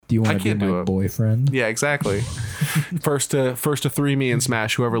Do you I want to be can't do my it. boyfriend? Yeah, exactly. first to three me and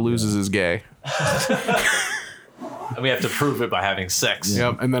Smash. Whoever loses is gay. And we have to prove it by having sex.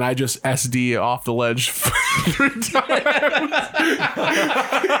 Yep. And then I just SD off the ledge 3 times.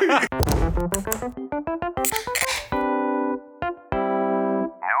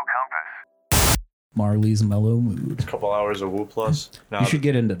 Marley's Mellow Mood. A couple hours of Woo Plus. Now, You should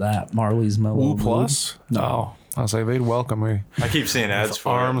get into that. Marley's Mellow Woo Mood. Plus? No. I was like, they'd welcome me. I keep seeing ads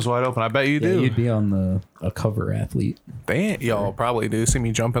for Arms wide open. I bet you Yeah, do. you'd be on a cover athlete. They ain't, y'all probably do see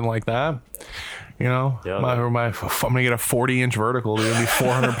me jumping like that. You know, Yeah, I'm gonna get a 40-inch vertical. Dude. It'll be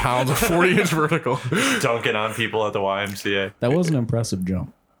 400 pounds of 40-inch vertical. it. Dunking on people at the YMCA. That was an impressive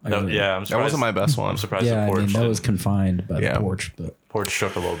jump. No, yeah, I'm surprised. That wasn't my best one. I'm surprised Yeah, the I porch, mean, that was didn't- confined by Yeah. the porch, but porch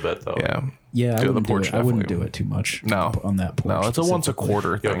shook a little bit, though. Yeah. yeah, I Dude, the wouldn't, porch I wouldn't do definitely- it too much. No. On that porch. No, it's a once a specifically.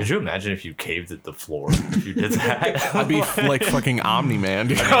 quarter Yo, thing. could you imagine if you caved at the floor if you did that? I'd be like fucking Omni-Man.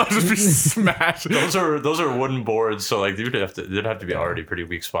 Dude. I'll just be smashed. those are wooden boards, so like there'd have to be already a pretty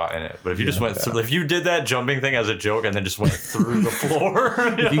weak spot in it. But if you just went through, if you did that jumping thing as a joke and then just went through the floor,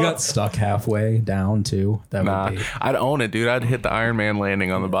 If you got stuck halfway down too, that Nah, would be. I'd own it, dude. I'd hit the Iron Man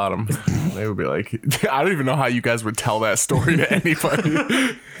landing on the bottom. They would be like, I don't even know how you guys would tell that story to anybody.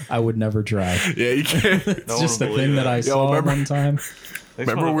 I would never try. Yeah, you can't. It's No just one a would thing believe that I it. saw remember- one time.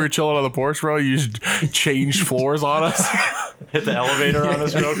 Remember when we were chilling on the porch, bro? You just changed floors on us. hit the elevator on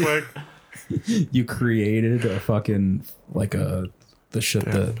us real quick. You created a fucking a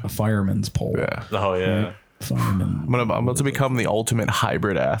fireman's pole. Yeah, Oh yeah. Fireman. I'm about to become the ultimate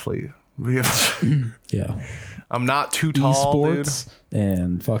hybrid athlete. Yeah. I'm not too tall, dude. Esports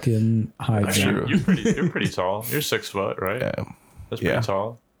and fucking high jump. true. You're pretty tall. You're 6 foot, right? Yeah, That's pretty Yeah.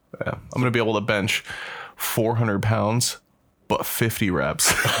 tall. yeah. I'm gonna be able to bench 400 pounds, but 50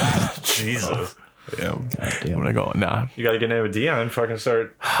 reps. Jesus. Yeah, Damn. I'm gonna go. Nah, You gotta get in with Dion. Fucking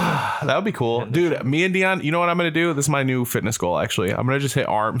start. that would be cool, dude. Me and Dion. You know what I'm gonna do? This is my new fitness goal. Actually, I'm gonna just hit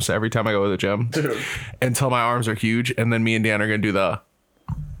arms every time I go to the gym until my arms are huge, and then me and Dion are gonna do the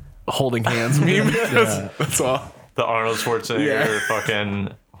holding hands meme. That's all. The Arnold Schwarzenegger, Yeah. fucking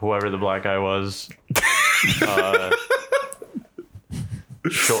whoever the black guy was.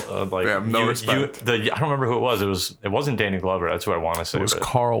 Like Yeah, no respect. I don't remember who it was. It wasn't Danny Glover. That's who I want to say. It was but-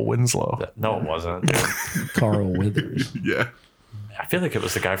 Carl Winslow. no, it wasn't. Carl Withers. Yeah. I feel like it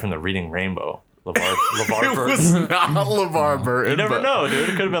was the guy from the Reading Rainbow. LeVar It Burton. was not LeVar Burton. You never but know, dude.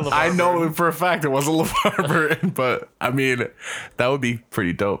 It could have been LeVar I know Burton. for a fact it wasn't LeVar Burton, but I mean, that would be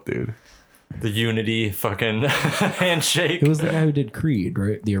pretty dope, dude. The Unity fucking handshake. It was the guy who did Creed,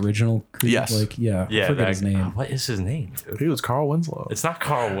 right? The original Creed. Yes. Like, yeah. I forget his name. What is his name, dude? He was Carl Winslow. It's not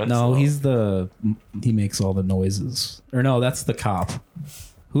Carl Winslow. No, he makes all the noises. Or no, that's the cop.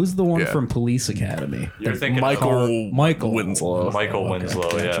 Who's the one Yeah. from Police Academy? You're thinking Michael Winslow. Michael Winslow.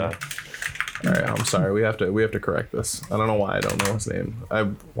 gotcha. Yeah. All right, I'm sorry. We have to correct this. I don't know why I don't know his name. I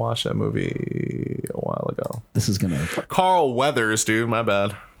watched that movie a while ago. This is gonna. Carl Weathers, dude. My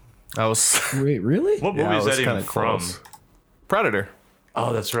bad. I was. Wait, really? What Yeah, movie I is was that even kinda from? close. Predator.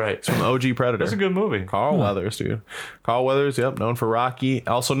 Oh, that's right. From OG Predator. That's a good movie. Carl Weathers, dude. Carl Weathers, yep, known for Rocky,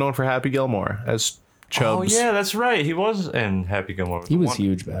 also known for Happy Gilmore as Chubbs. Oh yeah, that's right. He was in Happy Gilmore. He was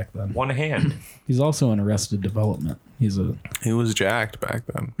huge back then. One hand. He's also in Arrested Development. He's a He was jacked back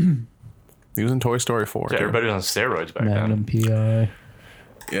then. He was in Toy Story 4. Yeah, too. everybody was on steroids back Magnum then. PI.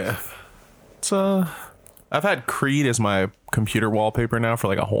 Yeah. It's I've had Creed as my computer wallpaper now for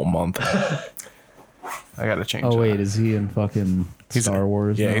like a whole month. I gotta change. Oh that. wait, is he in fucking Star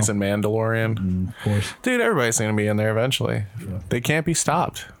Wars? Yeah, now? he's in Mandalorian. Of course. Dude, everybody's gonna be in there eventually. They can't be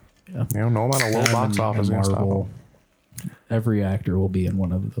stopped. Yeah. You know, no amount of low Him box and office is gonna stop Marvel. them. Every actor will be in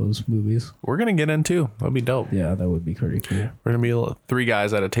one of those movies. We're gonna get in too. That'd be dope. Yeah, that would be pretty cool. We're gonna be 3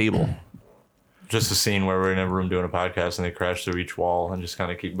 guys at a table. Just a scene where we're in a room doing a podcast and they crash through each wall and just kind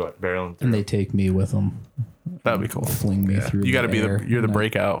of keep barreling through. And they take me with them, That'd be cool. fling me through. You got to the be air, you're the and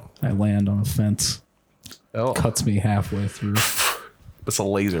breakout. I land on a fence, Oh, cuts me halfway through, it's a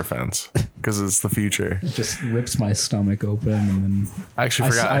laser fence because it's the future. just rips my stomach open, and then I actually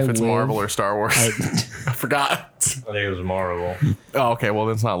forgot I if it's live- Marvel or Star Wars. I forgot. I think it was Marvel. Oh, okay. Well,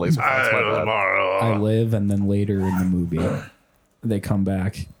 that's not laser fence. My bad. I live, and then later in the movie, they come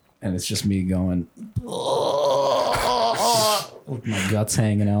back, and it's just me going with my guts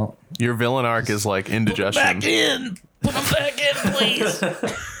hanging out. Your villain arc is like indigestion. in, put them back in, please.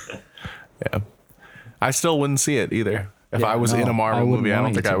 Yeah. I still wouldn't see it either. If Yeah, I was no, in a I Marvel wouldn't movie, I don't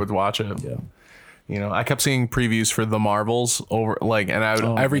want you think I to. would watch it. Yeah. You know, I kept seeing previews for the Marvels over, like, and I would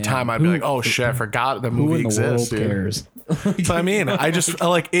Oh, every man. time I'd be Who- like, "Oh shit, I forgot the Who movie in the world exists." Dude. cares? That's what I mean. I just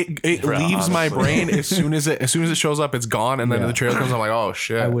like it leaves my brain as soon as it shows up, it's gone, and then the trailer comes. I'm like, oh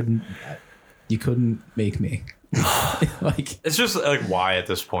shit. I wouldn't. You couldn't make me. Like It's just like, why at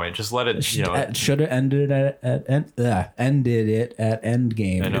this point? Just let it, you know. should have ended ended it at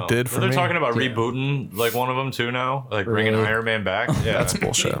Endgame. I know. It did for They're me. talking about rebooting like one of them too now, like bringing Really? Iron Man back. Yeah, That's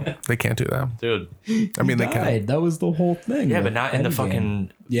bullshit. They can't do that. dude. I mean, they can. Died. That was the whole thing. Yeah, with but not in the Endgame.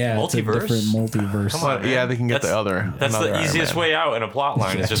 fucking It's a multiverse. different multiverse. Come on, man. Yeah, they can get That's- the other. That's another the Iron easiest Man. way out in a plot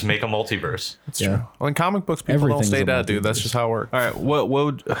line is just make a multiverse. Yeah. Well, in comic books, people don't Everything's stay a dead, dude. That's multiverse. just how it works. All right, what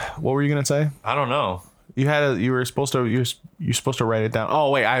were you gonna say? I don't know. You were supposed to you're supposed to write it down.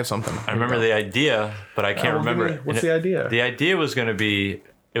 Oh wait, I have something. I remember the idea, but I can't remember it. What's And the idea? The idea was going to be,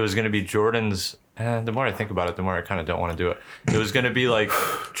 it was going to be Jordan's. The more I think about it, the more I kind of don't want to do it. It was going to be like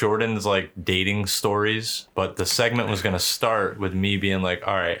Jordan's like dating stories, but the segment was going to start with me being like,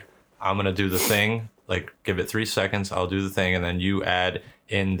 all right, I'm going to do the thing. Like, give it 3 seconds. I'll do the thing. And then you add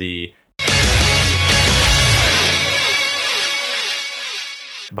in the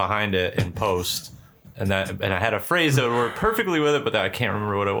behind it in post. And I had a phrase that would work perfectly with it, but I can't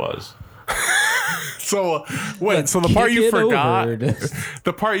remember what it was. So wait, so the part Kick you it forgot, over.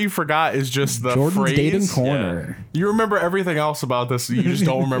 the part you forgot is just the Jordan's phrase. dating corner. You remember everything else about this. You just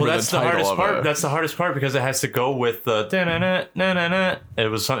don't remember Well, that's the the title hardest of part. it. That's the hardest part because it has to go with the da-na-na, na-na-na. It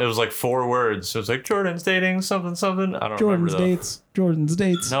was like 4 words. It was like Jordan's dating something something. I don't Jordan's remember though. dates. Jordan's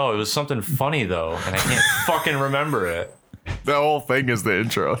dates. No, it was something funny though, and I can't fucking remember it. The whole thing is the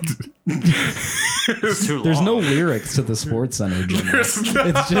intro. It's too long. There's no lyrics to the Sports Center. Jimmy. It's just,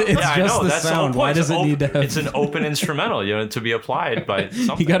 Yeah, I just know. the That's the whole sound. point. Why does it need to have? It's an open instrumental, you know, to be applied by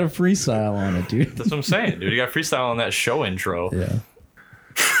something. You got a freestyle on it, dude. That's what I'm saying, dude. You got freestyle on that show intro. Yeah.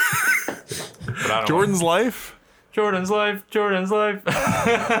 But I don't Jordan's life. Jordan's life. Jordan's life.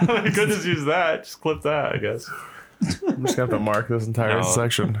 We could just use that. Just clip that, I guess. I'm just gonna have to mark this entire No.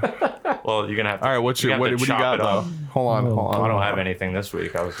 section. Well, you're gonna have to. All right, what do you chop got it though? up. Hold on. I don't have anything this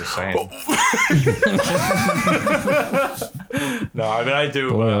week. I was just saying. No, I mean I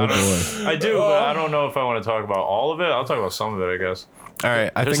do. Boy, but oh I don't. I do, but I don't know if I want to talk about all of it. I'll talk about some of it, I guess. All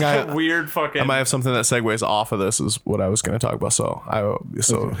right, I There's think that weird fucking. I might have something that segues off of this. Is what I was gonna talk about. So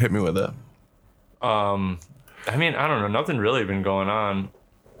hit me with it. I mean, I don't know. Nothing really been going on.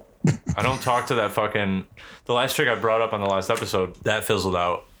 I don't talk to that fucking. The last chick I brought up on the last episode that fizzled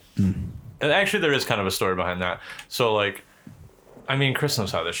out. And actually, there is kind of a story behind that. So like, I mean, Chris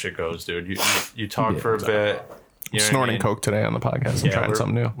knows how this shit goes, dude. You talk for a bit. You know what I Snorting mean? coke today on the podcast. I'm trying we're,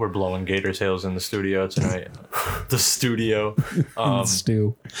 something new. We're blowing gator tails in the studio tonight. The studio.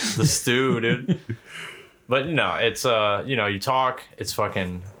 Stew. The stew, dude. But no, it's you know, you talk, it's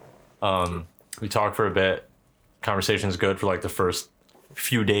fucking we talk for a bit. Conversation's good for like the first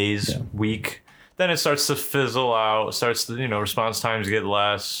few days, week. Then it starts to fizzle out, starts to, you know, response times get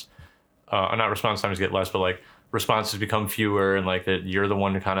less. Not response times get less, but like responses become fewer, and like that you're the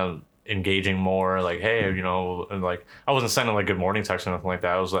one kind of engaging more, like, hey, you know, and like I wasn't sending like good morning texts or nothing like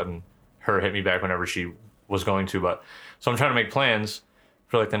that. I was letting her hit me back whenever she was going to, but so I'm trying to make plans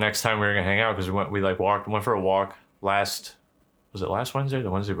for like the next time we were gonna hang out, because we went for a walk last Wednesday or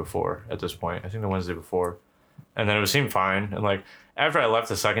the Wednesday before at this point? I think the Wednesday before. And then it seemed fine. And like after I left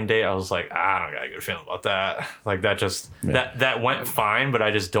the second date, I was like, I don't got a good feeling about that. Like that just that went fine, but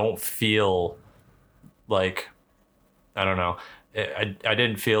I just don't feel like, I don't know. I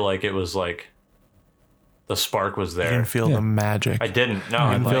didn't feel like it was like the spark was there. I didn't feel the magic. I didn't. No,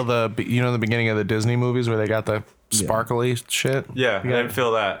 I didn't like, feel the beginning of the Disney movies where they got the sparkly shit. Yeah, I didn't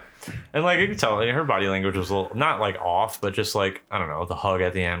feel that. And like you could tell, like, her body language was a little not like off, but just like, I don't know, the hug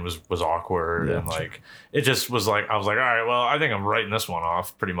at the end was awkward, and like it just was like, I was like, all right, well, I think I'm writing this one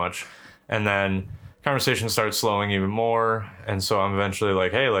off pretty much. And then conversation starts slowing even more, and so I'm eventually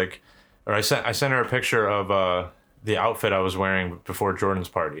like, hey, like, or I sent her a picture of the outfit I was wearing before Jordan's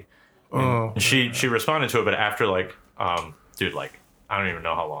party. And she responded to it, but after like, dude, like, I don't even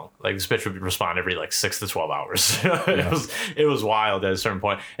know how long. Like this bitch would respond every like 6 to 12 hours. It was wild at a certain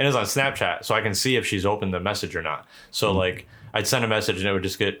point. And it's on Snapchat, so I can see if she's opened the message or not. So like I'd send a message and it would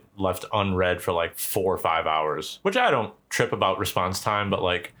just get left unread for like 4 or 5 hours, which I don't trip about response time, but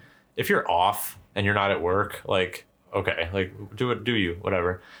like if you're off and you're not at work, like, okay, like do you,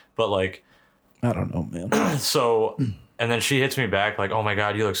 whatever. But like, I don't know, man. so, and then she hits me back like, oh my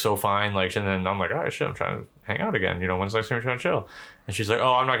God, you look so fine. Like, and then I'm like, all right, shit, I'm trying to hang out again. You know, when's the next time you're trying to chill? And she's like,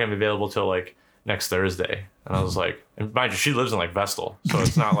 oh, I'm not going to be available till like next Thursday. And I was like, and mind you, she lives in like Vestal. So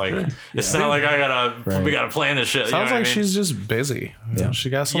it's not like, it's not like we got to plan this shit. Sounds you know what like I mean? she's just busy. Yeah. She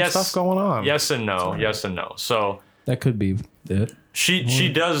got some stuff going on. Yes and no. Yes and no. So That could be it. She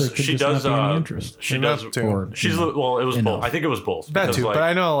There does could she just does not be any interest. she Enough does to- Or, she's you know, well, it was both. enough. I think it was both. That because, too, like, but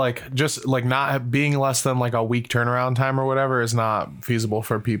I know like just like not being less than like a week turnaround time or whatever is not feasible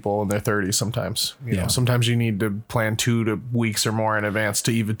for people in their 30s. Sometimes, you know, Yeah. sometimes you need to plan 2 weeks or more in advance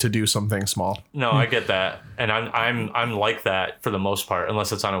to even to do something small. No, I get that, and I'm like that for the most part,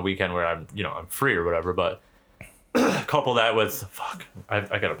 unless it's on a weekend where I'm free or whatever. But couple that with I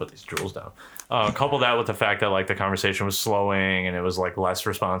gotta put these jewels down. Couple that with the fact that like the conversation was slowing and it was like less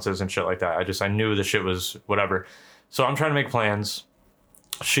responses and shit like that. I knew the shit was whatever. So I'm trying to make plans.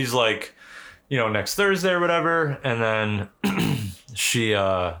 She's like, next Thursday or whatever, and then she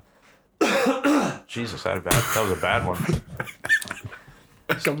Jesus, that was a bad one.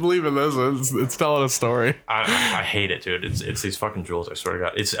 I'm believing this. It's telling a story. I hate it, dude. It's these fucking jewels. I swear to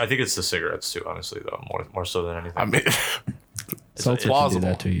God. I think it's the cigarettes too. Honestly, though, more so than anything. I mean, So it's plausible. do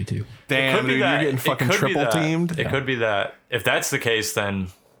that to you too. damn, dude, you're getting fucking triple teamed. It could be that. If that's the case, then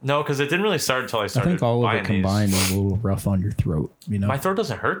no, because it didn't really start until I I started. think all of buying it combined is a little rough on your throat. My throat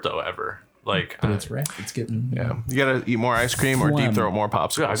doesn't hurt though ever. Like, but it's rough. It's getting Yeah, you gotta eat more ice cream or deep Phlegm. throat more dude,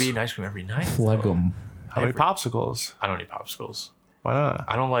 popsicles. I've eaten ice cream every night. phlegm. How many popsicles? I don't eat popsicles. Why not?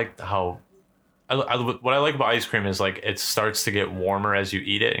 I don't like how. What I like about ice cream is like it starts to get warmer as you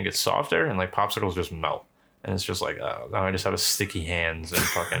eat it and gets softer, and like popsicles just melt, and it's just like now I just have a sticky hands and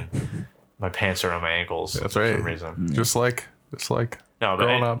fucking my pants are on my ankles. That's for right. some reason. Just like No, but,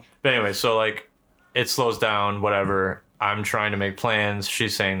 growing up. but anyway, so like it slows down, whatever. I'm trying to make plans.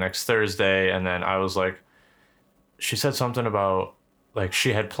 She's saying next Thursday, and then I was like, she said something about like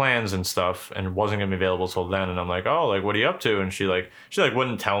she had plans and stuff and wasn't gonna be available till then, and I'm like, oh, like what are you up to? And she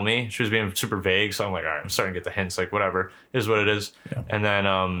wouldn't tell me. She was being super vague, so I'm like, all right, I'm starting to get the hints. Like whatever, is what it is. Yeah. And then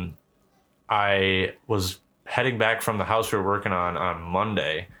I was heading back from the house we were working on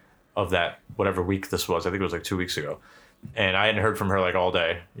Monday of that whatever week this was. I think it was like 2 weeks ago. And I hadn't heard from her like all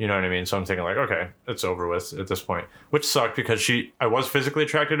day. You know what I mean? So I'm thinking like, okay, it's over with at this point. Which sucked because I was physically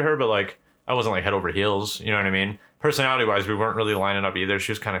attracted to her, but like I wasn't like head over heels. You know what I mean? Personality wise, we weren't really lining up either.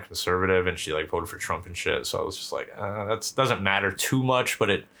 She was kind of conservative and she like voted for Trump and shit. So I was just like, that doesn't matter too much, but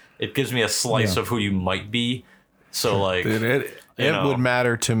it gives me a slice of who you might be. So like, Dude, it would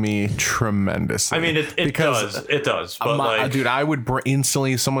matter to me tremendously. I mean, it does. But like, dude, I would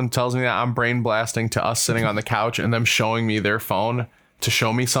instantly. Someone tells me that I'm brain blasting to us sitting on the couch and them showing me their phone to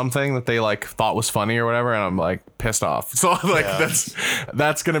show me something that they like thought was funny or whatever, and I'm like pissed off. So like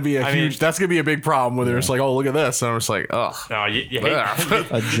that's gonna be that's gonna be a big problem. Where they're just like, oh, look at this, and I'm just like, ugh. no, you hate,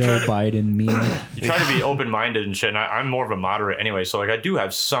 A Joe Biden meme. you try to be open-minded and shit, and I'm more of a moderate anyway, so like I do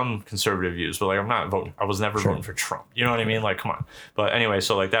have some conservative views, but like I'm not voting. I was never voting for Trump. You know what I mean? Like, come on. But anyway,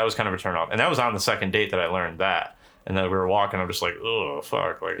 so like that was kind of a turn off, and that was on the second date that I learned that, and then we were walking. I'm just like, oh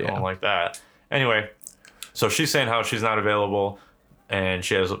fuck, like I don't like that. Anyway, so she's saying how she's not available, and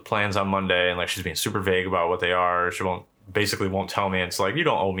she has plans on Monday, and like she's being super vague about what they are. She won't tell me. And it's like, you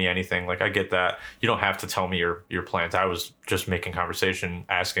don't owe me anything. Like I get that. You don't have to tell me your plans. I was just making conversation,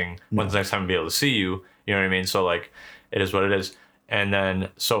 asking when's the next time I'll be able to see you. You know what I mean? So like it is what it is. And then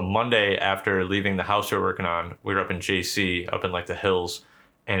so Monday after leaving the house we were working on, we were up in JC, up in like the hills,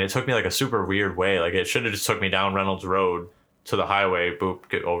 and it took me like a super weird way. Like it should have just took me down Reynolds Road to the highway, boop,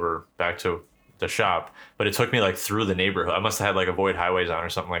 get over back to the shop, but it took me like through the neighborhood. I must have had like avoid highways on or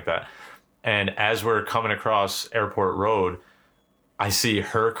something like that. And as we're coming across Airport Road, I see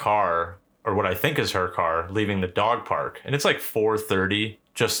her car, or what I think is her car, leaving the dog park, and it's like 4:30,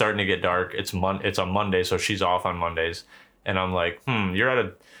 just starting to get dark. It's on Monday, so she's off on Mondays, and I'm like,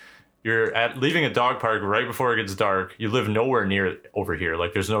 you're at leaving a dog park right before it gets dark. You live nowhere near over here.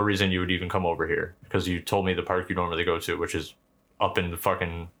 Like there's no reason you would even come over here because you told me the park you don't really go to, which is up in the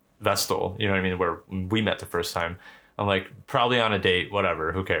fucking Vestal, you know what I mean, where we met the first time. I'm like, probably on a date,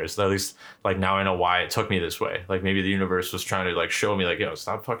 whatever, who cares? At least like now I know why it took me this way. Like maybe the universe was trying to like show me like, yo,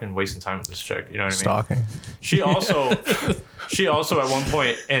 stop fucking wasting time with this chick. You know what I mean? Stalking. She also at one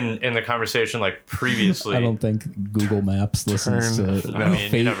point in the conversation, like previously, I don't think Google Maps listens to I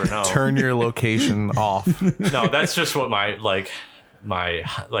mean, you never know. Turn your location off. No, that's just what my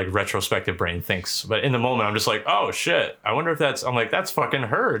retrospective brain thinks. But in the moment, I'm just like, oh shit, I wonder if I'm like, that's fucking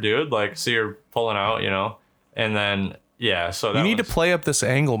her, dude. Like, see her pulling out, you know? And then, yeah, so You need to play up this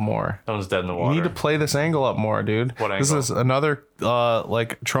angle more. that one's dead in the water. You need to play this angle up more, dude. What This angle? is another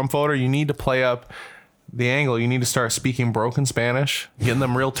like Trump voter. You need to play up the angle. You need to start speaking broken Spanish, getting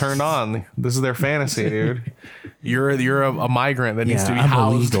them real turned on. This is their fantasy, dude. You're a migrant that needs to be I'm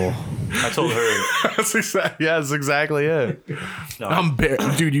housed. illegal. I told her, that's exactly it. no,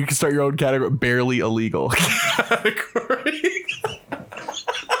 Dude, you can start your own category. Barely illegal category.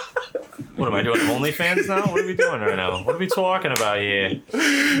 What am I doing? OnlyFans now? What are we doing right now? What are we talking about here? Oh,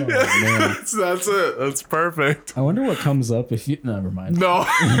 man. That's it. That's perfect. I wonder what comes up if you. Never mind. No,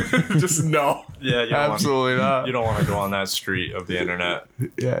 just no. Yeah, you Absolutely not. You don't want to go on that street of the internet.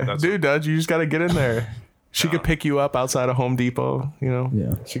 Yeah, dude, Dudge, you just got to get in there. She could pick you up outside of Home Depot, you know?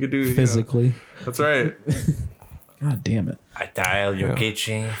 Yeah. She could do Physically. That's right. God damn it. I tile your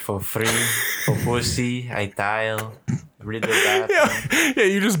kitchen for free. For pussy, I tile. Read the bathroom. Yeah,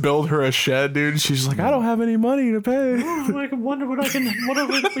 you just build her a shed, dude. She's like, I don't have any money to pay. I wonder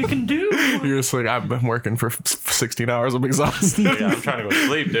what we can do. You're just like, I've been working for 16 hours. I'm exhausted. Yeah, I'm trying to go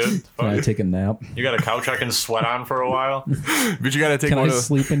sleep, dude. Can I take a nap? You got a couch I can sweat on for a while? But you got to take Can I one of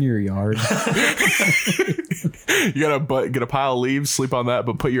sleep in your yard? you got to get a pile of leaves, sleep on that,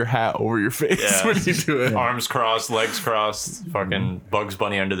 but put your hat over your face Yeah. when you do it. Arms crossed, legs crossed, fucking Bugs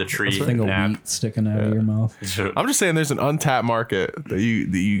Bunny under the tree. Thing of nap. wheat sticking out of your mouth. I'm just saying there's an untapped market that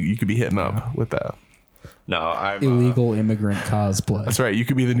you could be hitting up with that. No, I'm Illegal immigrant cosplay. That's right. You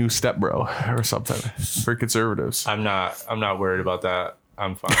could be the new step bro or something for conservatives. I'm not worried about that.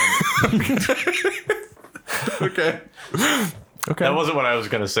 I'm fine. Okay. Okay. That wasn't what I was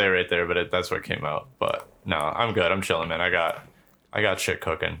gonna say right there, but that's what came out. But no, I'm good. I'm chilling, man. I got shit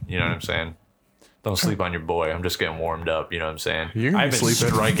cooking. You know what I'm saying? Don't sleep on your boy. I'm just getting warmed up. You know what I'm saying? You're gonna I've be been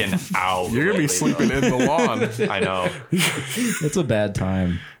sleeping. striking out. You're gonna be lately, sleeping though. in the lawn. I know. It's a bad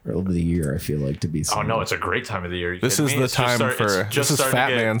time of the year, I feel like, to be Oh single. no, it's a great time of the year. This is the time this is fat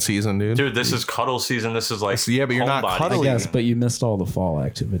man season, dude. Dude, this is cuddle season. This is like Yeah, but you're not homebody. cuddling. I guess, but you missed all the fall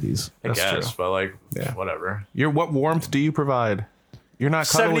activities. I That's guess, true. but like, Yeah. whatever. What warmth do you provide? You're not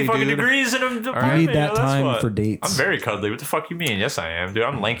 70 cuddly, fucking dude. degrees in a You apartment. need that yeah, that's time what. for dates. I'm very cuddly. What the fuck you mean? Yes, I am, dude.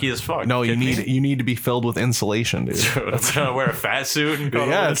 I'm lanky as fuck. No, you kidding me? need to be filled with insulation, dude. Dude, I'm gonna wear a fat suit and cuddle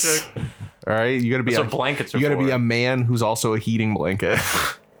with a Yes. chick. All right, you got to be That's what blankets are You got to be for. a man who's also a heating blanket.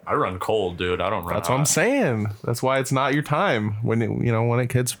 I run cold, dude. I don't run That's what I'm hot. saying. That's why it's not your time when when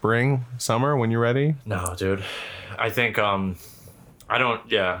it hits spring, summer, when you're ready. No, dude. I think I don't.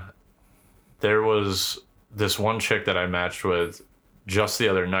 Yeah, there was this one chick that I matched with just the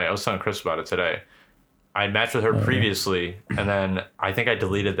other night. I was telling Chris about it today. I matched with her previously, and then I think I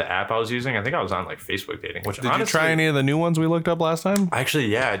deleted the app I was using. I think I was on like Facebook dating. Which Did honestly, you try any of the new ones we looked up last time? Actually,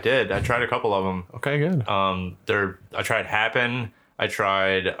 yeah, I did. I tried a couple of them. Okay, good. I tried Happen. I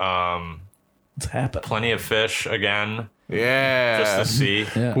tried It's happened. Plenty of Fish again, Yeah. just to see.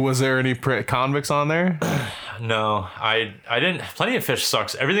 Yeah. Was there any convicts on there? No, I didn't. Plenty of Fish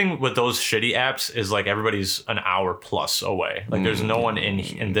sucks. Everything with those shitty apps is like everybody's an hour plus away. Like there's no one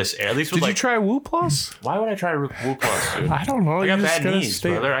in this area. At least with Did like. you try Woo Plus? Why would I try Woo Plus, dude? I don't know. I got you just bad gotta knees, stay-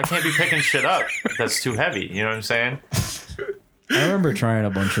 brother. I can't be picking shit up. That's too heavy. You know what I'm saying? I remember trying a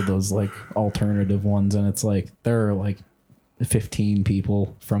bunch of those like alternative ones, and it's like there are like 15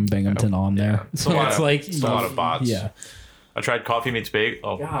 people from Binghamton on there. It's a lot of- like it's a lot of bots. Yeah. I tried Coffee Meets Bagel.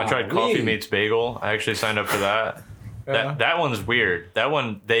 Oh, I tried Golly. Coffee Meets Bagel. I actually signed up for that. Yeah. That one's weird. That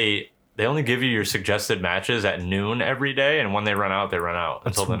one they only give you your suggested matches at noon every day, and when they run out, they run out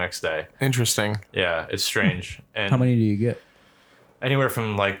until the next day. Interesting. Yeah, it's strange. And How many do you get? anywhere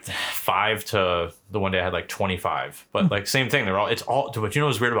from like 5 to the one day I had like 25. But like same thing. It's all. But you know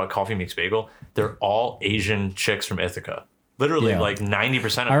what's weird about Coffee Meets Bagel? They're all Asian chicks from Ithaca. Literally Yeah. like 90%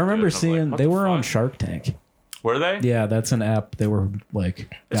 of them. I remember dude. And I'm seeing like, what they the were on fuck? Shark Tank. Were they? Yeah, that's an app. They were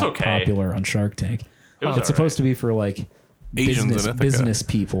like It's got okay. popular on Shark Tank. It was It's supposed to be for like Asians in Ithaca. business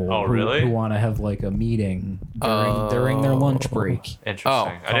people Oh, really? who want to have like a meeting during their lunch break. Interesting.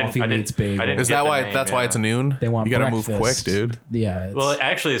 Oh, Coffee Meets Bagel. I didn't Is get that the why? name, That's why yeah. it's noon. They want You gotta breakfast. move quick, dude. Yeah. It's, Well,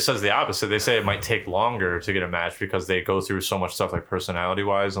 actually, it says the opposite. They say it might take longer to get a match because they go through so much stuff like personality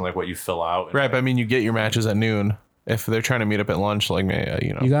wise and like what you fill out. Right, but I mean, you get your matches at noon. If they're trying to meet up at lunch, like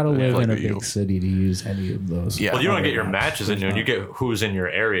you got to live like in a you. big city to use any of those. Yeah. Well, you don't get your matches at noon. You get who's in your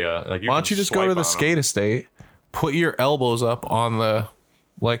area. Like, Why don't you just go to the skate estate, put your elbows up on the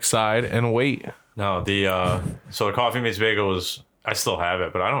side, and wait? No, so the Coffee Meets Bagel was. I still have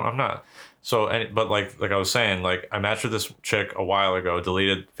it, but I'm not. So, but like I was saying, like I matched with this chick a while ago,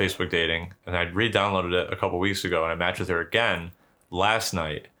 deleted Facebook dating, and I re-downloaded it a couple weeks ago, and I matched with her again last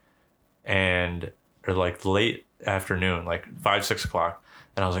night, or like late afternoon, like 5-6 o'clock,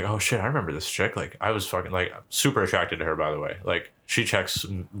 and I was like, oh shit, I remember this chick. Like I was fucking like super attracted to her, by the way. Like she checks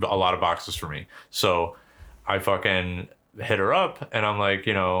a lot of boxes for me, so I fucking hit her up, and I'm like,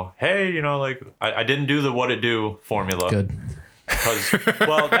 hey, like I didn't do the what it do formula. Good. Because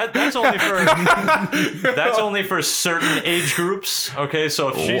that's only for certain age groups. Okay, so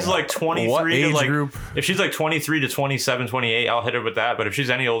if she's like 23 What to age like group? if she's like 23 to 27, 28, I'll hit her with that. But if she's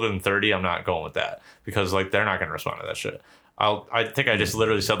any older than 30, I'm not going with that because like they're not gonna respond to that shit. I think I just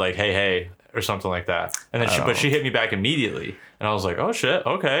literally said like, hey, or something like that. And then she hit me back immediately. And I was like, oh shit,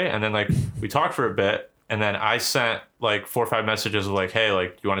 okay. And then like we talked for a bit. And then I sent like 4 or 5 messages of like, hey,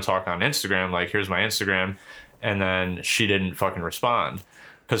 like, you want to talk on Instagram? Like, here's my Instagram. And then she didn't fucking respond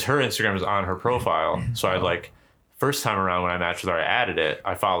because her Instagram is on her profile. So I like, first time around when I matched with her, I added it.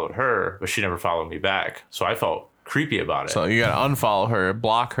 I followed her, but she never followed me back. So I felt creepy about it. So you gotta unfollow her,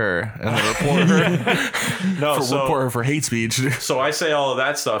 block her, and then report her. Report her for hate speech. So I say all of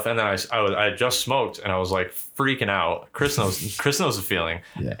that stuff, and then I had just smoked, and I was like freaking out. Chris knows the feeling,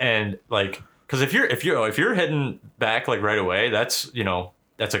 and like, because if you're hitting back like right away, that's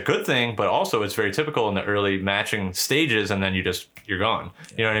that's a good thing, but also it's very typical in the early matching stages, and then you're gone.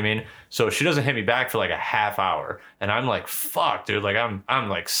 You know what I mean? So she doesn't hit me back for like a half hour, and I'm like, fuck, dude, like I'm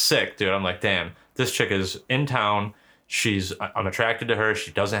like sick, dude. I'm like, damn. This chick is in town. I'm attracted to her. She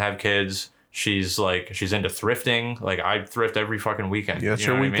doesn't have kids. She's into thrifting. Like I thrift every fucking weekend. Yeah, it's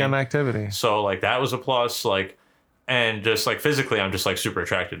your weekend activity. So like that was a plus. Like, and just like physically, I'm just like super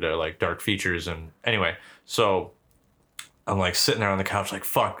attracted to like dark features. And anyway, so I'm like sitting there on the couch, like,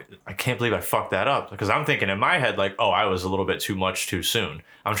 fuck, I can't believe I fucked that up. Because I'm thinking in my head, like, oh, I was a little bit too much too soon.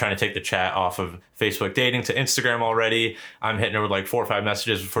 I'm trying to take the chat off of Facebook dating to Instagram already. I'm hitting her with like 4 or 5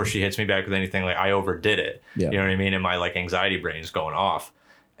 messages before she hits me back with anything. Like I overdid it. Yeah. You know what I mean? And my like anxiety brain is going off.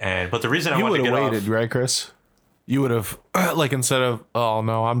 But the reason I wanted to get off. You would have waited, right, Chris? You would have like instead of, oh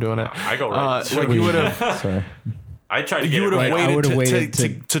no, I'm doing it. I go right. Like you would have. I tried to get. You would have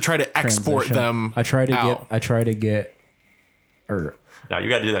waited to try to export them. I try to get. Or no, you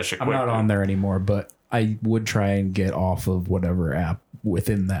got to do that shit quick. I'm not on there anymore, but I would try and get off of whatever app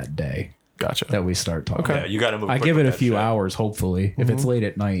within that day. Gotcha. That we start talking. Okay, you got to move. I give it a few hours, hopefully. If it's late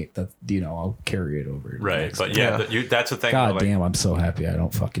at night, that I'll carry it over. Right, but that's the thing. God damn, I'm so happy I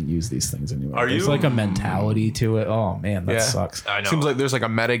don't fucking use these things anymore. There's like a mentality to it. Oh man, that sucks. I know. Seems like there's like a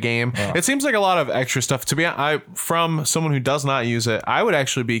meta game. It seems like a lot of extra stuff. To be honest, from someone who does not use it, I would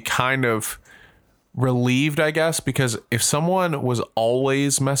actually be kind of relieved, I guess, because if someone was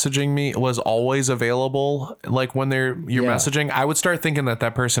always messaging me, was always available, like when you're messaging, I would start thinking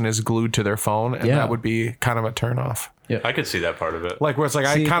that person is glued to their phone, and that would be kind of a turnoff. Yeah, I could see that part of it. Like where it's like,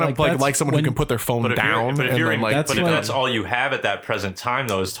 I kind of like someone who can put their phone down. But if that's all you have at that present time,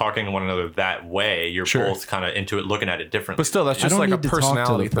 though, is talking to one another that way, you're both kind of into it, looking at it differently. But still, that's just like a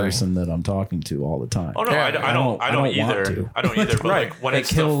personality thing. Person that I'm talking to all the time. Oh no, I don't either. I don't either. But like when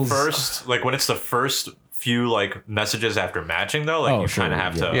it's the first few like messages after matching, though, like you kind of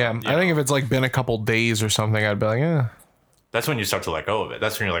have to. Yeah, I think if it's like been a couple days or something, I'd be like, yeah. That's when you start to let go of it.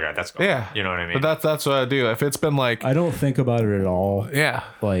 That's when you're like, all right, that's gone. Yeah. You know what I mean? But that's what I do. If it's been like, I don't think about it at all. Yeah.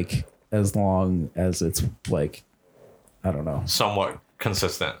 Like as long as it's like, I don't know, somewhat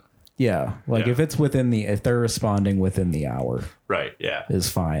consistent. Yeah. Like if they're responding within the hour. Right. Yeah. Is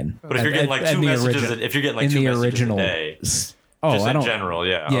fine. But if you're getting like 2 messages, if you're getting like 2 messages a day, just in general,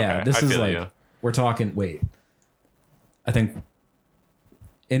 yeah. Yeah. Okay. This is like, we're talking, I think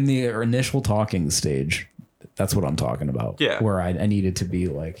in the initial talking stage, that's what I'm talking about. Yeah. Where I needed to be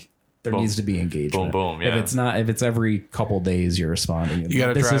like, there needs to be engagement. Boom. Yeah. If it's every couple days you're responding, you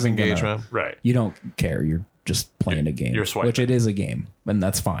got to drive engagement. Right. You don't care. You're just playing a game. You're swiping. Which it is a game, and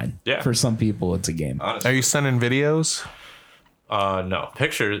that's fine. Yeah. For some people, it's a game. Honestly. Are you sending videos? No.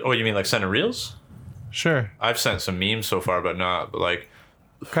 Pictures. Oh, you mean like sending reels? Sure. I've sent some memes so far, but like.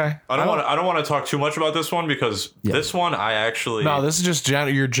 Okay. I don't want to talk too much about this one because this one I actually. No, this is just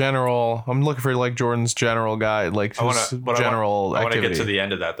your general. I'm looking for like Jordan's general guide, like general. I want to get to the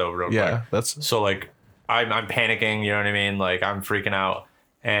end of that though, real quick. Yeah, that's so like I'm panicking. You know what I mean? Like I'm freaking out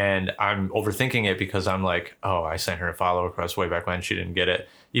and I'm overthinking it because I'm like, oh, I sent her a follow request way back when she didn't get it.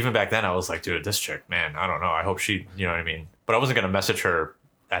 Even back then, I was like, dude, this chick, man, I don't know. I hope she, you know what I mean? But I wasn't gonna message her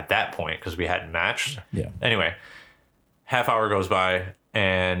at that point because we hadn't matched. Yeah. Anyway, half hour goes by.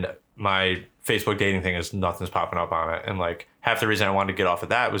 And my Facebook dating thing is nothing's popping up on it. And like half the reason I wanted to get off of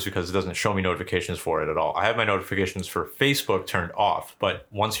that was because it doesn't show me notifications for it at all. I have my notifications for Facebook turned off, but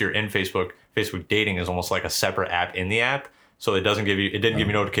once you're in Facebook dating is almost like a separate app in the app. So it didn't give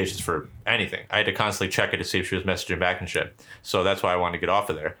me notifications for anything. I had to constantly check it to see if she was messaging back and shit. So that's why I wanted to get off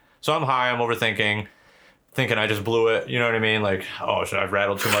of there. So I'm high, I'm overthinking, thinking I just blew it. You know what I mean? Like, oh, I've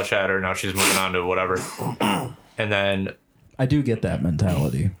rattled too much at her. Now she's moving on to whatever. And then I do get that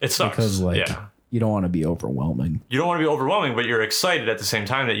mentality. It sucks. Because you don't want to be overwhelming. You don't want to be overwhelming, but you're excited at the same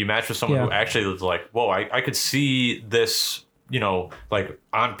time that you match with someone who actually was like, whoa, I could see this, like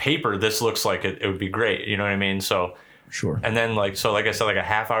on paper, this looks like it would be great. You know what I mean? So sure. And then like I said, like a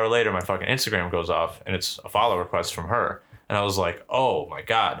half hour later, my fucking Instagram goes off and it's a follow request from her. And I was like, oh my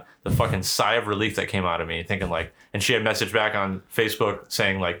God, the fucking sigh of relief that came out of me, thinking like, and she had messaged back on Facebook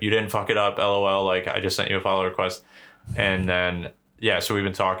saying like, you didn't fuck it up, LOL. Like, I just sent you a follow request. And then, yeah, so we've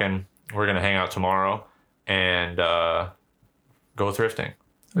been talking. We're going to hang out tomorrow and go thrifting.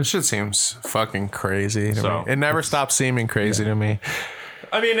 This shit seems fucking crazy to So, me. It never stops seeming crazy to me.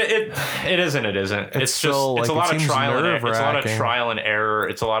 I mean, it isn't. It isn't. It's still, just it's a like, lot it of seems trial and error. It's a lot of nerve-wracking. trial and error.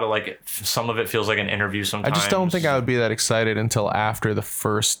 It's a lot of like some of it feels like an interview I sometimes. just don't think I would be that excited until after the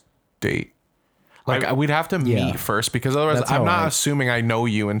first date. Like, we'd have to meet first, because otherwise That's I'm how not I- assuming I know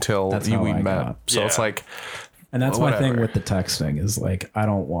you until That's we how I met. got. So it's Yeah. like, And that's my thing Whatever. with the texting is like, I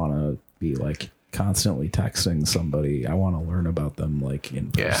don't want to be like constantly texting somebody. I want to learn about them like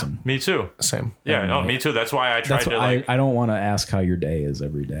in Yeah. person. Me too. same. Yeah, no, me too. That's why I tried That's to why like. I don't want to ask how your day is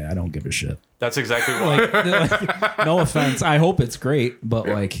every day. I don't give a shit. That's exactly why. Like, no offense. I hope it's great, but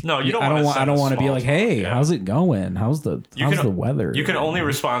like, No, you don't I don't wanna want. I send don't a want to be small like, talk, hey, yeah. how's it going? How's the weather? You can only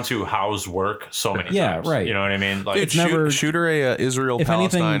respond to how's work so many Yeah, times. right. You know what I mean? Like, It's never- Shoot her a Israel If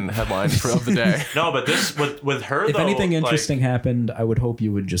anything- Palestine headline of the day. no, but this with her. If though, anything like, interesting happened, I would hope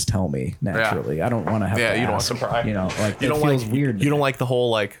you would just tell me naturally. I don't want to have. Yeah, to you don't want ask, to pry. You know, like You it don't feels like weird. You don't like the whole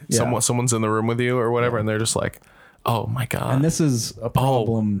like Yeah. someone's in the room with you or whatever, and they're just like, oh my god. And this is a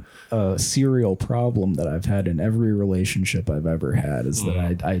problem, a serial problem that I've had in every relationship I've ever had is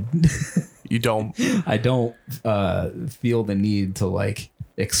that you don't. I don't feel the need to like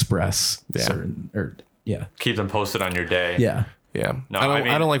express Yeah. certain or yeah. keep them posted on your day. Yeah. Yeah, No, I don't. I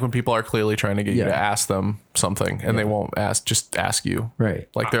mean- I don't like when people are clearly trying to get you Yeah. to ask them something, and they won't just ask you. Right.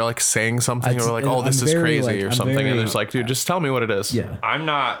 Like they're like saying something, I'd- or like, and "Oh, this I'm is very, crazy" like, or I'm something, and very- they're just like, "Dude, just tell me what it is." Yeah. I'm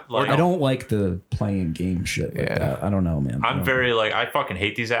not like I don't like the playing game shit like Yeah. that. I don't know, man. I I'm don't- very like I fucking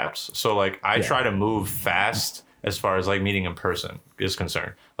hate these apps. So like I Yeah. try to move fast as far as like meeting in person is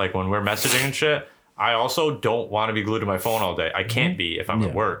concerned. Like when we're messaging and shit, I also don't want to be glued to my phone all day. I can't be if I'm at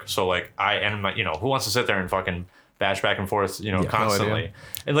Yeah. work. So like who wants to sit there and fucking bash back and forth, no constantly. idea.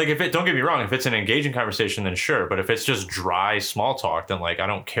 And like don't get me wrong, if it's an engaging conversation, then sure. But if it's just dry small talk, then like I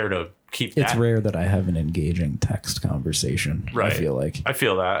don't care to keep It's that. rare that I have an engaging text conversation. Right. I feel like I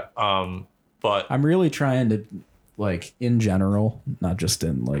feel that. But I'm really trying to like in general, not just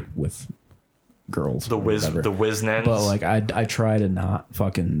in like with girls. the or whatever, whiznens. but like I try to not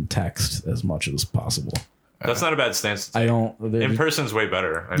fucking text as much as possible. that's not a bad stance to I take. don't. In person's way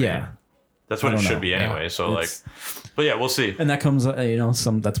better. I Yeah. mean, that's what I it don't should know. be anyway. Yeah. So like, It's- but yeah, we'll see. And that comes,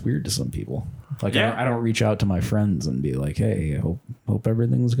 that's weird to some people. Like Yeah. I don't reach out to my friends and be like, "Hey, I hope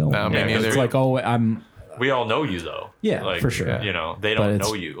everything's going." No, me well." neither. It's like, oh, I'm We all know you though. Yeah, like, for sure. You know, they but don't it's-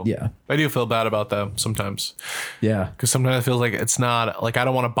 know you. Yeah, I do feel bad about that sometimes, yeah. because sometimes it feels like it's not like I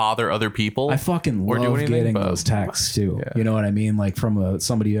don't want to bother other people. I fucking or do love anything, getting but- those texts too. Yeah. You know what I mean? Like from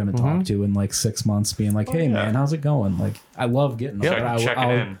somebody you haven't talked to in like 6 months, being like, "Hey, yeah. man, how's it going?" Like, I love getting them. Check- but checking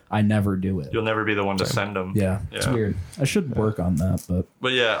in. I never do it. You'll never be the one to send them. Yeah, it's weird. I should work on that, but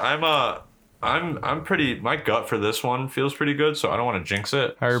But yeah, I'm pretty. My gut for this one feels pretty good, so I don't want to jinx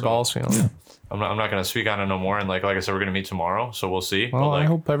it. How are your So balls feeling? I'm not gonna speak on it no more. And like I said, we're gonna meet tomorrow, so we'll see. Well, but like, I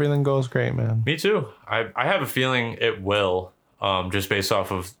hope everything goes great, man. me too. I have a feeling it will. Just based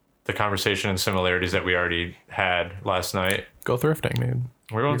off of the conversation and similarities that we already had last night. Go thrifting, dude.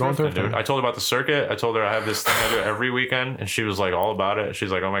 We're going You're thrifting, dude. I told her about the circuit. I told her I have this thing I do every weekend, and she was like all about it. She's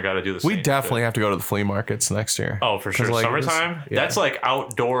like, "Oh my god, I do this." We definitely have to go to the flea markets next year. Oh, for 'Cause, sure. like, Summertime. yeah. That's like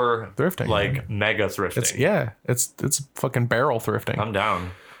outdoor Thrifting, like mega thrifting. It's fucking barrel thrifting. I'm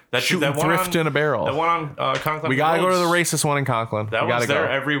down. That Shooting that one thrift on, in a barrel. That one on Conklin. We gotta go to the Roads, racist one in Conklin. That we gotta one's there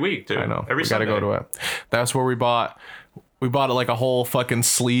go. every week, dude. I know. Every we gotta go to it. That's where we bought like a whole fucking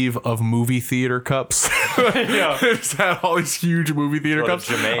sleeve of movie theater cups. Yeah. It just had all these huge movie theater Go to cups.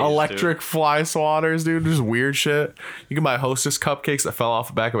 Jermaine's, Electric fly swatters, dude. Just weird shit. You can buy Hostess cupcakes that fell off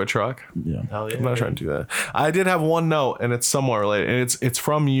the back of a truck. yeah. Hell yeah. I'm not trying to do that. I did have one note, and it's somewhat related. And it's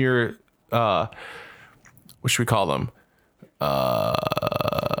from your what should we call them?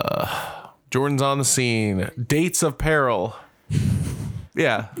 Jordan's on the scene. Dates of peril.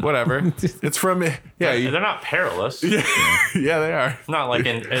 Yeah, whatever. It's from They're not perilous. yeah, they are. Not like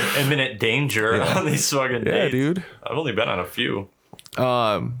in imminent danger on these fucking Yeah, dates. dude. I've only been on a few.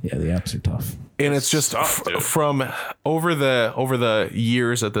 Yeah, the apps are tough. And it's just Stop, dude. from over the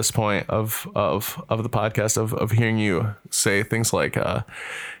years at this point of the podcast of hearing you say things like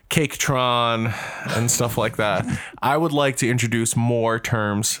Caketron and stuff like that. I would like to introduce more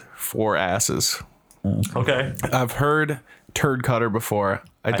terms for asses. Okay. I've heard turd cutter before.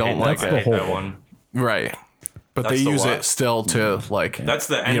 I don't like I it. hate that one. Right. But That's they the use what? it still to like That's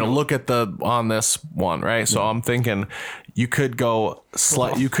the end. look at the on this one, right? So I'm thinking you could go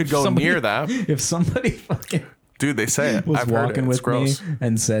near that. If somebody fucking Dude, they say it. was I've heard it. walking It's with gross. me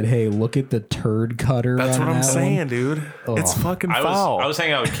and said, "Hey, look at the turd cutter." That's on what I'm that saying, one." dude. It's fucking I foul. was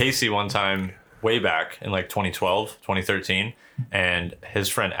hanging out with Casey one time way back in like 2012, 2013, and his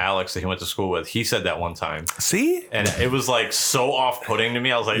friend Alex that he went to school with, he said that one time. See? And it was like so off-putting to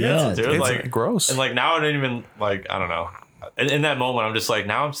me. I was like, yeah, dude, it's like gross. And like now I don't even like, I don't know. In that moment, I'm just like,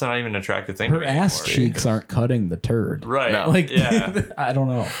 now it's not even an attractive thing. Her to me ass anymore. cheeks aren't cutting the turd. Right. No. Like, Yeah. I don't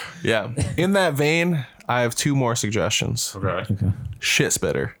know. Yeah. In that vein, I have 2 more suggestions. Okay. Shit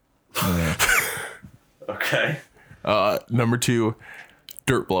spitter. Okay. Number 2,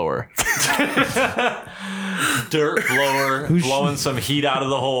 dirt blower. Dirt blower blowing some heat out of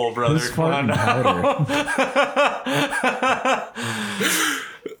the hole, brother. Who's Come on, farting powder?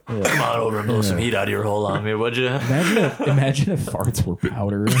 come on over and blow some heat out of your hole on me, would you? Imagine if farts were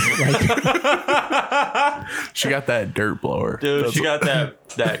powder. Like, She got that dirt blower. Dude, she got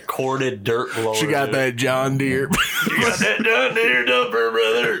that corded dirt blower. She got dude. that John Deere. You got that John Deere dumper,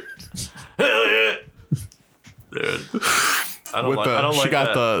 brother. Hell yeah. Dude. I don't She like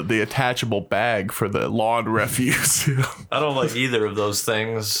got that. the attachable bag for the lawn refuse. I don't like either of those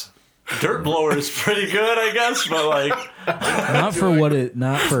things. Dirt blower is pretty good, I guess, but like not for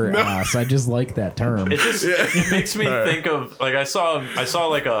ass. I just like that term. it makes me think of like I saw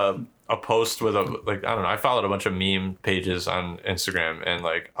like a post with I don't know, I followed a bunch of meme pages on Instagram, and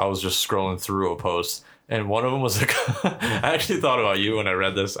like I was just scrolling through a post, and one of them was like I actually thought about you when I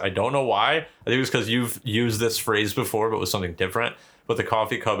read this. I don't know why. I think it was because you've used this phrase before but with something different. But the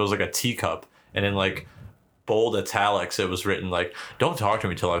coffee cup, it was like a teacup, and in like bold italics it was written like, "Don't talk to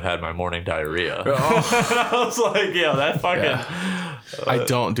me till I've had my morning diarrhea." And I was like, yeah, that fucking I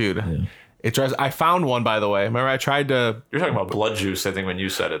don't, dude. Yeah. It drives. I found one, by the way. Remember, I tried to. You're talking about blood juice, I think, when you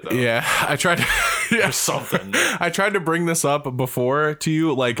said it, though. Yeah, I tried to. Yeah, Or something. I tried to bring this up before to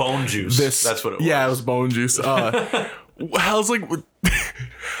you, like Bone juice. That's what it was. Yeah, it was bone juice. I was like,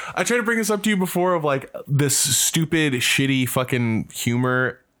 I tried to bring this up to you before of like this stupid, shitty, fucking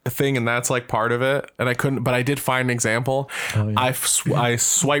humor thing, and that's like part of it. And I couldn't, but I did find an example. Oh, yeah. I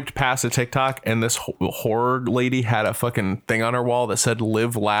swiped past a TikTok, and this horror lady had a fucking thing on her wall that said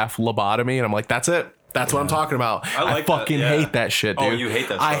 "Live, Laugh, Lobotomy," and I'm like, that's it. That's what I'm talking about. I fucking hate that shit, dude. Oh, you hate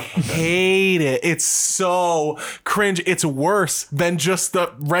that stuff. I hate it. It's so cringe. It's worse than just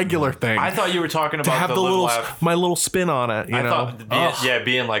the regular thing. I thought you were talking about to have the little my little spin on it. You know? Thought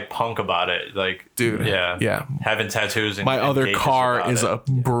being like punk about it, like, dude. Yeah. Having tattoos. And my other gauges car about is it. a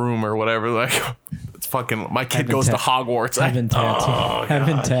broom or whatever. Like, it's fucking. My kid goes to Hogwarts.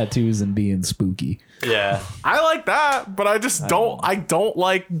 Having tattoos and being spooky. Yeah, I like that, but I just don't. I don't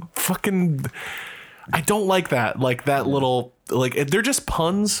like fucking. I don't like that. Like that little. Like they're just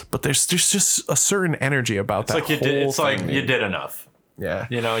puns, but there's just a certain energy about that. like you did. It's like you did enough. Yeah,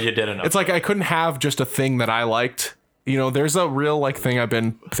 you know, you did enough. It's like I couldn't have just a thing that I liked. You know, there's a real like thing I've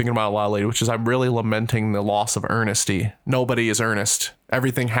been thinking about a lot lately, which is I'm really lamenting the loss of earnesty. Nobody is earnest.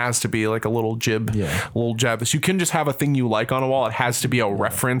 Everything has to be like a little jib, a little jab. This you can just have a thing you like on a wall. It has to be a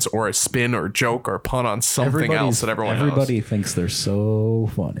reference or a spin or joke or pun on something else that everybody knows. thinks they're so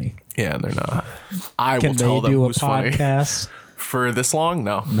funny. Yeah, they're not. I Can will tell they them do a who's funny. podcast? For this long?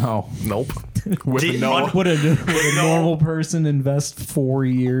 No. Nope. With Would a normal person invest 4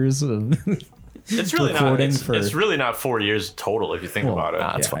 years of it's really not. recording It's really not 4 years total if you think about it.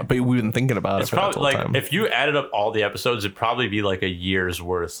 That's fine. But we've been thinking about it for that Probably whole like time. if you added up all the episodes, it'd probably be like a year's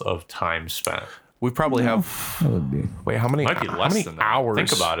worth of time spent. We probably have. That would be. Wait, how many? Might be how less many than that. hours?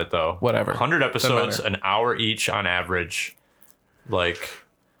 Think about it though. Whatever. 100 episodes, matter. an hour each on average. Like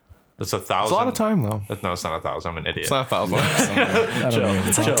that's 1,000. It's a lot of time though. No, it's not 1,000. I'm an idiot. It's not 1,000. I don't know.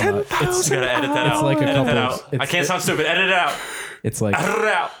 It's like 10,000. You gotta edit that out. It's like a Edit couple. that out. I can't sound stupid. Edit it out. It's like Edit it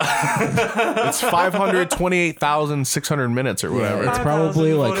out. It's 528,600 minutes or whatever. it's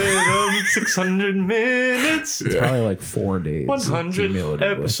probably like 600 minutes. it's probably like 4 days. 100 cumulatively.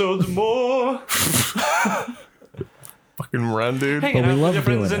 episodes more. Fucking run, dude. Hanging we out with love your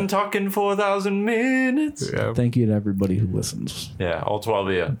friends doing and it. talking 4,000 minutes. Yeah. Thank you to everybody who listens. Yeah, all 12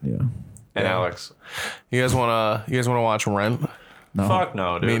 of you. Yeah. And Alex. You guys wanna watch Rent? No. Fuck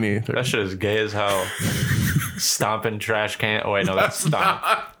no, dude. Me neither. That shit is gay as hell. Stomping trash can. Oh wait, no, that's Stomp.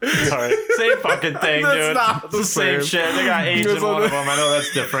 Sorry, same fucking thing, That's dude. not the Same same. shit. They got AIDS You in guys one wanna- of them. I know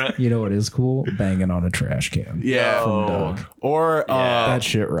that's different. You know what is cool? Banging on a trash can. Yeah. From Doug. Or That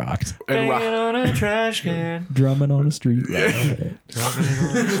shit rocked. and Hanging on a trash can. Drumming on a street. light.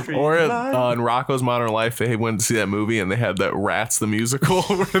 or in Rocco's Modern Life, they went to see that movie and they had that Rats the musical.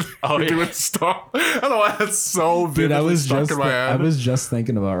 Where they were doing stuff. I don't know why that's so vividly Dude, I was stuck just in my head. I was just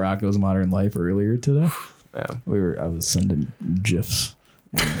thinking about Rocco's Modern Life earlier today. Yeah. I was sending gifs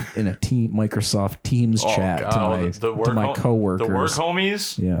in a Microsoft Teams chat to my coworkers. The work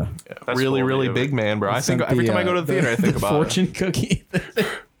homies. Yeah. That's really, cool, really dude. big man, bro. I think Sent every time I go to the theater, I think about fortune cookie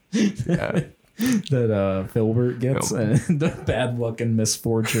it. that Filbert gets, and the bad luck and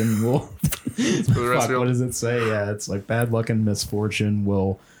misfortune will. Fuck, What does it say? Yeah, it's like bad luck and misfortune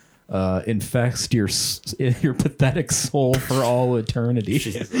will infest your pathetic soul for all eternity.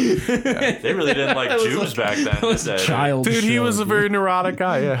 They really didn't like Jews back then. That was a did they? child Dude, he show, was a very neurotic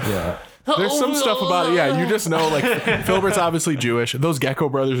guy. Yeah. Yeah. There's some stuff about it. Yeah, you just know, like, Filbert's obviously Jewish. Those Gecko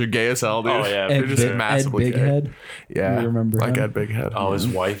brothers are gay as hell, dude. Oh, yeah. They're just Ed massively Big gay. Head. Yeah. You remember like him? Ed Big Head. Oh, his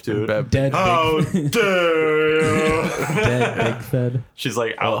wife, dude. Dead How Big, dare you? Dead Big Fed. She's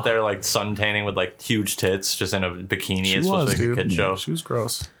like out there like sun tanning with like huge tits, just in a bikini. She It's supposed was, to be like a dude. kid show. She was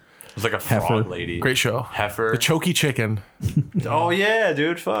gross. It was like a Heifer. frog lady. Great show. Heifer. The Choky Chicken. Oh yeah,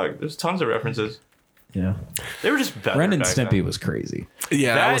 dude. Fuck. There's tons of references. Yeah. They were just better. Ren and back Stimpy then. was crazy.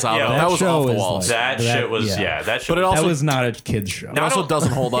 Yeah, that was out. yeah, That that was show off the is walls. like- That That- shit was yeah. that shit. But it also- That was not a kid's show. It also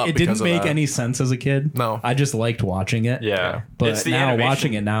doesn't hold up. It because didn't make of that. any sense as a kid. No. I just liked watching it. yeah. But It's the now animation.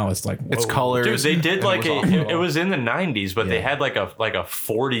 watching it now, it's like It's whoa. colors. Dude, they did and like was a. awful. It was in the '90s, but they Yeah. had like a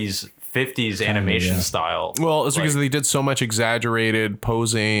 40s, 50s animation yeah. style. Well, it's because Like- they did so much exaggerated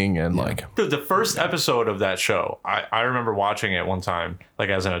posing and like. Dude, the first episode of that show, I remember watching it one time, like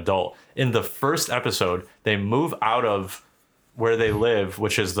as an adult. In the first episode, they move out of where they live,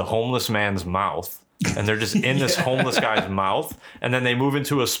 which is the homeless man's mouth. And they're just in this homeless guy's mouth. And then they move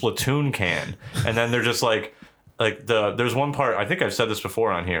into a Splatoon can. And then they're just there's one part, I think I've said this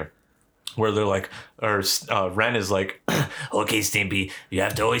before on here, where they're like, or Ren is like, okay, Stimpy, you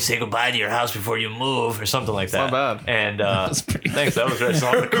have to always say goodbye to your house before you move, or something like that. not bad. And thanks, that was right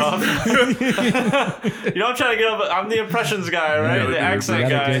off the cuff. You know, I'm trying to get up. I'm the impressions guy, right? Yeah, the you accent got a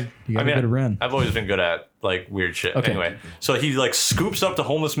guy. good- you got a good Ren. I've always been good at like weird shit. Okay. Anyway, so he like scoops up the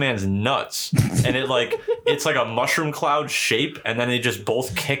homeless man's nuts, and it's like a mushroom cloud shape, and then they just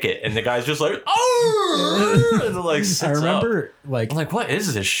both kick it, and the guy's just like, oh, and then like sits I remember up. like I'm like, what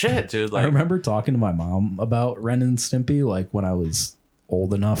is this shit, dude? I Like, remember talking to my mom about Ren and Stimpy like when I was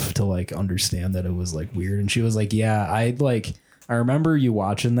old enough to like understand that it was like weird, and she was like, yeah, I remember you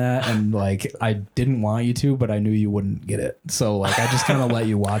watching that, and like I didn't want you to, but I knew you wouldn't get it, so like I just kind of let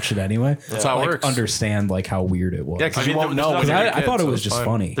you watch it anyway. That's how it like, works. Understand like how weird it was. Yeah, because I mean, you won't there's know. nothing- when you're a I kid, thought it so was it's just fine.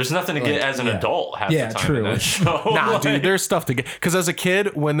 funny. there's nothing to get as an yeah. adult half Yeah, the time true. in that show. Nah, Like, dude, there's stuff to get. Because as a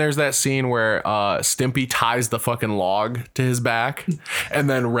kid, when there's that scene where Stimpy ties the fucking log to his back, and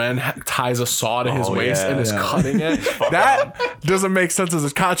then Ren ties a saw to his Oh, waist yeah. and is Yeah. cutting it, that doesn't make sense as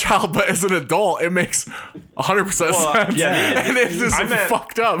a child, but as an adult, it makes 100% Well, sense. yeah, and it's just I meant-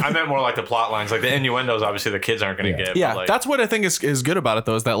 fucked up. I meant more like the plot lines, like the innuendos. Obviously, the kids aren't going to get. Yeah, but, like, that's what I think is good about it,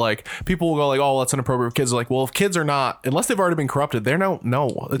 though, is that like people will go like, oh, that's inappropriate for kids. Like, well, if kids are not, unless they've already been corrupted, they're no,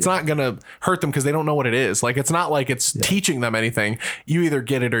 it's not gonna hurt them because they don't know what it is. Like, it's not like it's teaching them anything. You either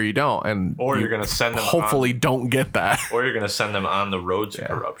get it or you don't, and Or you you're gonna send them hopefully don't get that. or you're going to send them on the road to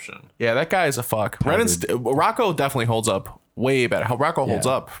corruption. Yeah, that guy is a fuck. Ren and Rocco definitely holds up way better. How Rocco holds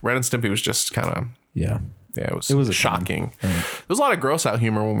Yeah. up. Ren and Stimpy was just kind of Yeah. it was a shocking. There was a lot of gross out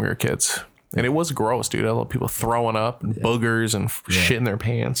humor when we were kids. And it was gross, dude. I love people throwing up and boogers and shit in their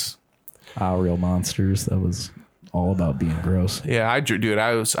pants. Real monsters. That was all about being gross. Yeah, I've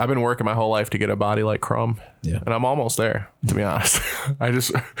been working my whole life to get a body like Crumb. Yeah. And I'm almost there, to be honest. I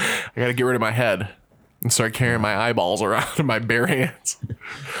got to get rid of my head and start carrying my eyeballs around in my bare hands.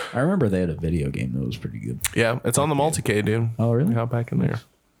 I remember they had a video game that was pretty good. Yeah, it's on the multi-K, dude. Oh, really? Got back in there.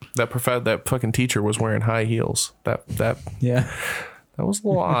 That fucking teacher was wearing high heels. That Yeah. was a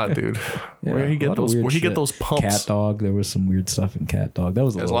little odd, dude. Where he a get lot of those? weird Where he get shit. those pumps? Cat Dog. There was some weird stuff in Cat Dog. That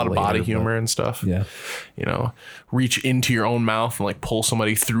was There's a lot of body later, humor and stuff. but- Yeah. You know, reach into your own mouth and like pull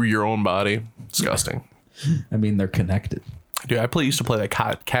somebody through your own body. Disgusting. I mean, they're connected. Dude, I used to play that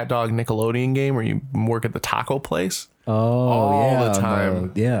cat dog Nickelodeon game where you work at the taco place. Oh, All yeah. the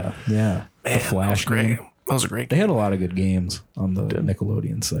time. Yeah. The Flash Great. game. That was a great They game. had a lot of good games on the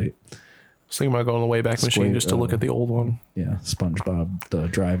Nickelodeon site. I was thinking about going to the Wayback Machine just to look at the old one. Yeah. SpongeBob, the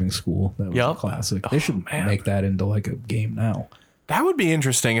driving school. That was a Yup. classic. They should man. make that into like a game now. That would be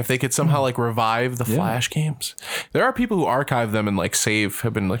interesting if they could somehow like revive the Flash games. There are people who archive them and like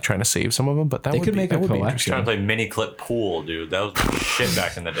have been like trying to save some of them, but that They would could be, make that a would be collection. Trying to play mini clip pool, dude. That was the shit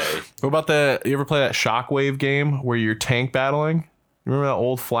back in the day. What about you ever play that Shockwave game where you're tank battling? You remember that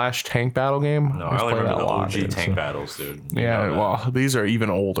old Flash tank battle game? No, used I to only play remember that the a lot, OG dude. tank battles, dude. You Yeah, know that. well, these are even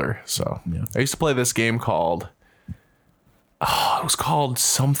older. So I used to play this game called, it was called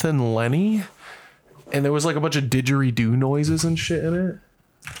something Lenny, and there was like a bunch of didgeridoo noises and shit in it.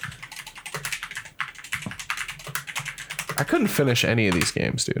 I couldn't finish any of these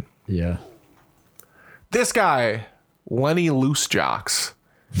games, dude. Yeah. This guy, Lenny Loose Jocks.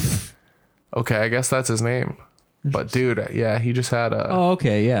 Okay, I guess that's his name. But dude, yeah, he just had a. Oh,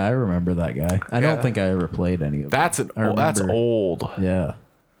 okay. Yeah, I remember that guy. I don't think I ever played any of That's them. that's old, Yeah.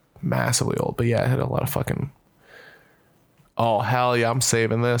 massively old. But yeah, it had a lot of fucking. Oh hell yeah, I'm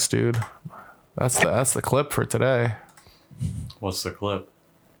saving this, dude. That's the clip for today. What's the clip?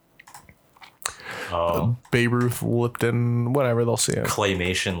 Oh, Babe Ruth, Lipton, whatever, they'll see it.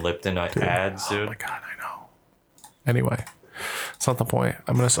 claymation Lipton ads, dude. Oh my god, I know. Anyway, it's not the point.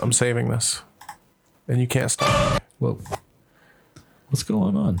 I'm saving this, and you can't stop me. Whoa. What's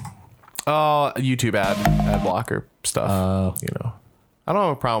going on? YouTube ad blocker stuff. You know, I don't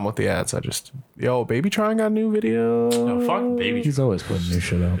have a problem with the ads. I just Baby Tron got a new video. No, fuck baby. He's always putting new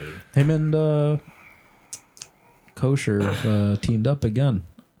shit out. Him and Kosher teamed up again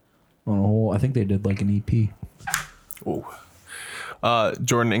on a whole. I think they did like an EP. Ooh.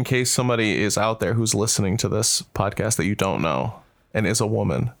 Jordan, in case somebody is out there who's listening to this podcast that you don't know and is a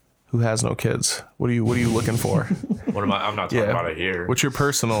woman who has no kids, what are you looking for? What am I? I'm not talking about it here. What's your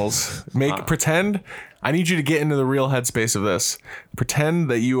personals? Pretend. I need you to get into the real headspace of this. Pretend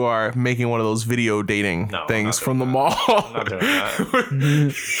that you are making one of those video dating things from the mall. I'm not doing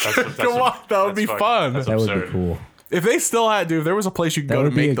that. Come on, that would be fun. That would be cool. If they still had, dude, if there was a place you could go to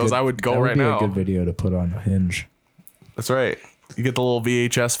make those, I would go right now. That would be a good video to put on Hinge. That's right. You get the little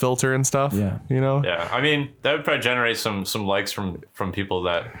VHS filter and stuff. Yeah. You know? Yeah. I mean, that would probably generate some likes from people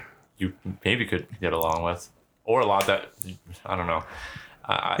that you maybe could get along with, or a lot that I don't know.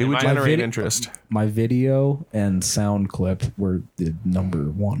 It would generate interest. My video and sound clip were the number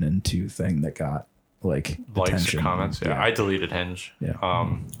 1 and 2 thing that got like likes attention. and comments. Yeah. I deleted Hinge. Yeah.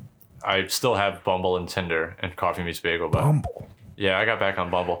 I still have Bumble and Tinder and Coffee Meets Bagel, but Bumble. yeah, I got back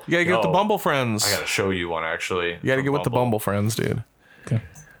on Bumble. You gotta get with the Bumble friends. I gotta show you one actually. You gotta get with the Bumble friends, dude. Okay.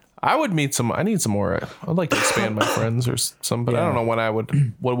 I would meet some. I need some more. I'd like to expand my friends or some, but I don't know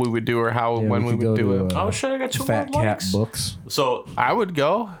when what we would do or how when we would do it. Oh shit! I got 2 Fat more Cat likes. Books. So I would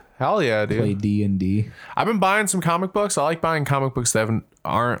go. Hell yeah, dude. Play D&D. I've been buying some comic books. I like buying comic books that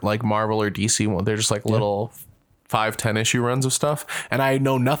aren't like Marvel or DC one. They're just like little 5-10 issue runs of stuff, and I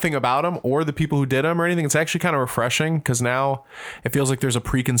know nothing about them or the people who did them or anything. It's actually kind of refreshing because now it feels like there's a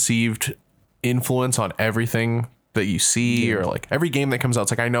preconceived influence on everything that you see, or like every game that comes out.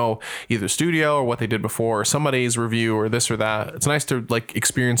 It's like I know either studio or what they did before, or somebody's review or this or that. It's nice to like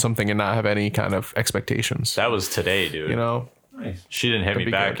experience something and not have any kind of expectations. that was today, dude. You know, She didn't hit me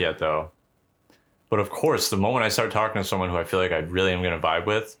be back good. yet though. But of course, the moment I start talking to someone who I feel like I really am gonna vibe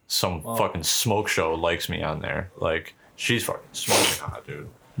with, some fucking smoke show likes me on there. Like she's fucking smoking hot, dude.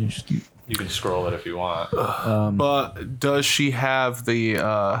 You can scroll it if you want. but does she have the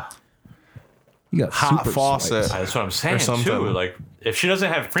You got hot super faucet? swipes. That's what I'm saying something. too. Like if she doesn't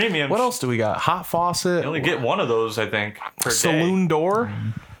have premium, What else do we got? Hot faucet. you only get one of those, I think, per Saloon day door.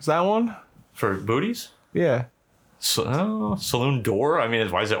 Is that one? for booties. Yeah. Saloon door. I mean,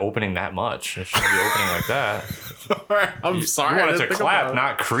 why is it opening that much? It shouldn't be opening like that. I'm sorry. You want it to clap,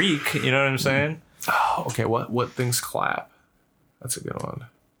 not creak. You know what I'm saying? Okay, what things clap? That's a good one.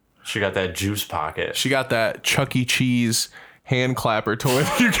 She got that juice pocket. She got that Chuck E. Cheese hand clapper toy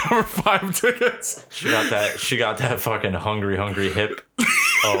that you cover 5 tickets. She got that fucking hungry hip.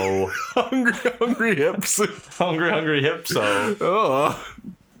 Oh, Hungry hips. hungry hip. So Oh.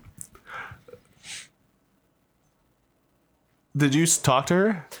 Did you talk to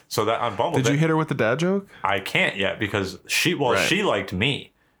her? so that on Bumble, Did you hit her with the dad joke? I can't yet because she Right. liked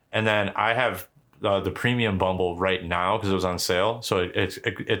me, and then I have the premium Bumble right now because it was on sale. So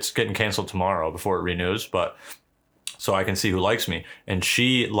it's getting canceled tomorrow before it renews, but. So I can see who likes me. And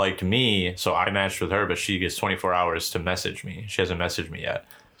she liked me, so I matched with her, but she gets 24 hours to message me. She hasn't messaged me yet.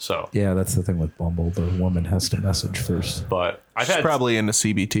 So, Yeah, that's the thing with Bumble. The woman has to message first. but I've She's had. probably into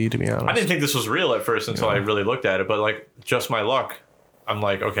CBT, to be honest. I didn't think this was real at first until I really looked at it, but like, just my luck. I'm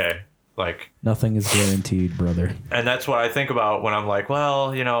like, okay, like, Nothing is guaranteed, brother. and that's what I think about when I'm like,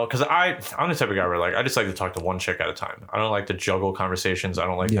 well, you know, because I'm the type of guy where like I just like to talk to one chick at a time. I don't like to juggle conversations. I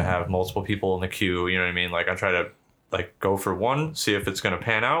don't like to have multiple people in the queue. You know what I mean? Like I try to like go for one, see if it's gonna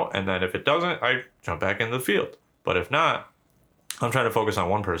pan out, and then if it doesn't, I jump back into the field. But if not, I'm trying to focus on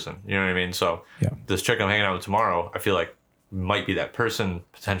one person. You know what I mean? So this chick I'm hanging out with tomorrow, I feel like might be that person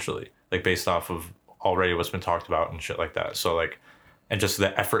potentially, like based off of already what's been talked about and shit like that. So like, and just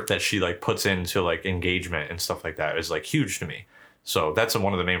the effort that she like puts into like engagement and stuff like that is like huge to me. So that's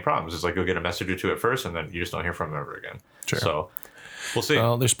one of the main problems is like you'll get a message or two at first and then you just don't hear from them ever again. Sure. So we'll see.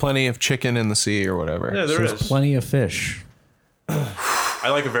 Well, there's plenty of chicken in the sea or whatever. Yeah, there There's is. plenty of fish. I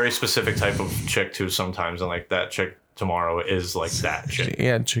like a very specific type of chick too sometimes, and like that chick tomorrow is like that shit.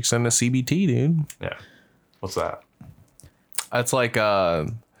 Yeah, chicks into CBT, dude. Yeah. What's that? It's like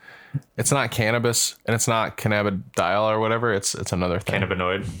it's not cannabis and it's not cannabidiol or whatever. It's another thing.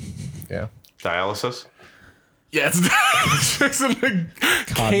 Cannabinoid Yeah. dialysis. Yeah, it's chicks into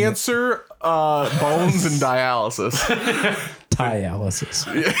cancer, bones, and dialysis.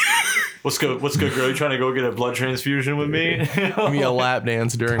 Dialysis. What's good, girl? You trying to go get a blood transfusion with me? Give me a lap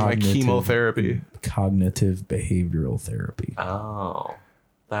dance during my chemotherapy. Cognitive behavioral therapy. Oh,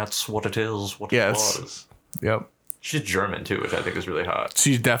 that's what it is. What Yeah, it it's- was. Yep. She's German too, which I think is really hot.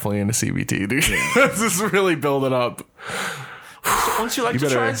 She's definitely into CBT, dude. This is really building up. Wouldn't you like to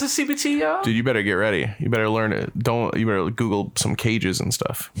better- try the CBT, yo? Dude, you better get ready. You better learn it. You better Google some cages and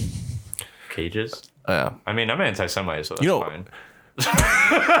stuff. Cages? Yeah. I mean, I'm anti-Semite, so that's You know- fine.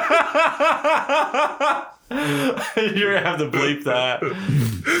 You're gonna have to bleep that.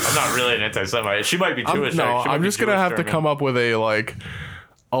 I'm not really an anti-Semite. She might be Jewish. I'm just gonna have to come up with a like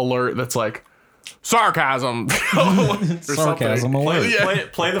alert that's like sarcasm. Sarcasm alert. Yeah.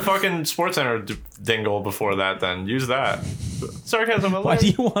 Play the fucking Sports Center dingle before that. Then use that. Sarcasm alert. Why do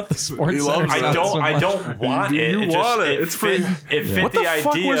you want the sports You love center? it. I don't want it. You It want just, it. It's fit, free. It fit What the the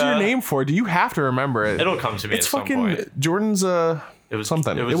fuck idea. was your name for? Do you have to remember it? It'll come to me It's at some fucking point. Jordan's It was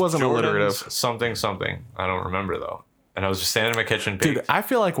something. It wasn't Jordan's alliterative. Something. I don't remember though. And I was just standing in my kitchen. Dude, I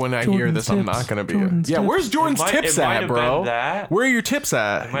feel like when I hear Jordan's this, I'm tips. not gonna be. Jordan's Yeah, tips. where's Jordan's It might- tips it might at, have bro? been that. Where are your tips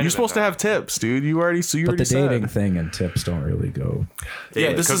at? might You're have supposed been to have tips, dude. You already But the said. dating thing and tips don't really go. Yeah,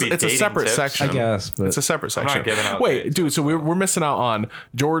 It this could is be it's a dating separate tips. section. I guess, but It's a separate not section. giving out Wait, dates. dude, so we're missing out on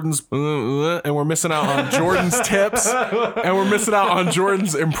Jordan's and we're missing out on Jordan's tips and we're missing out on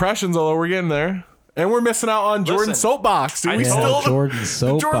Jordan's impressions, although we're getting there. And we're missing out on Jordan's Listen, soapbox. Dude, I we told- still Jordan's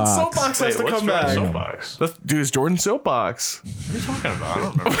soapbox. Jordan's soapbox has to what's come Jordan's back. soapbox? Dude, it's Jordan's soapbox. What are you talking about? I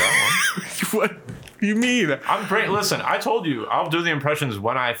don't remember that one. What do you mean? I'm great. Listen, I told you I'll do the impressions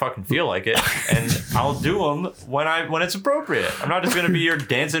when I fucking feel like it, and I'll do them when it's appropriate. I'm not just gonna be your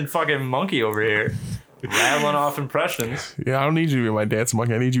dancing fucking monkey over here, rattling off impressions. Yeah, I don't need you to be my dance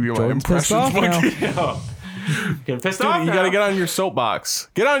monkey. I need you to be my Jordan's pissed impressions off now. monkey. Yo, getting pissed Dude, off. you now. got to get on your soapbox.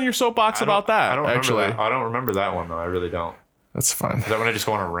 Get on your soapbox I don't- about that. I don't remember actually, that. I don't remember that one though. I really don't. that's fine. Is that when I just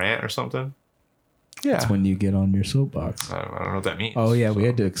go on a rant or something? Yeah, when you get on your soapbox. I don't know what that means. Oh yeah, we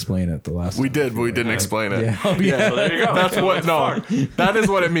had to explain it the last. we time. did, but we didn't explain it. Yeah. Oh, yeah. So there you go. That's what. No, that is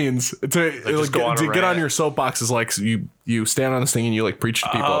what it means. To just go on a get on rant. your soapbox is like you stand on this thing and you like preach to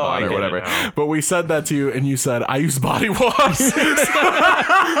people Oh, about I it or get it whatever. now. But we said that to you, and you said I use body wash.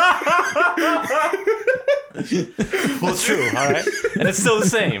 Well, it's true. All right, and it's still the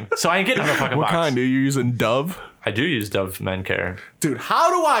same. So I ain't getting on the fucking What box. kind? Are you using Dove? I do use Dove Men Care. Dude, how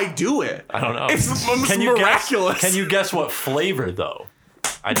do I do it? I don't know. It's miraculous. Can you guess what flavor though?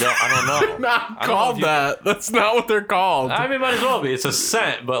 I don't know. Not I don't know called if you- that. That's not what they're called. I mean, might as well be. It's a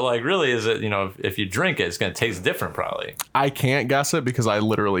scent, but like, really, is it? You know, if you drink it, it's gonna taste different, probably. I can't guess it because I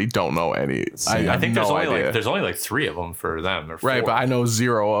literally don't know any. I think have there's no only idea. like there's only like 3 of them for them, or 4. Right, but I know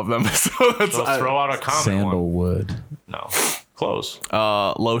 0 of them. So that's So throw out a common one. Sandalwood. No, close.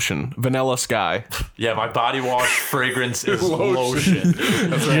 lotion, Vanilla Sky. Yeah, my body wash fragrance is lotion.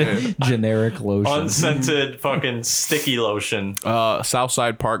 That's right. Generic lotion. Unscented fucking sticky lotion.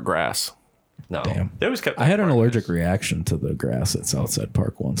 Southside Park grass. No, Damn. they always kept. I had an allergic reaction to the grass at Southside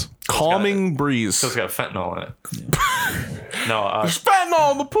Park once. Calming breeze. It's got fentanyl in it. No,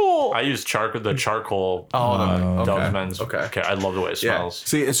 Fentanyl in the pool. I use the charcoal. okay. Dove Men's. Okay. I love the way it Yeah. smells.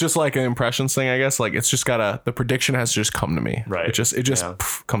 See, it's just like an impressions thing, I guess. Like it's just the prediction has just come to me. Right. It just Yeah.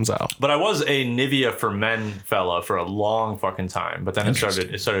 comes out. But I was a Nivea for men fella for a long fucking time. But then it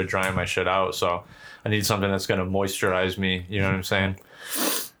started drying my shit out. So I need something that's gonna moisturize me. You know what I'm saying?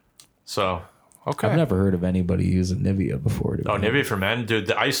 So Okay. I've never heard of anybody using Nivea before. to be honest. Nivea for men,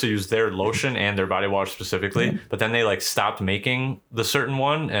 dude. I used to use their lotion and their body wash specifically, but then they like stopped making the certain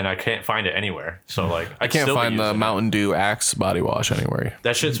one, and I can't find it anywhere. So like I can't find the Mountain Dew Axe body wash anywhere.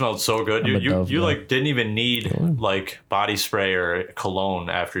 That shit smelled so good. I'm a You Dove guy. like didn't even need like body spray or cologne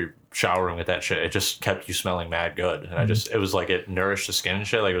after showering with that shit. It just kept you smelling mad good, and it was like it nourished the skin and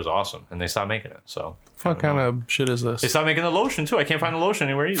shit. Like it was awesome, and they stopped making it. So What kind of shit is this? they stopped making the lotion too. I can't find the lotion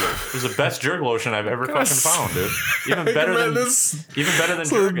anywhere either. It was the best jerk lotion I've ever fucking found, dude. Even better than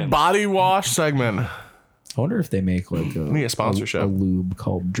Jergens. Body wash segment. I wonder if they make like Need a sponsorship. a lube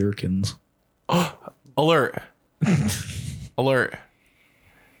called Jerkins. Alert. Alert.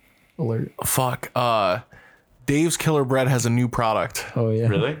 Alert. Fuck. Dave's Killer Bread has a new product. Oh yeah.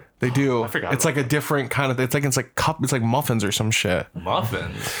 Really? They do. forgot It's about like a different kind of. It's like muffins or some shit.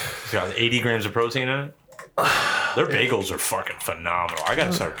 Muffins. It's got 80 grams of protein in it. Their bagels are fucking phenomenal. I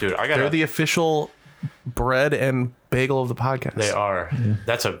gotta start, dude. They're the official bread and bagel of the podcast. They are.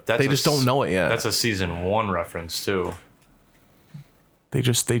 Mm-hmm. They just don't know it yet. That's a season 1 reference too. They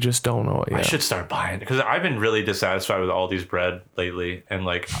just don't know it yet. I should start buying because I've been really dissatisfied with all these bread lately, and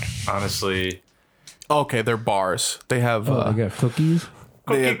like honestly, Okay, they're bars. They have I got cookies,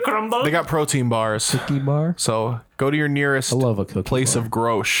 cookie crumble. they got protein bars. cookie bar. So go to your nearest I love a cookie place bar. of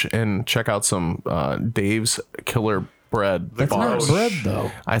Grosh and check out some Dave's Killer Bread That's bars. not bread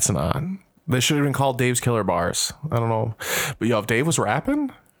though. It's not. They should have been called Dave's Killer Bars. I don't know, but yo, if Dave was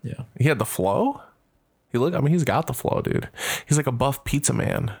rapping, Yeah. he had the flow. He's got the flow, dude. He's like a buff pizza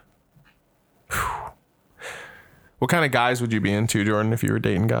man. Whew. What kind of guys would you be into, Jordan, if you were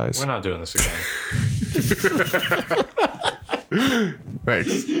dating guys? We're not doing this again. Right.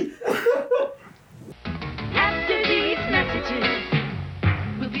 After these messages,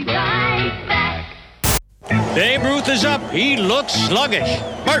 we'll be right back. Babe Ruth is up. He looks sluggish.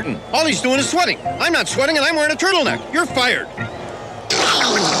 Martin, all he's doing is sweating. I'm not sweating and I'm wearing a turtleneck. You're fired.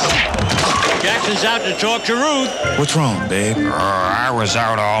 Jackson's out to talk to Ruth. What's wrong, babe? I was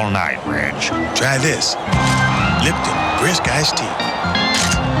out all night, Reg. Try this. Lipton Brisk Iced Tea.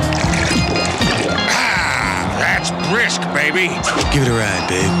 Ah, that's brisk, baby. Give it a ride,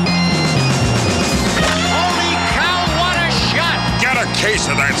 babe. Holy cow, what a shot! Get a case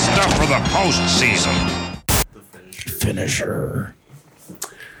of that stuff for the postseason. Finisher.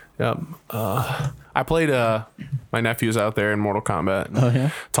 Yep. I played my nephews out there in Mortal Kombat. Oh yeah.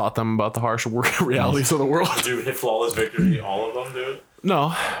 Taught them about the harsh realities of the world. Dude, hit flawless victory, all of them, dude. No,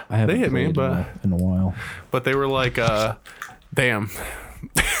 I haven't they hit me, played but in a while. they were like, damn.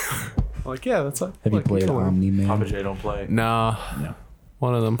 Like, yeah, that's like. Have you played Omni Man? Papa J don't play. Nah. No.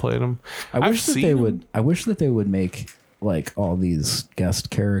 One of them played them. I wish that they would. I wish that they would make like all these guest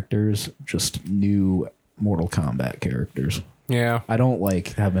characters just new Mortal Kombat characters. Yeah. I don't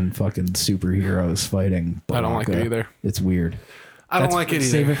like having fucking superheroes fighting. I don't like it Baraka. either. It's weird. I don't like it either.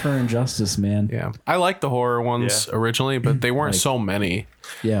 Save it for Injustice, man. Yeah. I like the horror ones Yeah. originally, but they weren't so many.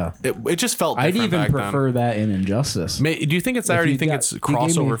 Yeah. It just felt I'd different even back prefer that in Injustice. then. Do you think it's that, or do you you think got- it's you gave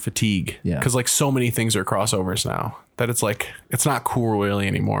crossover me- fatigue? Yeah. Because like so many things are crossovers now that it's like it's not cool really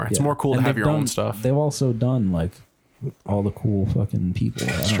anymore. It's Yeah. more cool And to have they've your own done- stuff. They've also done like all the cool fucking people.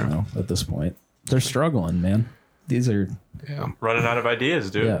 I don't know at this point. They're struggling, man. These are Running out of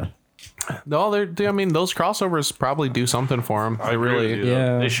ideas, dude. yeah. No, I mean, those crossovers probably do something for them. I They agree with really. you, though.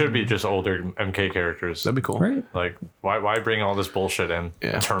 Yeah. They should be just older MK characters. That'd be cool. Right. Like, why bring all this bullshit in?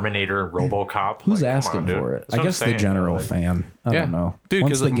 Yeah. Terminator, RoboCop. Who's Like, come asking on, dude. for it? That's I what I'm guess the saying, general like, fan. I Yeah. don't know. Dude, Once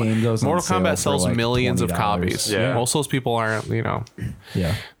because the game goes on Mortal sale Kombat for, sells like, millions of $20. copies. Yeah. Most of those people aren't,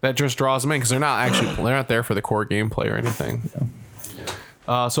 Yeah. that just draws them in because they're not there for the core gameplay or anything.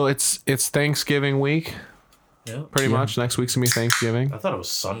 So it's Thanksgiving week, Yeah. pretty much. Next week's gonna be Thanksgiving. I thought it was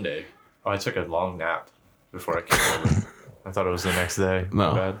Sunday. Oh, I took a long nap before I came over. I thought it was the next day.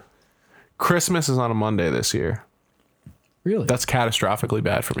 No. My bad. Christmas is on a Monday this year. Really? That's catastrophically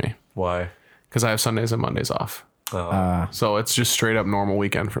bad for me Why? because I have Sundays and Mondays off. So it's just straight up normal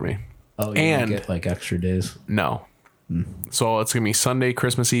weekend for me. oh, you and- don't get like extra days. No. So it's gonna be Sunday,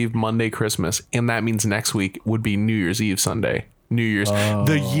 Christmas Eve, Monday, Christmas, and that means next week would be New Year's Eve, Sunday. New Year's.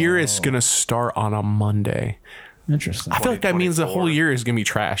 The year is gonna start on a Monday. Interesting. I feel like that means the whole 2024. year is gonna be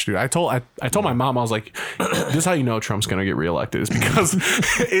trash, dude. I told my mom, I was like, "This is how you know Trump's gonna get reelected is because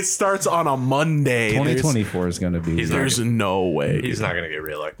it starts on a Monday. 2024 is going to be. There's no way. He's dude. not going to get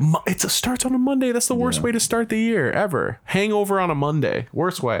reelected. It starts on a Monday. That's the worst way to start the year ever. Hangover on a Monday.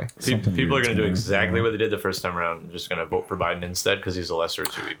 Worst way. Something People are weird's going to do going exactly on. what they did the first time around. They're just going to vote for Biden instead because he's a lesser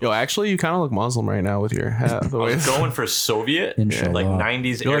of two evils. Yo, actually, you kind of look Muslim right now with your hat. The I way was going for Soviet, Inshallah. like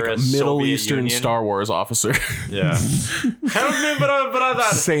 90s you're era like a Middle Soviet Eastern Union. Star Wars officer. Yeah. Help me, but I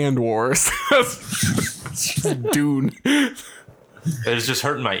thought Sand Wars. Dune. it's just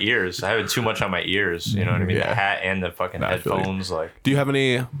hurting my ears. I have too much on my ears. You know what I mean? Yeah. The hat and the fucking I feel you. headphones. Like, Do you have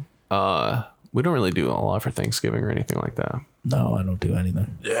any? We don't really do a lot for Thanksgiving or anything like that. No, I don't do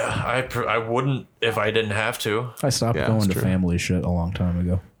anything. yeah, I wouldn't if I didn't have to. I stopped Yeah, going that's to true. family shit a long time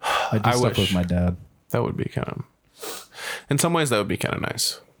ago. I did I stuff wish- with my dad. That would be kind of. In some ways, that would be kind of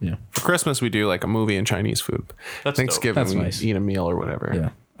nice. Yeah. For Christmas, we do like a movie and Chinese food. That's Thanksgiving, That's we nice. eat a meal or whatever. Yeah.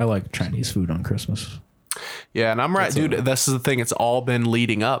 I like Chinese food on Christmas. Yeah, and I'm right, dude. This is the thing. It's all been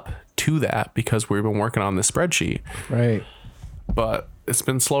leading up to that because we've been working on this spreadsheet, Right. but it's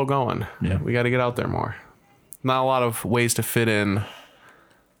been slow going. Yeah. We got to get out there more. Not a lot of ways to fit in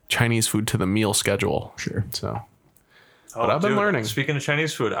Chinese food to the meal schedule. Sure. So, But I've been learning. Speaking of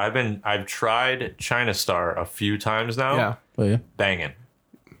Chinese food, I've tried China Star a few times now. yeah. Oh, yeah. Banging.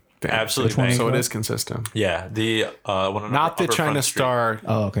 Absolutely. one is So it that? is consistent. Yeah, the one on Not the Upper China Front Street. Star.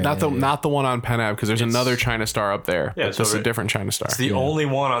 Oh, okay. Not Yeah, the yeah. not the one on Penn Ave because there's another China Star up there. Yeah, But so this is a right- different China Star. It's the only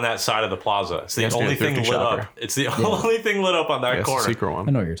one on that side of the plaza. It's the Yes, only near thing Thrifty lit Shopper. up. It's the only thing lit up on that It's a corner. secret I one.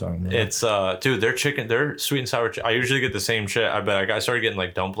 know what you're talking about. It's dude, their sweet and sour. I usually get the same shit. I started getting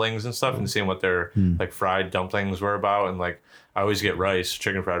like dumplings and stuff and seeing what their like fried dumplings were about, and like I always get rice,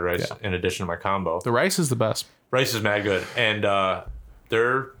 chicken fried rice, in addition to my combo. The rice is the best. Rice is mad good, and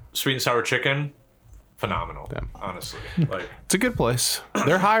their sweet and sour chicken, phenomenal. Honestly, like It's a good place.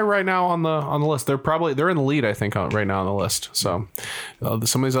 They're high right now on the list. They're in the lead, I think, right now on the list. So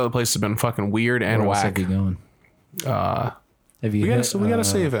some of these other places have been fucking weird and Where else whack. have you going? Have you We hit, gotta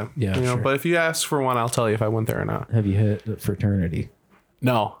save it. yeah, you know. sure. But if you ask for one, I'll tell you if I went there or not. Have you hit the fraternity?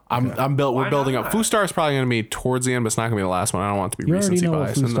 No, we're building up. not? Foo Star is probably going to be towards the end, but it's not going to be the last one. I don't want it to be You already recency know what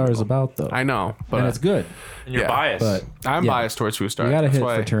bias. Foo in the Star is middle. about, though. I know, but And it's good. and you're yeah, biased. But I'm yeah. biased towards Foo Star. You gotta That's hit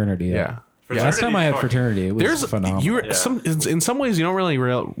why- fraternity. Yeah. Last time I had fucking- fraternity, it was There's phenomenal. you Yeah. in some ways you don't really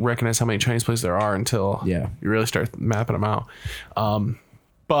recognize how many Chinese places there are until Yeah. you really start mapping them out.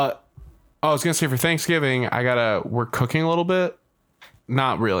 But I was gonna say for Thanksgiving we're cooking a little bit.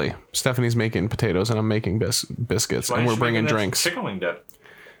 Not really. Stephanie's making potatoes and I'm making biscuits Why and aren't we're you bringing making that drinks. Chicken wing dip.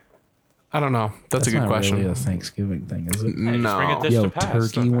 I don't know. That's a good not question. really a Thanksgiving thing, is it? Hey, just bring No. a dish Yo, to pass. turkey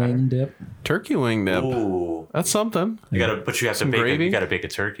Doesn't matter. wing dip. Turkey wing dip. Ooh, That's something. you have to Some bake it. gravy? You gotta bake a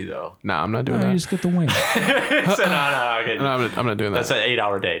turkey though. Nah, I'm not doing No, you that. just get the wing. So, no, okay. No, I'm not doing that. That's an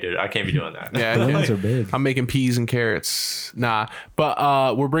 8-hour day, dude. I can't be doing that. Yeah, The okay. wings are big. I'm making peas and carrots. Nah,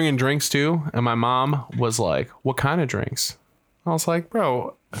 but we're bringing drinks too. And my mom was like, "What kind of drinks?" I was like,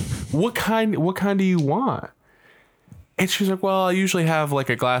 "Bro, what kind do you want?" And she was like, "Well, I usually have like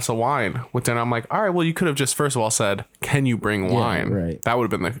a glass of wine." Which then I'm like, "All right, well, you could have just first of all said, can you bring wine?" right. That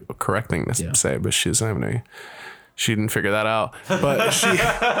would have been the correct thing to Yeah. say, but she doesn't have any. She didn't figure that out, but she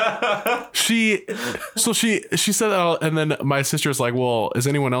said that, and then my sister's like, "Well, is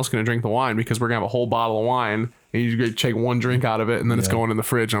anyone else going to drink the wine? Because we're gonna have a whole bottle of wine, and you take one drink out of it, and then it's going in the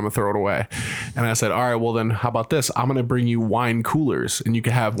fridge, and I'm gonna throw it away." And I said, "All right, well then, how about this? I'm gonna bring you wine coolers, and you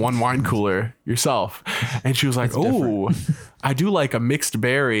can have one wine cooler yourself." And she was like, "Oh, I do like a mixed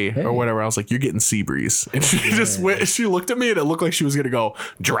berry or whatever." I was like, "You're getting sea breeze," and she just went. She looked at me, and it looked like she was gonna go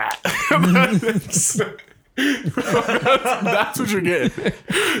drat. That's what you're getting.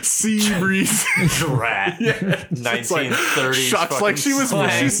 Sea breeze. Rat. 1930s. Shucks, like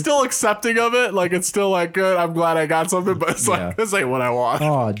she's still accepting of it. Like it's still like good. I'm glad I got something, but it's Yeah. like this ain't what I want.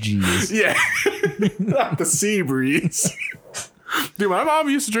 Oh, jeez. Yeah. Not the sea breeze. Dude, my mom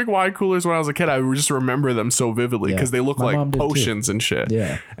used to drink wine coolers when I was a kid. I just remember them so vividly Yeah. because they look My like mom did too. potions and shit.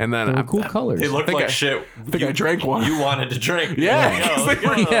 Yeah. And then They were I cool colors. They look think like I- shit. think I drank one. You wanted to drink. Yeah, Yo, 'cause they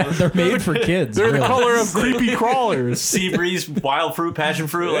were- yo. Yeah, they're made for kids. they're the really. color of creepy crawlers. Sea breeze, wild fruit, passion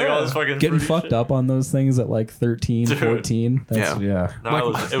fruit, like all this fucking Getting fruity fucked shit. up on those things at like 13, Dude. 14. That's, yeah. No,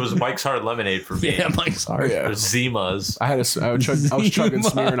 it was Mike's Hard Lemonade for me. Yeah, Mike's hard. Yeah. Or Zimas. I was chugging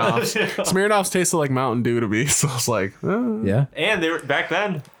Smirnoffs. Smirnoffs tasted like Mountain Dew to me, so I was like, Yeah. And they were back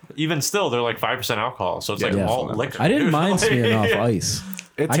then, even still, they're like 5% alcohol. So it's like Yeah. malt liquor. I didn't dude. mind Like, Smirnoff yeah. Ice.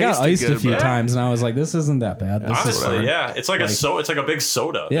 It I got tasted iced a good, few but- times, and I was like, "This isn't that bad." This is Honestly, fine. yeah, it's like it's like a big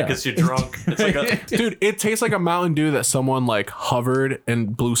soda Yeah. that gets you drunk. It's like a Dude, it tastes like a Mountain Dew that someone like hovered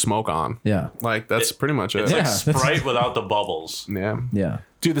and blew smoke on. Yeah. Like that's pretty much it. it's like Yeah. Sprite without the bubbles. Yeah. Yeah.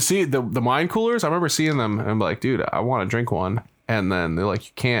 Dude, the wine coolers, I remember seeing them and I'm like, dude, I want to drink one. And then they're like,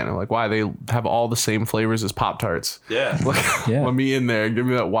 you can't. I'm like, why? They have all the same flavors as Pop-Tarts. Yeah, Like, Yeah. let me in there. Give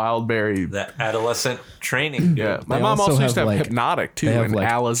me that wild berry. that adolescent training. Dude. Yeah. My They mom also also used to have, have like- Hypnotic too they have, and like-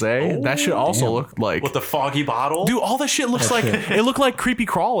 Alizé. That shit also damn. looked like With the foggy bottle. dude, all that shit looks like it looked like creepy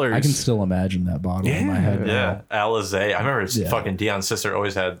crawlers. I can still imagine that bottle in my head. Yeah, Alizé. I remember Yeah. fucking Dion's sister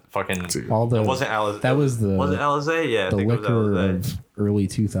always had fucking. All the It wasn't Alizé. that was the Was it Alizé? Yeah, I the think it was liquor Alizé. of early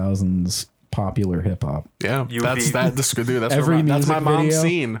 2000s popular hip hop. Yeah. You That's beat- that this dude, that's Every what that's music my mom's video,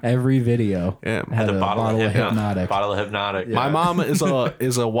 scene. every video Yeah. had The a bottle of Hypnotic. Bottle of Hypnotic. My mom is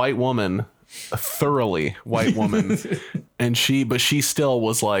a white woman, a thoroughly white woman, and she still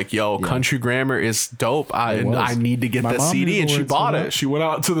was like, "Yo, Country Grammar is dope. I was. need to get My this mom CD," knew the and she words bought to it. that. She went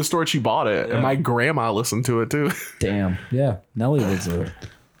out to the store, she bought it, and my grandma listened to it too. Damn. Yeah. Nelly was a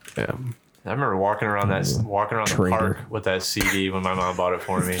Yeah, I remember walking around the Traitor. park with that CD when my mom bought it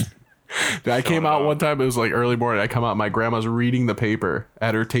for me. I came out one time. It was like early morning. I come out. My grandma's reading the paper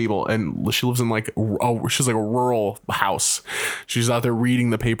at her table, and she lives in like she's like a rural house. She's out there reading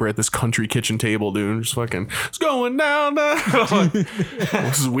the paper at this country kitchen table, dude. And just fucking, it's going down.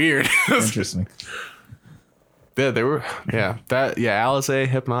 This is weird. interesting. Yeah, they were. Yeah, Alizé,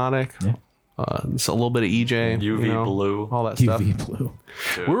 Hypnotic. Yeah. It's a little bit of EJ, UV blue. all that stuff. UV blue.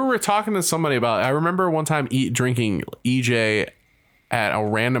 We were talking to somebody about. I remember one time drinking EJ at a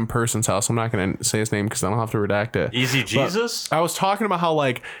random person's house. I'm not going to say his name because I don't have to redact it. Easy Jesus. But I was talking about how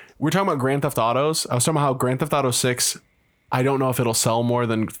we're talking about Grand Theft Autos. I was talking about how Grand Theft Auto 6. I don't know if it'll sell more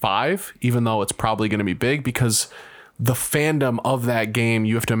than 5, even though it's probably going to be big because the fandom of that game,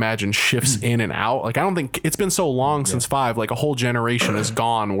 you have to imagine, shifts in and out. Like, I don't think it's been so long since 5. Like, a whole generation is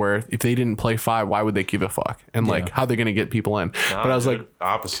gone where if they didn't play 5, why would they give a fuck? And like, how they're going to get people in. No, but I was dude, like,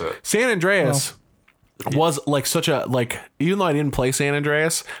 opposite. San Andreas was like such a, like, even though I didn't play San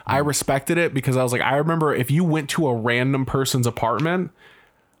Andreas, I respected it because I was like, I remember if you went to a random person's apartment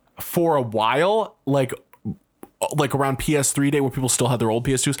for a while, like around PS3 day where people still had their old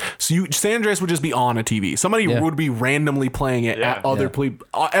PS2s. So San Andreas would just be on a TV. Somebody would be randomly playing it at other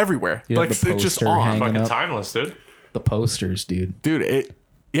everywhere. You Like have the it's just poster on. hanging Fucking up. timeless, dude. The posters, dude. Dude, it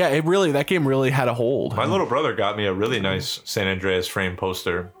really, that game really had a hold. My little brother got me a really nice San Andreas frame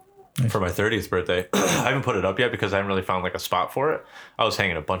poster for my 30th birthday. I haven't put it up yet because I haven't really found like a spot for it. I was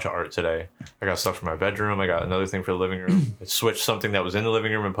hanging a bunch of art today. I got stuff for my bedroom. I got another thing for the living room. I switched something that was in the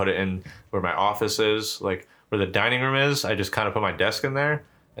living room and put it in where my office is, like where the dining room is. I just kind of put my desk in there,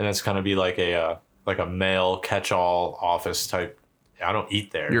 and that's kind of be like a male catch-all office type. I don't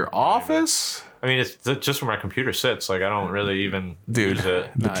eat there. Your office? I mean, it's just where my computer sits. Like, I don't really even use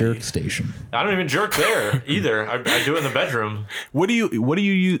it. The jerk station. I don't even jerk there either. I do it in the bedroom. What do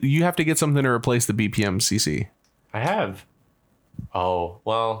you have to get something to replace the BPM CC? I have. Oh,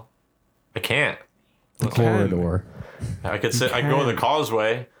 well, I can't. The corridor. I could sit. I can go to the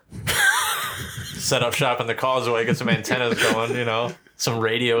Causeway, set up shop in the Causeway, get some antennas going. Some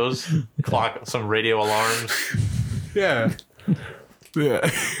radios, some radio alarms. Yeah. Yeah.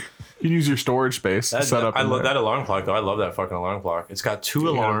 You can use your storage space to set up. I love that alarm clock though. I love that fucking alarm clock. It's got 2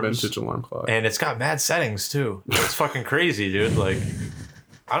 alarms, vintage alarm clock, and it's got mad settings too. It's fucking crazy, dude. Like,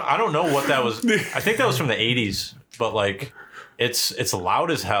 I don't know what that was. I think that was from the 80s, but like, it's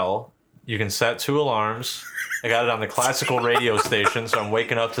loud as hell. You can set 2 alarms. I got it on the classical radio station, so I'm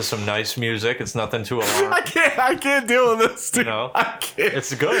waking up to some nice music. It's nothing too alarming. I can't deal with this, dude. I can't.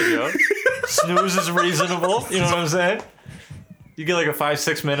 It's good, yo. Snooze is reasonable. You know what I'm saying? You get like a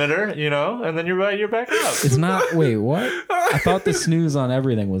 5-6 minute, and then you're back up. It's not. Wait, what? I thought the snooze on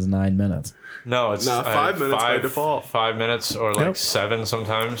everything was 9 minutes. No, it's 5 minutes by default. 5 minutes or like 7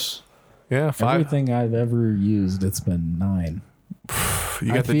 sometimes. Yeah, 5. Everything I've ever used, it's been 9.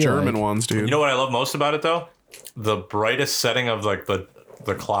 You got the German ones, dude. You know what I love most about it though? The brightest setting of like the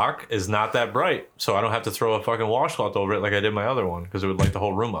clock is not that bright, so I don't have to throw a fucking washcloth over it like I did my other one because it would light the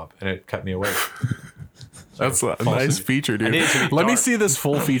whole room up and it kept me awake. That's a nice feature, dude. Let me see this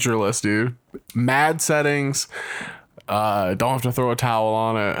full feature list, dude. Mad settings. Don't have to throw a towel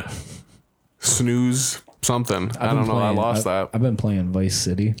on it. Snooze something. I don't know. I lost that. I've been playing Vice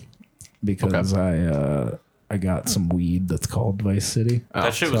City because I got some weed that's called Vice City.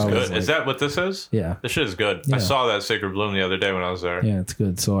 That shit was good. Is that what this is? Yeah. This shit is good. Yeah. I saw that Sacred Bloom the other day when I was there. Yeah, it's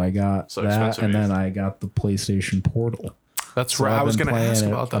good. So I got that, and then I got the PlayStation Portal. That's right. I was going to ask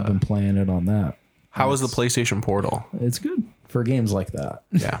about that. I've been playing it on that. How is the PlayStation Portal? It's good for games like that.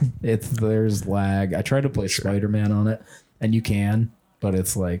 Yeah. There's lag. I tried to play Spider-Man on it, and you can, but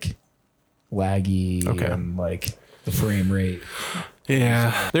it's like laggy and like the frame rate.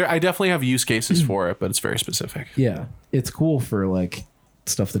 Yeah. I definitely have use cases for it, but it's very specific. Yeah. It's cool for like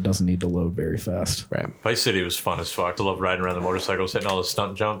stuff that doesn't need to load very fast. Right. Vice City was fun as fuck. I love riding around the motorcycles, hitting all the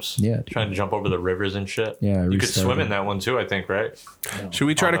stunt jumps. Yeah, dude. Trying to jump over the rivers and shit. Yeah, you could swim in that one too, I think, right? Should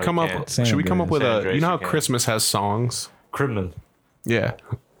we try to come up? Should we come up with a? You know how Christmas has songs? Cribman. Yeah.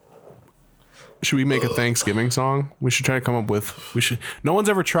 Should we make a Thanksgiving song? We should try to come up with. We should. No one's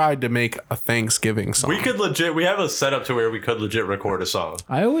ever tried to make a Thanksgiving song. We could legit. We have a setup to where we could legit record a song.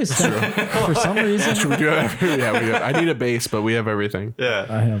 I always think, for some reason, we do I need a bass, but we have everything. Yeah,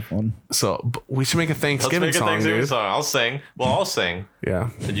 I have one. So we should make a Thanksgiving Let's make song, a Thanksgiving dude. song. I'll sing. Well, I'll sing. Yeah.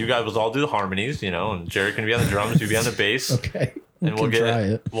 And you guys will all do the harmonies, and Jared can be on the drums, you be on the bass. Okay. And we'll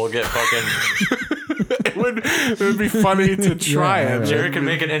get fucking. It would be funny to try it. Jared can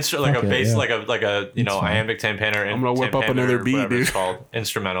make an instrument like a bass, yeah. like a iambic tympanic. I'm gonna whip up another beat, dude. It's called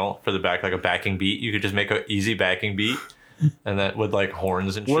instrumental for the back, like a backing beat. You could just make an easy backing beat, and that with like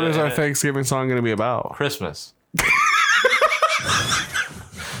horns and shit. What is our in it. Thanksgiving song going to be about? Christmas.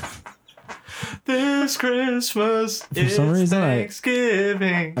 This Christmas is some reason,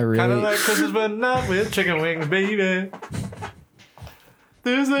 Thanksgiving. I really- Kind of like Christmas, but not with chicken wings, baby.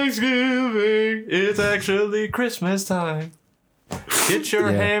 This Thanksgiving, it's actually Christmas time. Get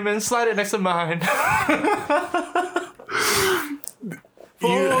your ham and slide it next to mine.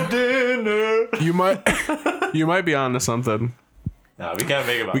 For dinner, You might be onto something. No, we can't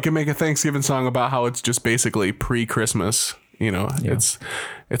make it about. We can make a Thanksgiving song about how it's just basically pre-Christmas. You know, it's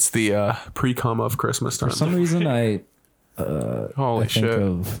the pre-cum of Christmas time. For some reason, I Holy think shit.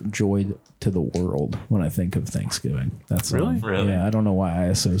 of joy to the world when I think of Thanksgiving. That's Really? Yeah, I don't know why I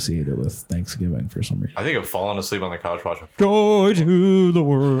associate it with Thanksgiving for some reason. I think of falling asleep on the couch watching. Joy to the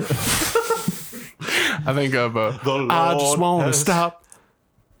world. I think of I just want to stop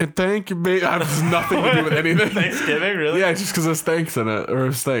and thank you, baby. I have nothing to do with anything. Thanksgiving, really? Yeah, just because there's thanks in it, or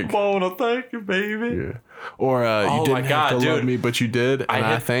it's thank. Wanna thank you, baby. Yeah. Or Oh you my didn't God, have to love dude. me, but you did, and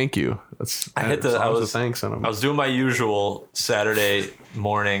I hit- thank you. That's I hit the. there's I always was a thanks in them. I was doing my usual Saturday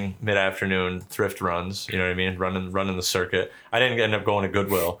morning, mid-afternoon thrift runs. You know what I mean? Running the circuit. I didn't end up going to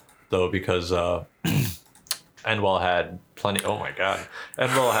Goodwill though because Endwell had plenty. Oh my God,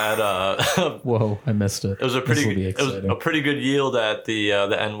 Endwell had. Whoa, I missed it. It was a pretty good yield at the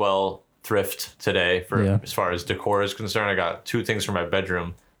Endwell thrift today for as far as decor is concerned. I got 2 things for my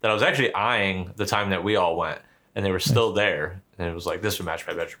bedroom that I was actually eyeing the time that we all went, and they were still there. And it was like, this would match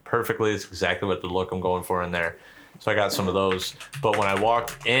my bedroom perfectly. It's exactly what the look I'm going for in there. So I got some of those. But when I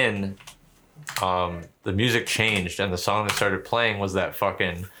walked in, the music changed, and the song that started playing was that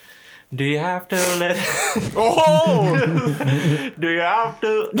fucking. Do you have to let do you have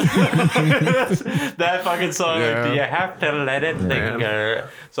to that fucking song, Yeah. do you have to let it linger?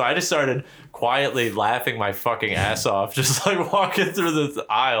 So I just started quietly laughing my fucking ass off, just like walking through the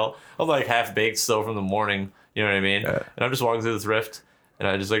aisle. I'm like half baked still from the morning, you know what I mean? And I'm just walking through the thrift, and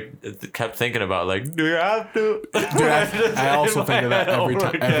I just like kept thinking about like, do you have to? Dude, I also think of that every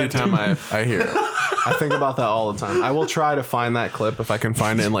time I hear it. I think about that all the time. I will try to find that clip. If I can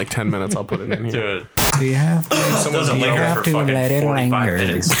find it in like 10 minutes, I'll put it in here. Dude, Do you have to, doesn't linger for fucking 45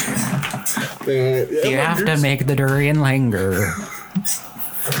 minutes. you have to make the durian linger?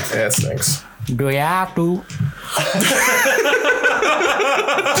 Yeah, it stinks. Do you have to?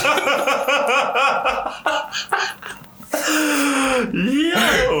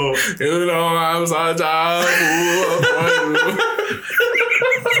 Yo! You know, I was on top.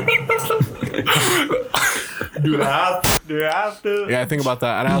 Do you have to? Yeah, I think about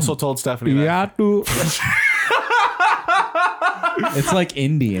that. And I also told Stephanie Do you that. have to? It's like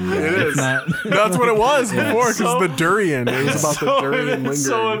Indian. Yeah. It It's is. not. That's what it was before, because So- the durian. It was about the durian lingering. It's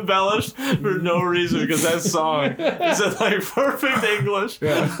so embellished for no reason because that song is in like perfect English. They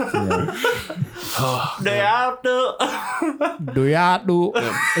have to. Do you have to?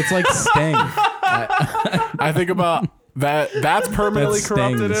 It's like Sting. I think about that. That's permanently That's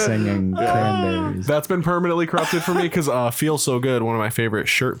corrupted Sting it. singing Cranberries. That's been permanently corrupted for me because Feel So Good, one of my favorite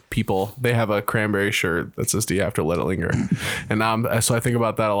shirt people, they have a cranberry shirt that says, do you have to let it linger? And so I think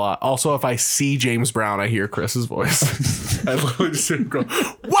about that a lot. Also, if I see James Brown, I hear Chris's voice. I literally just hear him go,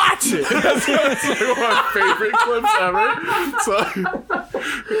 watch it! That's like one of my favorite clips ever. So,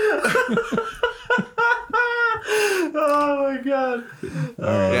 Oh my God.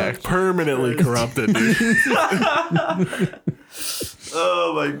 yeah, permanently corrupted, dude.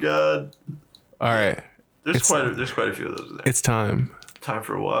 Oh my God. All right. There's quite a few of those there. It's time. Time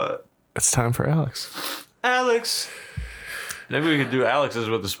for what? It's time for Alex. Alex. Maybe we could do Alex's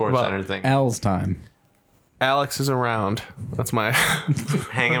with the Sports Well, Center thing. Al's time. Alex is around. That's my...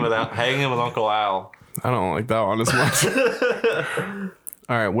 Hanging with Uncle Al. I don't like that one as much.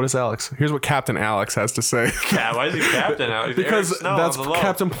 All right, what is Alex? Here's what Captain Alex has to say. Yeah, why is he Captain now? He's Because Eric Snow that's on the low.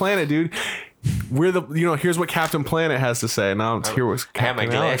 Captain Planet, dude. We're the, here's what Captain Planet has to say. Now let's hear what I had my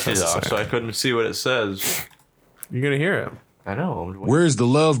Captain Alex has glasses to off, say. so I couldn't see what it says. You're gonna hear it. I know. Where's the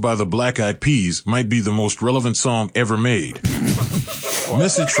Love by the Black Eyed Peas might be the most relevant song ever made.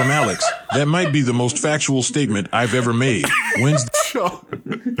 Message from Alex. That might be the most factual statement I've ever made. When's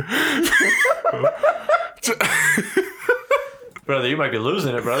Brother, you might be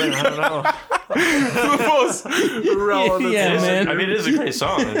losing it, brother. I don't know. The most relevant. Yeah, song. man. I mean, it is a great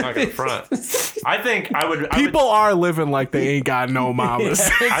song. It's not gonna front. I think I would. People are living like they ain't got no mamas.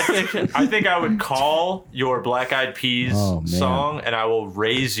 I think I would call your Black Eyed Peas Oh, man. song, and I will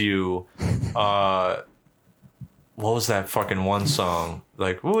raise you. What was that fucking one song?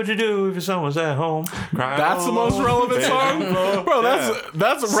 Like, what would you do if your son was at home? Crying That's the most alone, relevant baby? song, bro.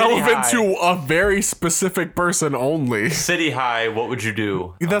 That's City relevant High. to a very specific person only. City High. What would you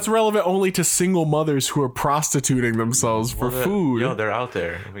do? That's relevant only to single mothers who are prostituting themselves for food. Yo, they're out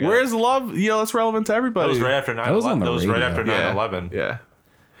there. We got- Where's love? It's relevant to That everybody. was right after 9/11. was on the That was right radio. after 9/11. Yeah.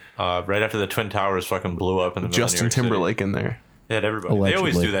 Right after the Twin Towers fucking blew up in the middle of New Justin York City. Timberlake in there. They had everybody. They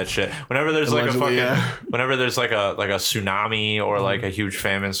always Allegedly. do that shit. Whenever there's like a Allegedly, fucking, yeah. whenever there's like a tsunami or like a huge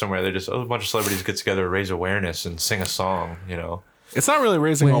famine somewhere, they just a bunch of celebrities get together, raise awareness, and sing a song. It's not really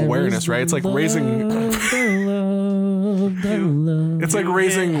raising awareness, right? It's like raising. It's like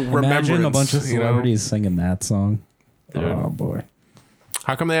raising remembrance. Imagine a bunch of you know? celebrities singing that song. Oh boy!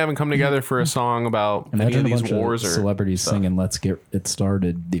 How come they haven't come together for a song about any Imagine of a these bunch wars of or celebrities singing "Let's Get It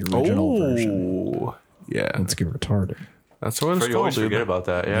Started," the original version. Oh, yeah. Let's get retarded. That's what it's You called, always dude. forget about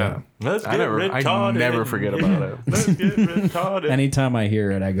that. Yeah. Let's I get never retarded. forget about it. Let's get retarded. Anytime I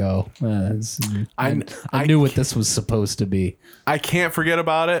hear it, I go, I knew what this was supposed to be. I can't forget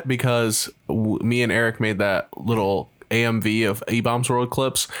about it because me and Eric made that little AMV of E-Bombs World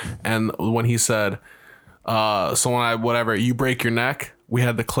clips, and when he said, so when you break your neck, we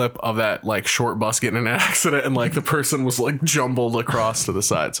had the clip of that like short bus getting in an accident and like the person was like jumbled across to the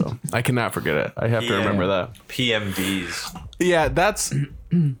side. So I cannot forget it. I have to remember that. PMDs. Yeah, that's.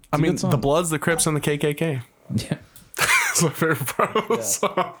 I mean, song. the Bloods, the Crips, and the KKK. Yeah, That's my favorite part of the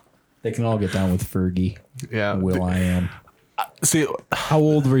song. they can all get down with Fergie. Yeah. Will I Am. See, How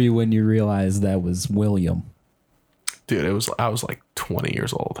old were you when you realized that was William? dude, I was like 20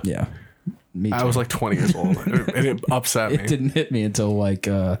 years old. Yeah, me too. I was like 20 years old, and it upset me. It didn't hit me until like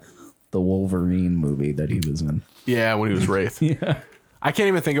the Wolverine movie that he was in. Yeah, when he was Wraith. Yeah. I can't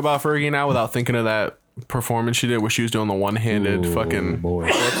even think about Fergie now without thinking of that performance she did where she was doing the one-handed fucking. Boy.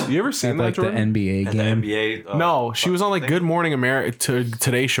 You ever seen that, Like the Jordan? NBA And the game. NBA. No, she was on like Good Morning America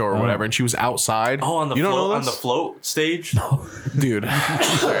Today Show or whatever, and she was outside. Oh, on the you don't float, know on this? the float stage. Dude. All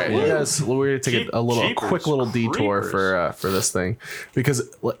right, you guys, we're gonna take a quick little detour for this thing because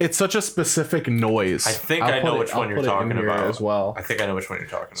it's such a specific noise. I think I know which one you're talking about as well. I think I know which one you're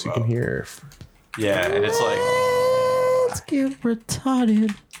talking So you about. can hear. Yeah, and it's like Let's get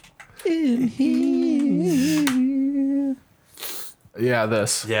retarded in here. Yeah,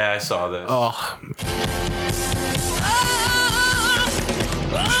 this. yeah, I saw this. Oh,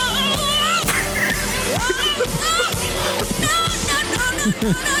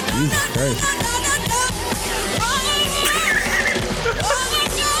 Jesus Christ.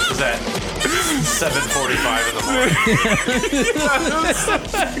 Is that 7:45 in the morning?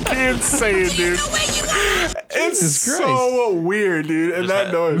 I can't say it, dude. It's Jesus so weird, dude. And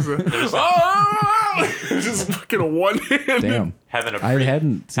that noise. Just fucking one hand. Damn. Having a I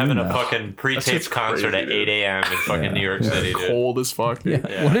hadn't seen having a that. fucking pre-taped shit's concert crazy, at dude. 8 a.m. in fucking New York City, dude. Cold as fuck, dude.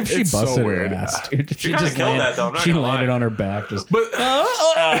 Yeah. What if she It's so busted her weird. ass? Dude? She kinda just killed that, though, I'm not she gonna landed lie. on her back. Just But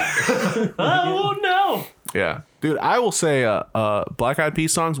Oh no! yeah, dude, I will say, Black Eyed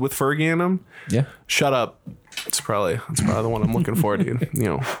Peas songs with Fergie in them. yeah. Shut up. It's probably the one I'm looking for, dude. You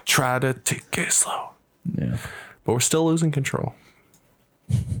know, try to take it slow, Yeah. but we're still losing control.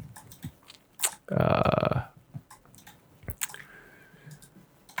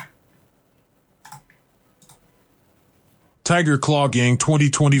 Tiger Claw Gang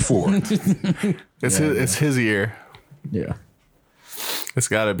 2024. It's his year. Yeah. It's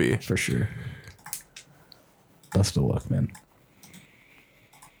got to be. For sure. Best of luck, man.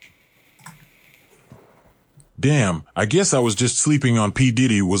 Damn, I guess I was just sleeping on P.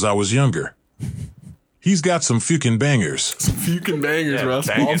 Diddy was I was younger. He's got some fucking bangers. Fucking bangers, Yeah, Russ.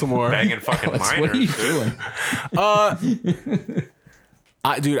 banging, Baltimore. banging fucking What are you minors. doing?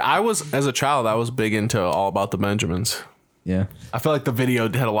 Dude, I was, as a child, I was big into All About the Benjamins. Yeah. I feel like the video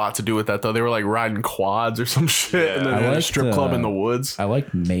had a lot to do with that, though. They were like riding quads or some shit, Yeah. and then I they had a liked, strip club in the woods. I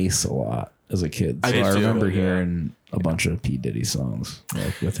liked Mace a lot as a kid. So I did I too, remember yeah. hearing a bunch of P. Diddy songs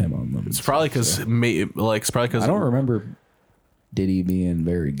like with him on them. It's probably because, I don't remember Diddy being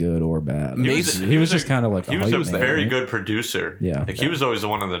very good or bad. He was just kind of like He was a hype man, very right? good producer. Yeah. Like he was always the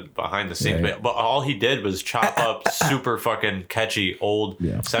one on the behind the scenes. Yeah. But all he did was chop up super fucking catchy old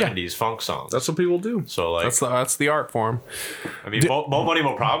Yeah. 70s funk songs. That's what people do. So like That's the art form. I mean Mo Money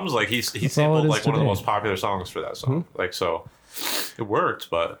Mo Problems, like he all it sampled is like one of the today. most popular songs for that song. Like so it worked,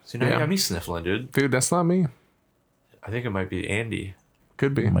 but see now Yeah. you got me sniffling, dude. Dude, that's not me. I think it might be Andy.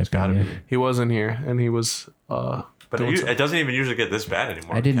 Could be. Might be, Gotta yeah. be. He was in here, and he was. But it doesn't even usually get this bad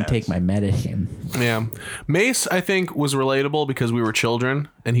anymore. I didn't Cats. take my medicine. Yeah. Mace, I think, was relatable because we were children,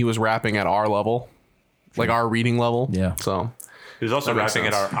 and he was rapping at our level, like our reading level. Yeah. So, He was also That makes rapping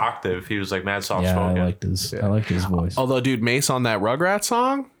at our sense. octave. He was like mad soft Yeah, spoken. I liked his voice. although, dude, Mace on that Rugrats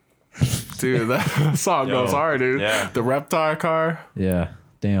song, dude, that song Yo. goes hard, dude. Yeah. The reptile car. Yeah.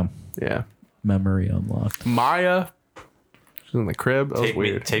 Damn. Yeah. Memory unlocked. Maya. She's in the crib. That was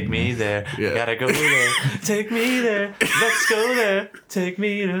weird. Take me there. Yeah. Gotta go there. Take me there. Let's go there. Take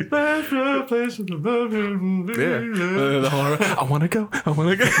me to the place with the Yeah. The horror. I want to go. I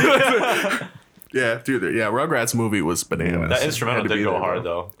want to go. Yeah, dude. Yeah, Rugrats movie was bananas. That instrumental Had to did be go there, hard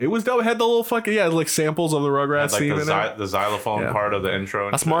bro. though. It was dope. It had the little fucking like samples of the Rugrats Like scene in it. the xylophone Yeah. part of the intro.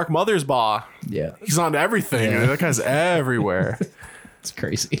 And That's shit. Mark Mothersbaugh. Yeah. He's on everything. Yeah. That guy's everywhere. It's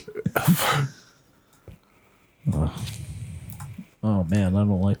crazy. Oh man, I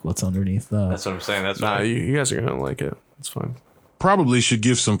don't like what's underneath that. That's what I'm saying. That's Nah, why. you guys are gonna like it. It's fine. Probably should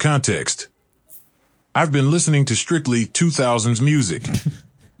give some context. I've been listening to strictly 2000s music.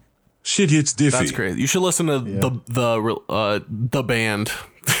 Shit hits diffy. That's crazy. You should listen to the band.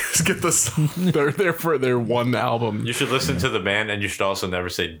 Just get this. They're there for their one album. You should listen to the band, and you should also never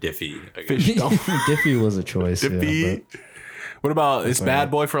say Diffie again. Diffie was a choice. Diffie. What about it's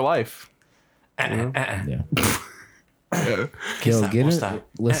Bad Boy for Life? Yeah. Kill, get what's it. that?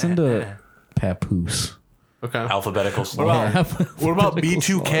 Listen to Papoose. Okay. Alphabetical What slaughter. about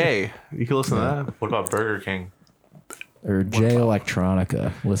B2K? You can listen to that. What about Burger King? Or J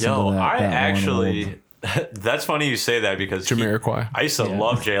Electronica. Listen Yo, to that. I that actually. one That's funny you say that because Jamiroquai. I used to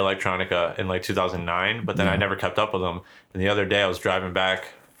love J Electronica in like 2009, but then I never kept up with them. And the other day I was driving back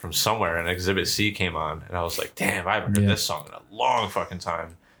from somewhere and Exhibit C came on, and I was like, "Damn, I haven't heard this song in a long fucking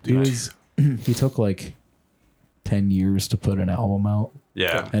time." he took like 10 years to put an album out.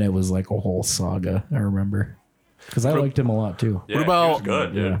 Yeah. And it was like a whole saga, I remember. Because I liked him a lot too. Yeah, What about he was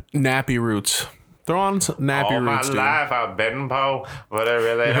good, dude. Nappy Roots? Throw on some Nappy All my Roots, dude. life I've been po, but it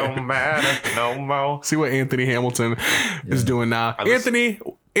really don't matter no more. See what Anthony Hamilton is doing now. listen-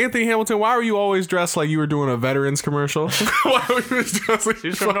 Anthony Hamilton, why were you always dressed like you were doing a veterans commercial? Why were you dressed like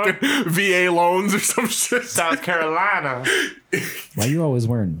He's from fucking VA loans or some shit? South Carolina. Why are you always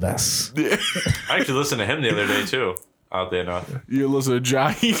wearing vests? I actually listened to him the other day too. Oddly enough, You listen to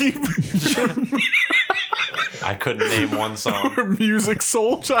Jaheim I couldn't name one song. or Music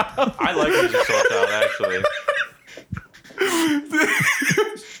Soul Child. I like Music Soul Child actually.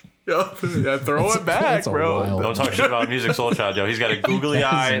 Yeah, throw it back, That's a bro. wild- Don't talk shit about Music Soul Child, yo. He's got a googly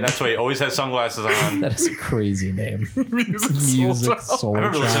eye. That's why he always has sunglasses on. That is a crazy name. Music Music Soul Soul I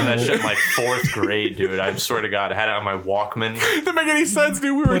remember listening to that Child. shit in like 4th grade, dude. I swear to God, I had it on my Walkman. Didn't make any sense,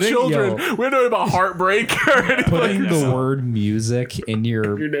 dude. We were Putting- children. yo. We didn't know about heartbreak or anything. Putting like the that. word music in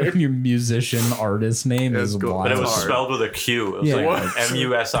your musician artist name That's is cool. wild. But it was hard. spelled with a Q. It was Yeah. like What?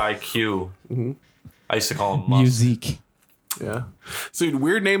 MUSIQ. I used to call him Musk. Music. Yeah. So, dude,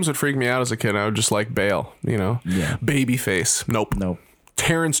 weird names would freak me out as a kid. I would just like Bale, you know? Yeah. Babyface. Nope. Nope.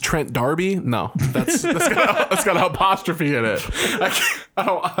 Terrence Trent D'Arby? No. That's got an apostrophe in it.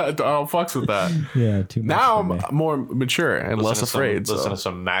 I don't fucks with that. Yeah, too much. Now for me. I'm more mature and less afraid. Listen So. to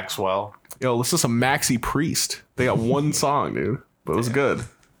some Maxwell. Yo, listen to some Maxi Priest. They got one song, dude. But it was good.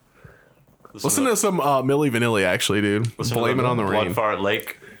 Listen to some Milli Vanilli, actually, dude. listen to Blame the it on the Blood rain. Fart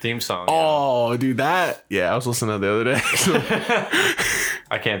Lake theme song. Oh, dude, that. Yeah, I was listening to it the other day.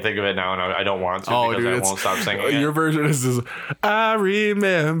 I can't think of it now, and I don't want to Oh, because dude, I won't stop singing it. Your version is this. I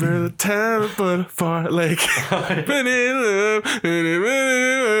remember the time but far like. That's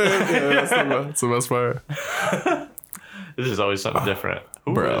the best part. This is always something different.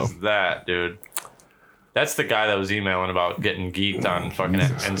 Who Bro. is that, dude? That's the guy that was emailing about getting geeked on fucking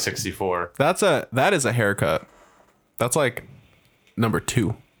N64. That is a haircut. That's like number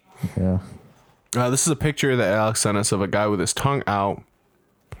 2. Yeah. This is a picture that Alex sent us of a guy with his tongue out.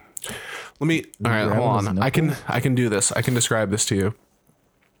 All right, grabbing hold his on. I can do this. I can describe this to you.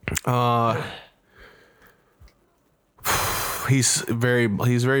 He's very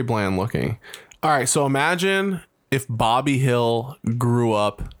bland looking. All right, so imagine if Bobby Hill grew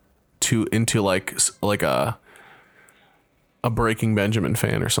up into like a Breaking Benjamin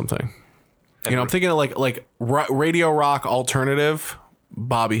fan or something. You know, I'm thinking of like radio rock alternative.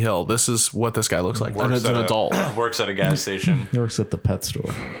 Bobby Hill. This is what this guy looks like as an adult. Works at a gas station. He works at the pet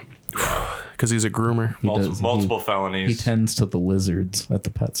store. Because he's a groomer. Multiple He felonies. tends to the lizards at the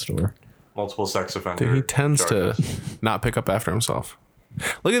pet store. Multiple sex offender. He tends to charges. not pick up after himself.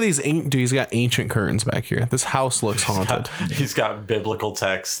 Look at these. Dude, he's got ancient curtains back here. This house looks haunted. He's got biblical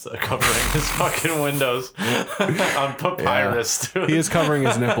text covering his fucking windows on papyrus, dude. He is covering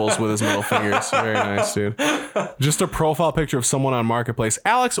his nipples with his middle fingers. Very nice, dude. Just a profile picture of someone on Marketplace.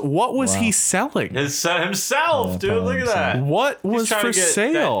 Alex, what was he selling? Himself, dude. Look at that. What He's was trying for to get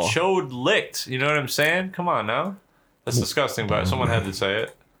sale? That chode licked. You know what I'm saying? Come on now. That's disgusting, but someone had to say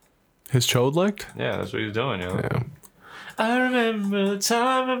it. His chode licked? Yeah, that's what he's doing, you know? Yeah. I remember the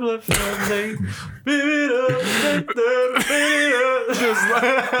time of Blood Friday.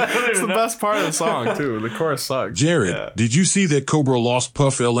 It's the best part of the song, too. The chorus sucks. Jared, did you see that Cobra lost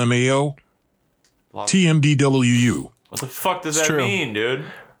Puff LMAO? TMDWU. What the fuck does It's that true. mean, dude?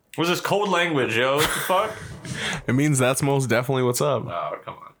 What's this code language, yo? What the fuck? It means that's most definitely what's up. Oh,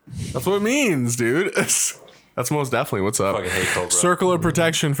 come on. That's what it means, dude. That's most definitely what's up. Fucking hate Cobra. Circle of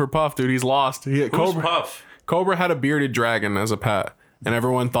protection for Puff, dude. He's lost. Who's Cobra. Puff? Cobra had a bearded dragon as a pet, And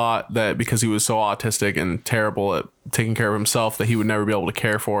everyone thought that because he was so autistic and terrible at taking care of himself that he would never be able to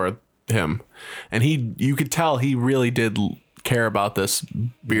care for him. And you could tell he really did care about this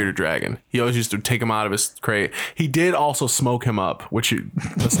bearded dragon. He always used to take him out of his crate. He did also smoke him up,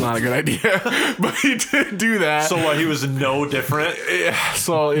 that's not a good idea, but he did do that. So what? He was no different. Yeah.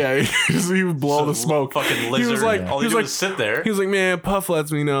 So yeah, he would blow the smoke. Fucking lizard. He was like, all he was sit there. He was like, man, Puff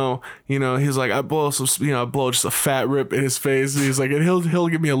lets me know. He's like, I blow just a fat rip in his face. And he's like, and he'll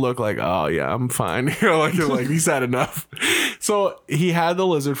give me a look like, oh yeah, I'm fine. Like he's had enough. So he had the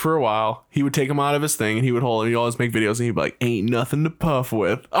lizard for a while. He would take him out of his thing and he would hold him. He'd always make videos and he'd be like, ain't nothing to puff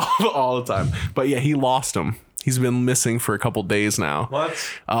with all the time. But yeah, he lost him. He's been missing for a couple days now. What?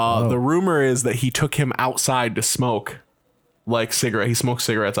 The rumor is that he took him outside to smoke cigarette. He smokes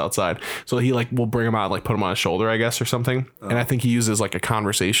cigarettes outside. So he will bring him out and put him on his shoulder, I guess, or something. And I think he uses a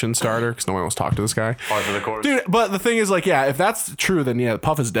conversation starter because no one wants to talk to this guy. Par for the course. Dude, but the thing is if that's true, then yeah,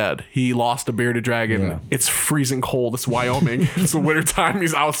 Puff is dead. He lost a bearded dragon. Yeah. It's freezing cold. It's Wyoming. It's the wintertime.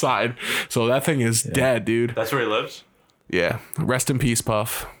 He's outside. So that thing is dead, dude. That's where he lives? Yeah. Rest in peace,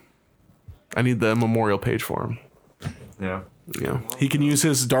 Puff. I need the memorial page for him. Yeah. Yeah. He can use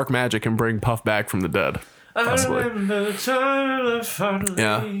his dark magic and bring Puff back from the dead. Possibly.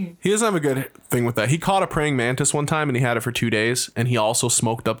 Yeah. He doesn't have a good thing with that. He caught a praying mantis one time and he had it for 2 days. And he also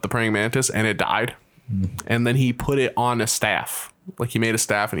smoked up the praying mantis and it died. And then he put it on a staff. He made a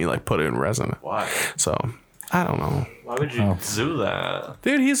staff and he put it in resin. Why? So I don't know. Why would you do that?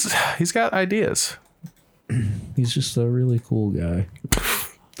 Dude, he's got ideas. He's just a really cool guy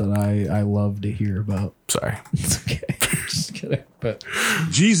that I love to hear about. Sorry. It's okay. Just kidding. But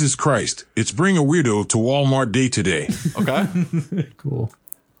Jesus Christ, it's Bring a Weirdo to Walmart Day today. Okay. Cool.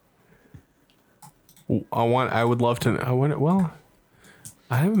 I would love to.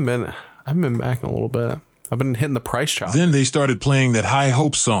 I haven't been back in a little bit. I've been hitting the price chop. Then they started playing that High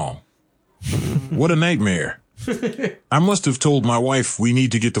Hope song. What a nightmare. I must have told my wife we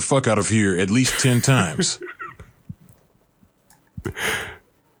need to get the fuck out of here at least 10 times.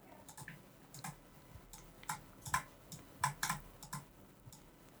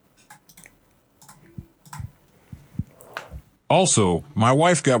 Also, my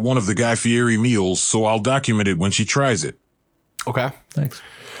wife got one of the Guy Fieri meals, so I'll document it when she tries it. Okay. Thanks.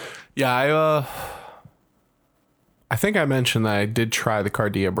 Yeah, I think I mentioned that I did try the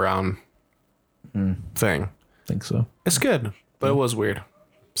Cardia Brown thing. Think so. It's good, but it was weird.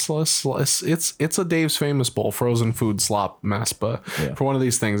 So it's a Dave's Famous Bowl frozen food slop mess, but for one of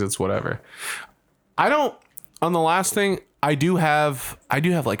these things, it's whatever. On the last thing, I do have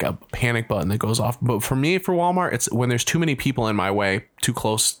a panic button that goes off, but for me, for Walmart, it's when there's too many people in my way, too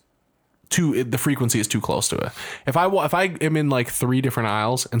close to the frequency is too close to it. If I am in 3 different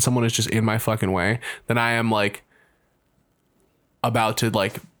aisles and someone is just in my fucking way, then I am about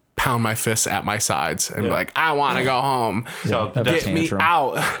to pound my fists at my sides and be I want to go home. So get me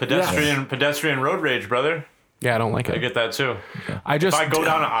out. Pedestrian road rage, brother. Yeah, I don't like it. I get that too. Yeah. If I go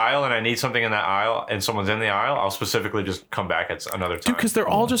down an aisle and I need something in that aisle and someone's in the aisle, I'll specifically just come back at another time. Dude, because they're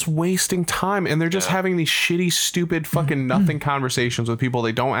all just wasting time and they're just having these shitty, stupid, fucking nothing conversations with people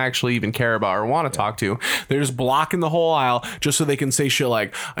they don't actually even care about or want to talk to. They're just blocking the whole aisle just so they can say shit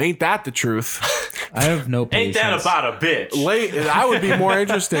like, ain't that the truth? I have no patience. Ain't that about a bitch? I would be more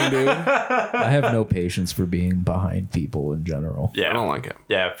interesting, dude. I have no patience for being behind people in general. Yeah. I don't like it.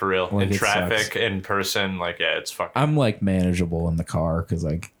 Yeah, for real. Like, in traffic, sucks. in person, it's fucking... I'm manageable in the car because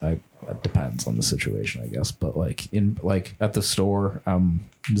I it depends on the situation, I guess. But at the store, I'm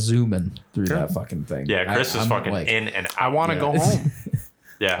zooming through that fucking thing. Yeah, Chris is fucking in and out. I want to go home.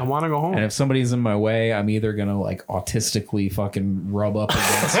 Yeah, I want to go home. And if somebody's in my way, I'm either gonna autistically fucking rub up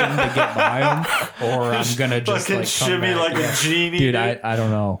against him to get by him, or I'm gonna just fucking shimmy like a genie. Dude, I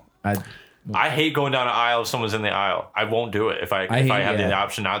don't know. I hate going down an aisle if someone's in the aisle. I won't do it. If I have the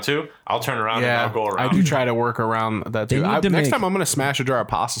option not to, I'll turn around and I'll go around. I do try to work around that too. Next time I'm going to smash a jar of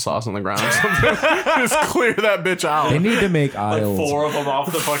pasta sauce on the ground or something. Just clear that bitch out. They need to make aisles. 4 of them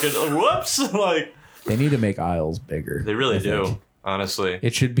off the fucking... Whoops! They need to make aisles bigger. They really do, honestly.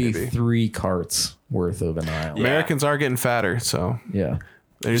 It should be 3 carts worth of an aisle. Yeah. Americans are getting fatter, so... Yeah.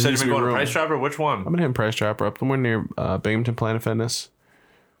 You said you've been going to Price Chopper? Which one? I'm going to hit Price Chopper up. The one near Binghamton Planet Fitness.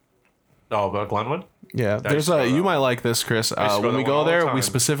 Oh, about Glenwood? Yeah, there's you might like this, Chris. When we go there, we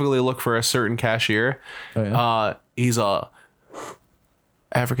specifically look for a certain cashier. Oh, yeah? He's a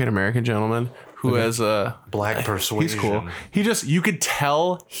African American gentleman who has a black persuasion. He's cool. You could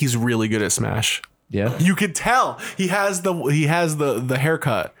tell he's really good at Smash. Yeah, you could tell he has the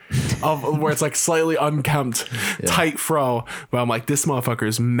haircut. of where it's like slightly unkempt, tight fro. But I'm like, this motherfucker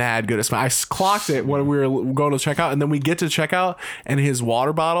is mad good at smash. I clocked it when we were going to check out, and then we get to check out, and his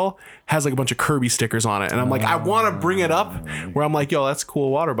water bottle has like a bunch of Kirby stickers on it, and I'm like, I want to bring it up where I'm like, yo, that's a cool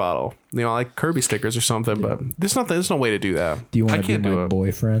water bottle, you know, like Kirby stickers or something. But there's no way to do that. Do you want I to can't be my do it.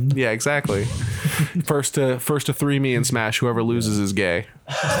 boyfriend? Yeah, exactly. first to 3 me and smash. Whoever loses is gay.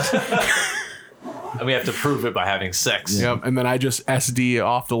 And we have to prove it by having sex. Yep. And then I just SD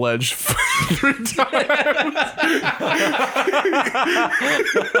off the ledge 3 times.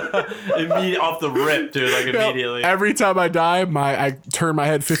 Off the rip, dude. Like immediately. Every time I die, I turn my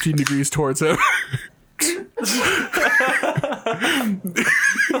head 15 degrees towards him.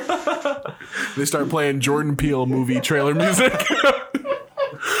 They start playing Jordan Peele movie trailer music.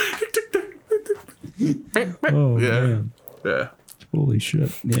 Oh, Yeah. man. Yeah. Holy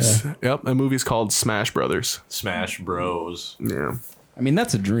shit. Yeah. Yep. That movie's called Smash Brothers. Smash Bros. Yeah. I mean,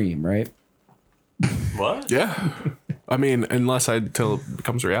 that's a dream, right? What? Yeah. I mean, till it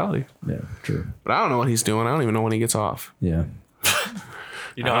becomes reality. Yeah, true. But I don't know what he's doing. I don't even know when he gets off. Yeah.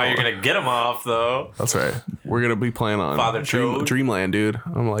 You know how you're gonna get him off though. That's right. We're gonna be playing on Father Chode. Dreamland, dude.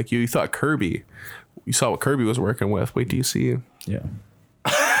 I'm like, you thought Kirby. You saw what Kirby was working with. Wait till you see. Yeah.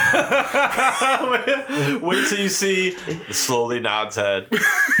 Wait till you see the slowly nods head.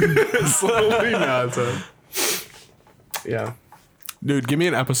 Slowly nods head. Yeah. Dude, give me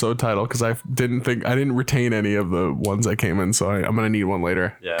an episode title because I didn't retain any of the ones that came in, so I'm gonna need one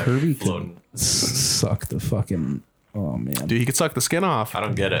later. Yeah, Kirby floating. can suck the fucking. Oh man. Dude, he could suck the skin off. I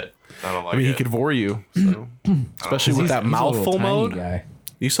don't get it. I don't like I mean, it. he could vor you, so. Especially with that He's a little mouthful tiny mode. guy.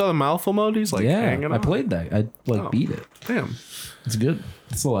 You saw the mouthful mode? He's like hanging I on. played that. I beat it. Damn. It's good.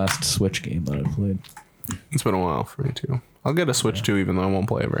 It's the last Switch game that I played. It's been a while for me too. I'll get a Switch too, even though I won't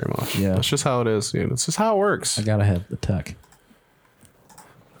play it very much. Yeah. That's just how it is, dude. It's just how it works. I gotta have the tech.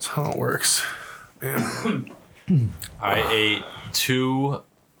 That's how it works. Man. I ate 2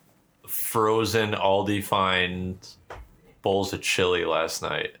 frozen Aldi Find bowls of chili last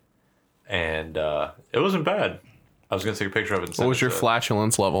night, and it wasn't bad. I was gonna take a picture of it. And What send was it your to-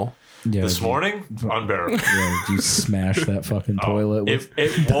 Flatulence level? Yeah. This morning? Unbearable. Yeah, you smash that fucking toilet with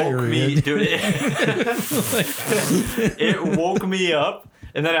It woke me, dude. It woke me up.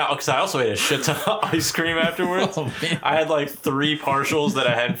 And then, because I also ate a shit ton of ice cream afterwards. Oh, man. I had like 3 partials that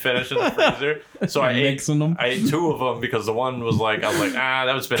I hadn't finished in the freezer. So I ate Mixing them? I ate 2 of them because the one was like, I was like,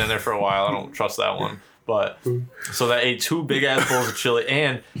 that was been in there for a while. I don't trust that one. But so that ate 2 big ass bowls of chili,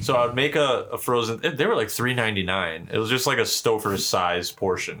 and so I would make a frozen. They were like $3.99. It was just like a Stouffer size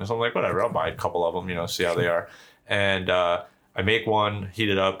portion. So I'm like, whatever, I'll buy a couple of them, see how they are. And I make one, heat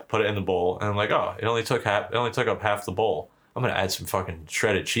it up, put it in the bowl, and I'm like, oh, it only took up half the bowl. I'm gonna add some fucking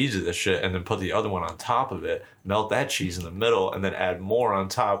shredded cheese to this shit, and then put the other one on top of it, melt that cheese in the middle, and then add more on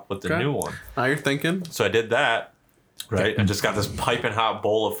top with the new one. Now you're thinking. So I did that, right? I just got this piping hot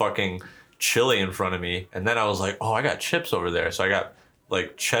bowl of fucking chili in front of me, and then I was like, oh, I got chips over there. So I got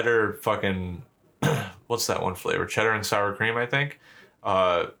like cheddar fucking what's that one flavor? Cheddar and sour cream, I think.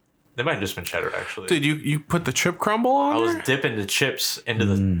 They might have just been cheddar, actually. Dude, you put the chip crumble on I was there? dipping the chips into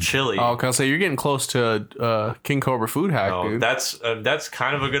the chili. Oh, cause you're getting close to King Cobra food hack, No, dude. that's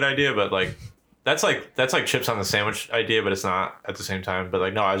kind of a good idea, but like that's like chips on the sandwich idea, but it's not at the same time. But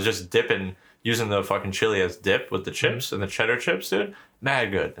like no, I was just dipping, using the fucking chili as dip with the chips and the cheddar chips, dude.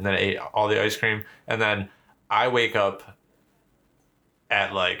 Mad good. And then I ate all the ice cream, and then I wake up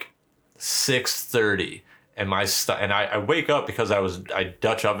at like 6:30. And I wake up because I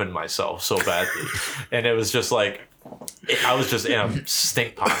Dutch oven myself so badly, and it was just like I was just in a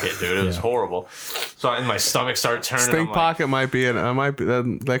stink pocket, dude. It was horrible. So and my stomach started turning. Stink I'm pocket might be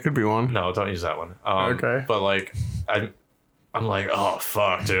that could be one. no, don't use that one. Okay. But like I'm like, oh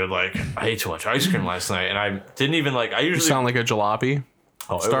fuck, dude. Like I ate too much ice cream last night, and I didn't even like. I You usually sound like a jalopy.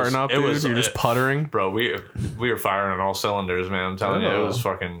 Starting up, dude. You're just puttering. Bro, we were firing on all cylinders, man. I'm telling you,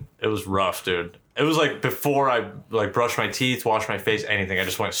 it was rough, dude. It was like before I like brushed my teeth, washed my face, anything. I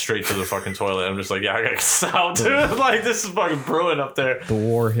just went straight to the fucking toilet. I'm just like, yeah, I gotta get out, dude. Like this is fucking brewing up there. The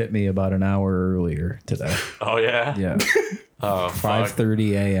war hit me about an hour earlier today. Oh yeah, Yeah. Oh,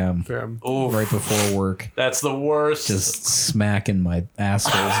 5:30 a.m. Oof. right before work. That's the worst. Just smacking my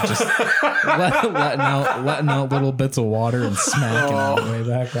assholes, just letting out little bits of water and smacking on the way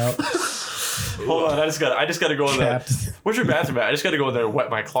back out. Hold on, I just got to go in there. Where's your bathroom at? I just got to go in there and wet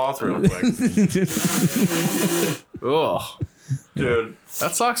my cloth real quick. Ugh, Dude,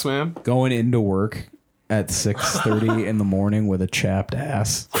 that sucks, man. Going into work at 6:30 in the morning with a chapped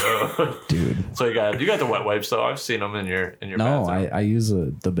ass, dude. So you got the wet wipes though. I've seen them in your No, bathroom. I use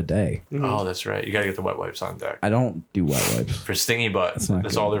the bidet. Oh, that's right. You gotta get the wet wipes on deck I don't do wet wipes. for stingy butt. That's, not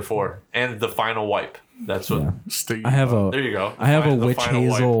good. all they're for. And the final wipe. That's what. Yeah. I have a. There you go. I have a The witch final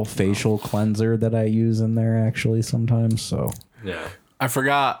hazel wipe. facial cleanser that I use in there actually sometimes. So Yeah. I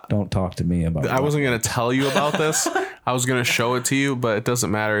forgot. don't talk to me about. I wasn't going to tell you about this. I was going to show it to you, but it doesn't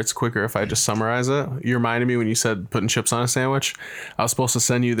matter. It's quicker if I just summarize it. You reminded me when you said putting chips on a sandwich. I was supposed to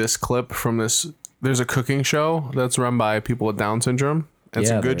send you this clip from this. There's a cooking show that's run by people with Down syndrome. It's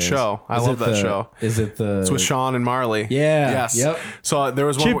a good show. I love that show. Is it the? It's with Sean and Marley. Yeah. Yes. Yep. So there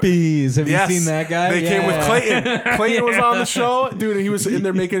was one. Chippies. Have Yes. you seen that guy? They came with Yeah. Clayton. Clayton was on the show, dude. And he was in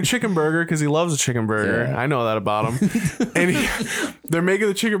there making a chicken burger because he loves a chicken burger. Yeah. I know that about him. And they're making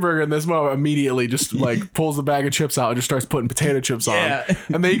the chicken burger, and this mo immediately just like pulls the bag of chips out and just starts putting potato chips on. Yeah.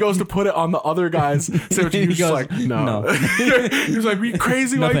 And then he goes to put it on the other guy's sandwich. And he was just goes, like, no. "No." He was like, "Are you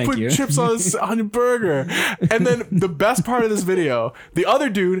crazy? No, Why you thank putting you. chips on your burger?" And then the best part of this video, the other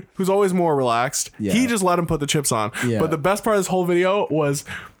dude who's always more relaxed, Yeah. he just let him put the chips on. Yeah. But the best part of this whole video was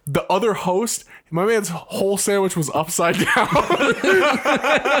the other host. My man's whole sandwich was upside down.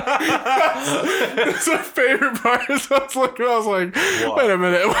 That's my favorite part. So I was looking, I was like, wait a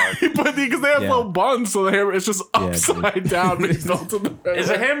minute. Because they have Yeah. little buns, so it's just Yeah, upside down. But it's built in the Is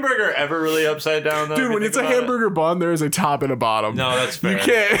a hamburger ever really upside down though? Dude, if you when think it's a about it? hamburger bun, there is a top and a bottom. No, that's fair. You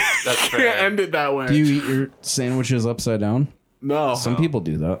can't, That's you can't fair. end it that way. Do you eat your sandwiches upside down? No. Some people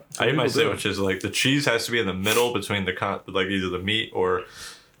do that. I eat my people do. sandwiches like the cheese has to be in the middle between like either the meat or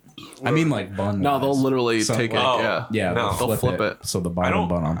I mean, like bun. No, they'll literally So, take it. oh. Yeah. Yeah, No. they'll flip it. So the bottom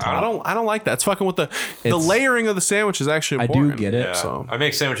bun on top. I don't like that. It's fucking with the It's- layering of the sandwich is actually I do important. get it. yeah. So I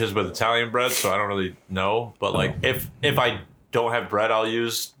make sandwiches with Italian bread, so I don't really know. But like if I don't have bread, I'll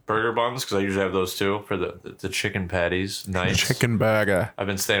use burger buns because I usually have those too for the chicken patties. Nice. chicken burger. I've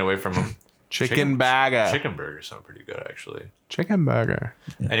been staying away from them. Chicken burger. Chicken burgers sound pretty good actually. Chicken burger.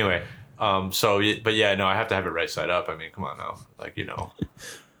 Anyway, but yeah, no, I have to have it right side up. I mean, come on now, like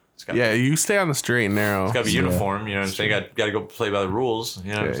it's gotta, Yeah, you stay on the straight and narrow. it's gotta be uniform. You know what I'm saying? Got to go play by the rules.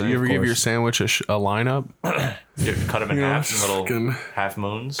 You know what I'm saying? You ever give course. your sandwich a lineup? You cut them in Yeah, half, in little fucking- half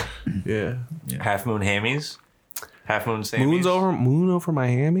moons, Yeah. half moon hammies, half moon sammies. Moon over my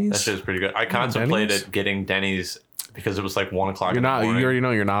hammies? That shit is pretty good. I Denny's? contemplated getting Denny's because it was like 1 o'clock. You're not. In the You morning. already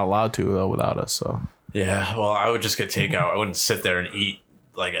know you're not allowed to though without us. So Yeah, well, I would just get takeout. I wouldn't sit there and eat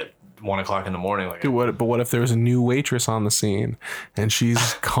like at 1 o'clock in the morning. Like dude, what? But what if there's a new waitress on the scene and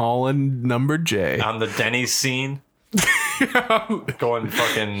she's calling number J? on the Denny's scene, going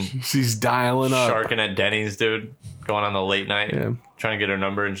fucking She's dialing up. sharking at Denny's, dude. Going on the late night, Yeah. trying to get her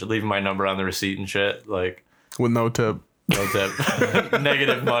number and leaving my number on the receipt and shit. Like With no tip. no tip,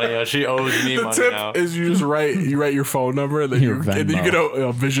 negative money. She owes me The money tip now. is you just write your phone number and then Your and then you Venmo. get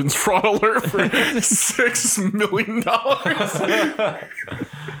a Visions fraud alert for $6 million.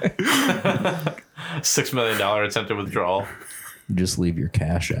 $6 million attempted withdrawal. Just leave your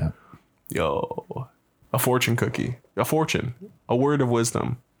cash app. Yo, a fortune cookie, a fortune, a word of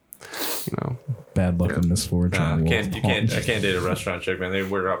wisdom. You know, Bad luck and misfortune. Nah, will I can't haunt date a restaurant chick, man. They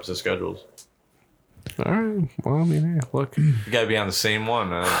work opposite schedules. all right. Well, I mean, hey, look, You gotta be on the same one,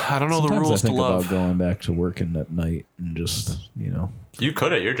 man. I don't know the Sometimes rules I to think love. about going back to working at night and just, You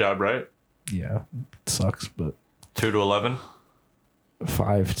could at your job, right? yeah, it sucks, but 2 to 11.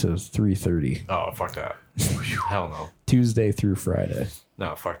 5 to 3:30, Oh, fuck that. Hell no. Tuesday through Friday.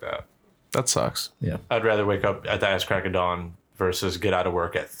 No, fuck that. That sucks. Yeah, I'd rather wake up at the ass crack of dawn versus get out of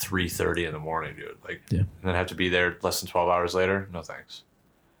work at 3:30 in the morning, dude. Like, Yeah. and then have to be there less than 12 hours later. No thanks.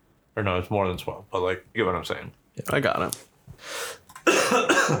 Or no, it's more than 12. But like, you get what I'm saying. I got it.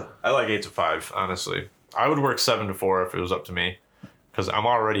 I like 8 to 5, honestly. I would work 7 to 4 if it was up to me, because I'm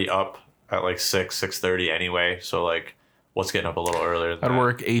already up at like 6:30 anyway. So like, what's getting up a little earlier? Than I'd that?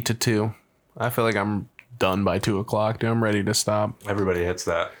 work 8 to 2. I feel like I'm done by 2 o'clock, dude. I'm ready to stop. Everybody hits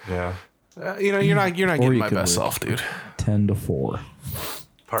that. Yeah. You're not getting you my could best work. self, dude. 10 to 4,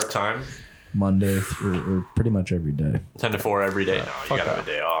 Part time. Monday through or pretty much every day. 10 to 4 every day. No, you gotta have a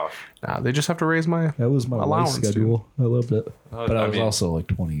day off. Nah, they just have to raise my That was my allowance, life schedule. I loved it, but I was mean- also like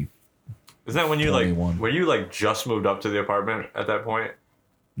 20. Isn't that when you 21. like? Were you like just moved up to the apartment at that point,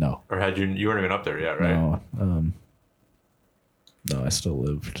 No, or had you weren't even up there yet, right? no, no. I still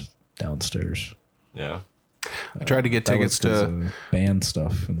lived downstairs. Yeah. I tried to get That tickets was 'cause to. of band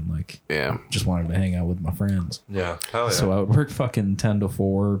stuff and like Yeah. just wanted to hang out with my friends. Yeah. Hell yeah. So I would work fucking 10 to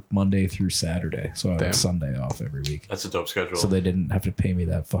 4 Monday through Saturday. So I Damn. had Sunday off every week. That's a dope schedule. So they didn't have to pay me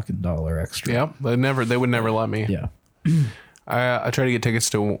that fucking $1 extra. Yep. They would never let me. Yeah. I tried to get tickets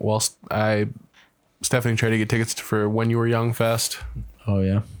to Stephanie tried to get tickets for When You Were Young Fest. Oh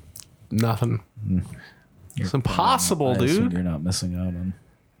yeah. Nothing. It's impossible, I assume dude. You're not missing out on.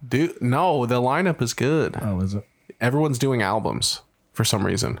 Dude, no, the lineup is good. Oh, is it? Everyone's doing albums for some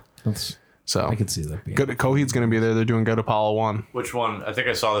reason. So I could see that being. Good. Coheed's going to be there. They're doing Good Apollo 1. Which one? I think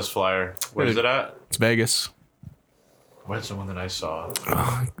I saw this flyer. Where's it at? It's Vegas. Where's the one that I saw?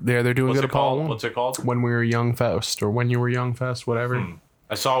 They're doing What's Good it Apollo called? 1. What's it called? When We Were Young Fest, or When You Were Young Fest, whatever.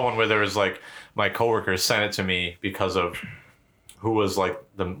 I saw one where there was like my coworker sent it to me because of who was like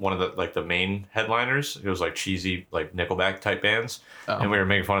one of the main headliners. It was like cheesy like Nickelback type bands, and we were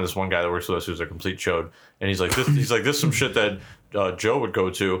making fun of this one guy that works with us who's a complete chode, and he's like this is some shit that Joe would go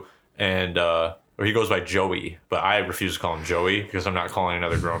to, and or he goes by Joey, but I refuse to call him Joey because I'm not calling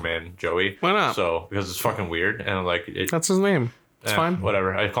another grown man Joey. Why not? So because it's fucking weird, and I'm like That's his name. It's fine.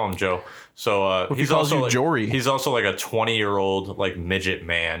 Whatever. I call him Joe. So If he he's calls also you like, Jory? he's also like a 20-year-old like midget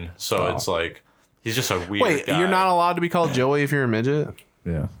man. So it's like he's just a weird Wait, guy. you're not allowed to be called Joey if you're a midget?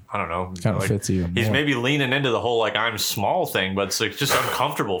 Yeah. I don't know. Kind of Like, fits you. he's more. maybe leaning into the whole like I'm small thing, but it's like just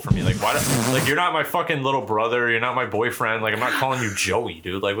uncomfortable for me. Like why? Like you're not my fucking little brother. You're not my boyfriend. Like I'm not calling you Joey,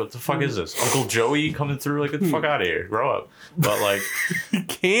 dude. Like what the fuck is this? Uncle Joey coming through? Like get the fuck out of here. Grow up. But like You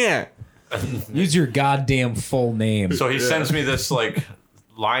can't. Use your goddamn full name. so he sends me this like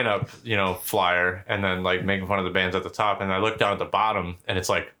lineup, flyer, and then like making fun of the bands at the top, and I look down at the bottom, and it's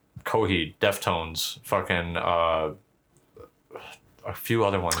like Coheed, Deftones, fucking a few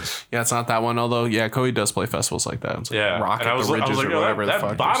other ones. Yeah, it's not that one. Although, yeah, Coheed does play festivals like that. It's like Yeah, Rock and at the Ridges like, or yo, whatever the that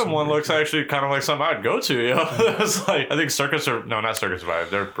fuck. bottom one looks actually kind of like something I'd go to. It's like I think not Circus Survive.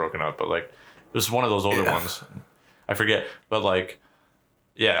 They're broken up, but like it was one of those older ones. I forget, but like,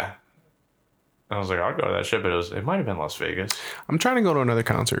 yeah. I was like, I'll go to that shit, but it might have been Las Vegas. I'm trying to go to another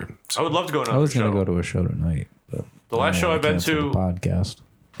concert. I would love to go to I another was show. gonna go to a show tonight, but The last show I've been to- the podcast.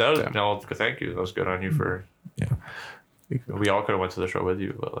 That was no, thank you. That was good on you for. Yeah. We all could have went to the show with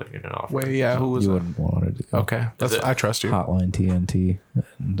you, but like you didn't offer. Wait, yeah, who was You it? wouldn't want to go. Okay, I trust you. Hotline TNT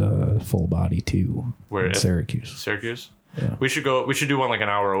and Full Body 2 Where in at- Syracuse. Syracuse. Yeah. We should go. We should do one like an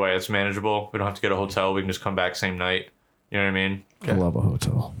hour away. It's manageable. We don't have to get a hotel. We can just come back same night. You know what I mean? I love a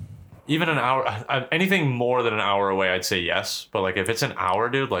hotel. Even an hour, anything more than an hour away, I'd say yes. But like if it's an hour,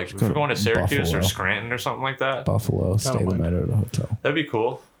 dude, like if we're going to Syracuse Buffalo. or Scranton or something like that, Buffalo, stay the mind. night at a hotel. that'd be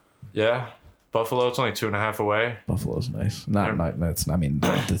cool. Yeah, Buffalo. It's only 2.5 away. Buffalo's nice. That's. I mean,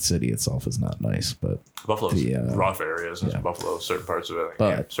 the city itself is not nice, but Buffalo's The, rough areas. yeah. Buffalo, certain parts of it, like,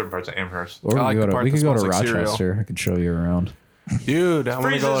 But- certain parts of Amherst. or I like the part we that could go to smells like cereal. Rochester. I could show you around. Dude, I want to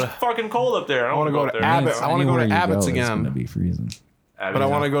Freezes go to. fucking cold up there. I wanna don't go want to to Abbott. I wanna go to Anywhere you Abbott's It's again. gonna be freezing. But I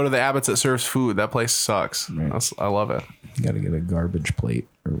want to go to the Abbott's that serves food. That place sucks. I love it. You got to get a garbage plate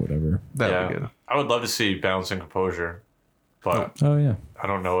or whatever. That'd be good. I would love to see Balance and Composure, but Oh yeah. I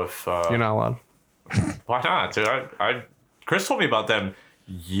don't know if You're not allowed. why not, dude. Chris told me about them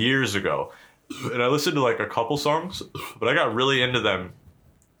years ago, and I listened to like a couple songs, but I got really into them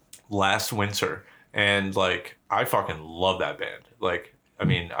last winter, and like I fucking love that band. Like, I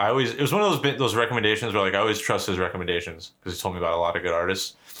mean, it was one of those recommendations where like I always trust his recommendations because he told me about a lot of good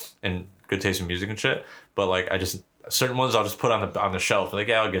artists and good taste in music and shit. But like certain ones I'll just put on the shelf. Like,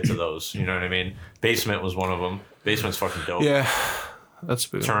 yeah, I'll get to those. You know what I mean? Basement was one of them. Basement's fucking dope. Yeah, that's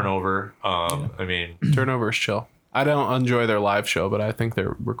good. Turnover. I mean, Turnover is chill. I don't enjoy their live show, but I think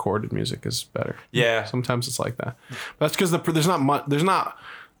their recorded music is better. yeah. Sometimes it's like that. But that's because there's not much.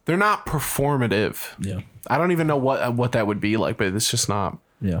 They're not performative. Yeah. I don't even know what that would be like, but it's just not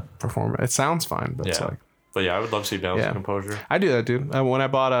Yeah. performative. It sounds fine, but it's Yeah. like But yeah, I would love to see Balance Yeah. and Composure. I do that, dude. When I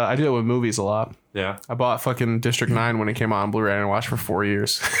bought, I do it with movies a lot. Yeah. I bought fucking District 9 when it came out on Blu-ray and I watched for 4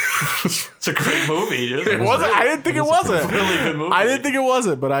 years. It's a great movie, dude. It wasn't. I didn't think it wasn't. Really good movie. I didn't think it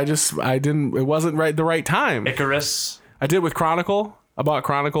wasn't, but I didn't. It wasn't the right time. Icarus. I did with Chronicle. I bought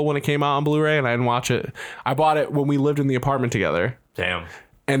Chronicle when it came out on Blu-ray and I didn't watch it. I bought it when we lived in the apartment together, Damn.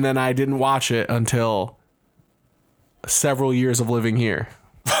 and then I didn't watch it until several years of living here.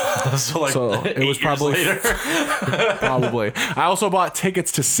 So like So it was 8 years probably later. probably. I also bought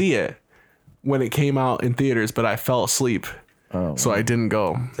tickets to see it when it came out in theaters, but I fell asleep. So I didn't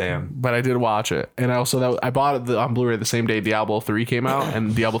go. Damn. But I did watch it. And I bought it on Blu-ray the same day Diablo 3 came out,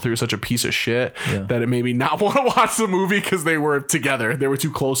 and Diablo 3 was such a piece of shit that it made me not want to watch the movie because they were together. They were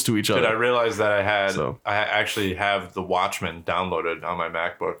too close to each other. Dude, I realized that So. I actually have The Watchmen downloaded on my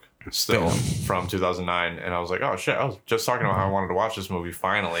MacBook still from 2009, and I was like, oh shit, I was just talking about how I wanted to watch this movie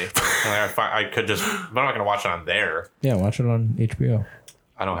finally. And I could just, but I'm not gonna watch it on there. Yeah. Watch it on HBO.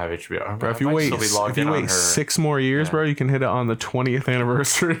 I don't have HBO. Bro, if you wait 6 more years, bro, you can hit it on the 20th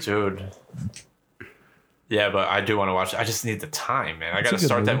anniversary. Dude. Yeah, but I do want to watch it. I just need the time, man. I got to a good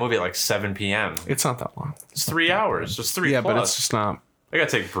start that movie. movie at like 7 p.m. It's not that long. It's 3 hours. It's 3 Yeah, plus. but it's just not. I got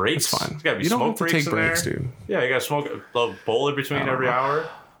to take breaks. It's fine. There's got to be You don't smoke have to breaks take in breaks, there. dude. Yeah, you got to smoke a little bowl in between every hour.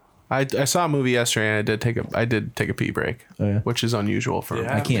 I saw a movie yesterday and I did take a pee break, Oh, yeah? which is unusual for me.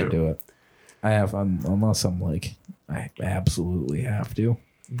 Yeah. I can't to. do it. I have unless I'm like I absolutely have to.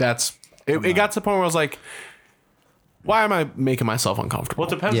 It got to the point where I was like, why am I making myself uncomfortable?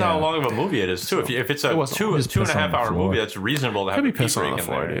 Well, it depends Yeah. how long of a movie it is too. If it's a wasn't two long. and Just piss a on half the hour floor. movie, that's reasonable to have Could be a pee pissing on break the in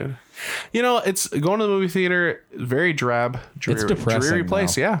floor, there. dude. You know, it's going to the movie theater, very dreary, depressing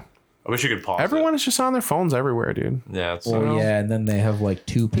place. now. Yeah. I wish you could pause. Everyone is just on their phones everywhere, dude. Yeah. It's Well, yeah, and then they have like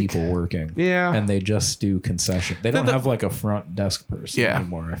 2 people working. Yeah. And they just do concession. They don't the- have like a front desk person Yeah.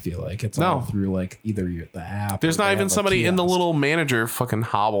 anymore, I feel like. It's No. all through like either the app. There's or not they even have a somebody in the kiosk. little manager fucking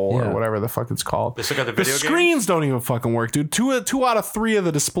hovel Yeah. or whatever the fuck it's called. They still got the The video screens don't even fucking work, dude. Two out of 3 of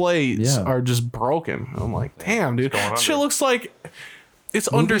the displays Yeah. are just broken. I'm like, damn, dude. going Shit under. looks like it's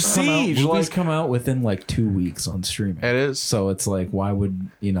under Movies come out- siege. Movies Like, come out within like 2 weeks on streaming. it is. So it's like, why would,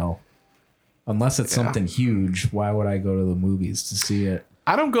 unless it's something huge, why would I go to the movies to see it?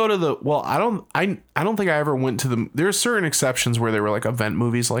 I don't go to the I don't think I ever went to the. There's certain exceptions where they were like event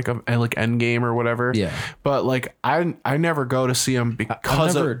movies, like Endgame or whatever. Yeah. But like I never go to see them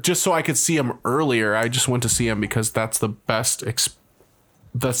because never- of just so I could see them earlier. I just went to see them because that's the best.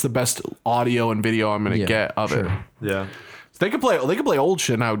 That's the best audio and video I'm gonna Yeah, get of it. game. Yeah. They could play old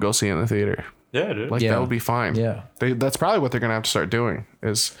shit, and I would go see it in the theater. Yeah, dude. Like Yeah. that would be fine. Yeah. That's probably what they're gonna have to start doing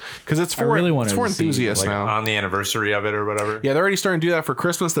is because it's for really wanted it's for to see, enthusiasts like now. on the anniversary of it or whatever. Yeah, they're already starting to do that for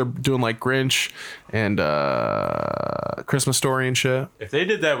Christmas. They're doing like Grinch and Christmas Story and shit. If they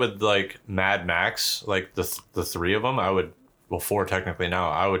did that with like Mad Max, like the 3 of them, I would. Well, 4 technically now.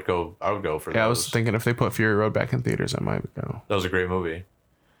 I would go for Yeah, I those. was thinking if they put Fury Road back in theaters, I might go. That was a great movie.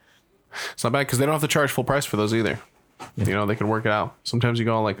 It's not bad because they don't have to charge full price for those either. You know, they can work it out. Sometimes you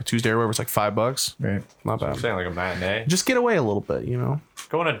go on like a Tuesday or whatever, it's like $5. Right. Not I'm bad. saying like a matinee. Just get away a little bit, you know.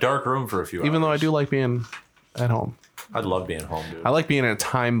 Go in a dark room for a few hours. Even though I do like being at home. I'd love being home, dude. I like being in a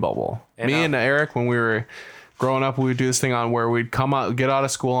time bubble. And, Me and Eric, when we were growing up, we would do this thing on where we'd come out, get out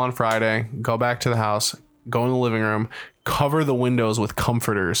of school on Friday, go back to the house, go in the living room, cover the windows with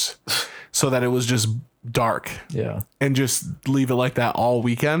comforters so that it was just dark. Yeah. And just leave it like that all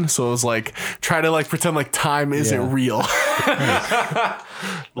weekend. So it was like try to like pretend like time isn't Yeah. real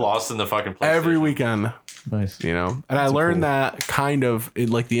Lost in the fucking PlayStation. every weekend, Nice. you know. And I learned that kind of in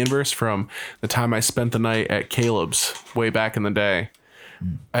like the inverse from the time I spent the night at Caleb's way back in the day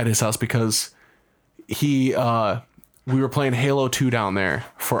at his house because we were playing Halo 2 down there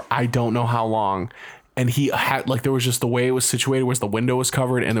for I don't know how long. And he had like there was just the way it was situated was the window was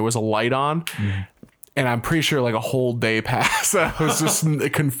covered and there was a light on. And I'm pretty sure like a whole day passed. I was just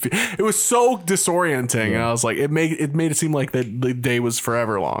it was so disorienting. And I was like, it made it seem like the day was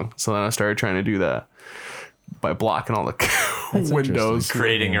forever long. So then I started trying to do that by blocking all the windows.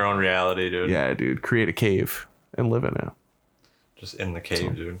 Creating your own reality, dude. Yeah, dude, create a cave and live in it. Just in the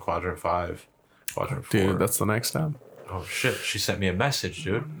cave, dude. Quadrant 5. Quadrant 4. Dude, that's the next step. Oh, shit. She sent me a message,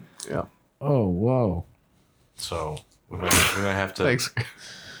 dude. Yeah. Oh, whoa. So we might have to. Thanks.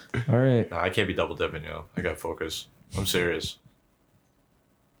 All right. Nah, I can't be double dipping, yo. I got focus. I'm serious.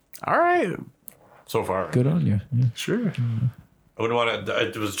 All right. So far. Good on you. Yeah. Sure. I wouldn't want to.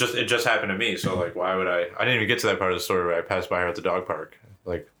 It just happened to me. So like, why would I? I didn't even get to that part of the story where I passed by her at the dog park.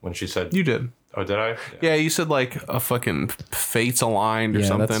 Like when she said, You did. "Oh, did I?" Yeah, you said like a fucking fates aligned or Yeah,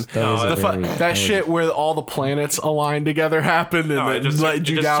 something. that was No, a the very- That shit where all the planets aligned together happened and No, it then just led took-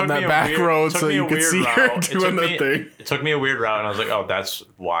 you it just down took that me a back weird- road took so me a you could weird see route. her It doing the thing. It took me a weird route, and I was like, "Oh, that's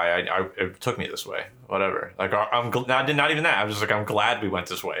why it took me this way." Whatever. Like not even that. I was just like, I'm glad we went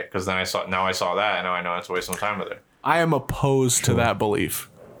this way because then I saw that, and now I know I have to waste some time with her. I am opposed to that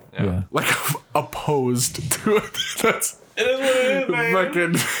belief. Yeah. Like opposed to it. That's It is what it is,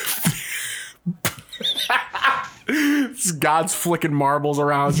 man. fucking God's flicking marbles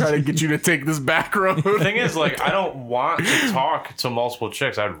around trying to get you to take this back road. The thing is, like, I don't want to talk to multiple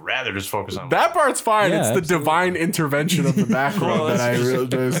chicks. I'd rather just focus on That part's fine. Yeah, it's the absolutely. divine intervention of the back road that I really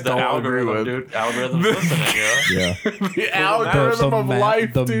just the don't agree algorithm, with. dude. Algorithm's listening, yo. Yeah. The algorithm of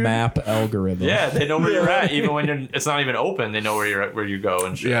life, the dude. map algorithm. Yeah, they know where you're at, even when it's not even open. They know where you're at, where you go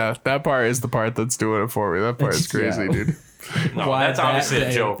and shit. Yeah, that part is the part that's doing it for me. That part is crazy, Yeah. dude. No, Why that's that obviously a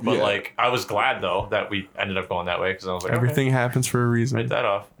day? joke, but Yeah. like, I was glad though that we ended up going that way because I was like, Everything happens for a okay, reason. write that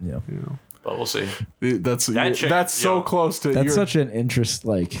off. Yeah. But we'll see. That's That chick- that's so yo, close to That's your, such an interest.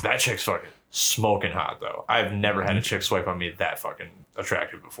 Like, That chick's fucking smoking hot though. I've never had a chick swipe on me that fucking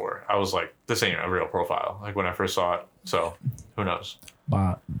attractive before. I was like, this ain't a real profile. Like when I first saw it. So who knows?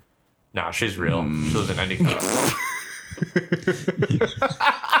 bot. Nah, she's real. She lives in Endicott.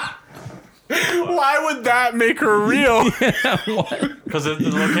 Why would that make her real? Because the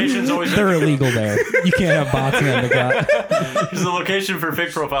location's always They're illegal there. You can't have bots in Endicott. Because the location for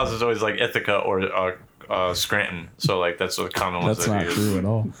fake profiles is always like Ithaca or Scranton. So like that's the common ones. That's that not use. true at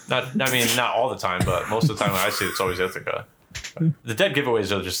all. Not all the time, but most of the time when I see it, it's always Ithaca. The dead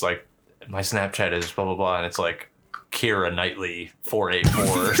giveaways are just like my Snapchat is blah blah blah, and it's like Keira Knightley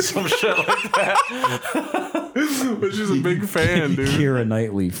 484 or some shit like that. But she's a big fan, dude. Keira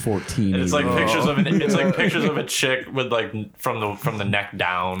Knightley 14. And it's like pictures of pictures of a chick with like from the neck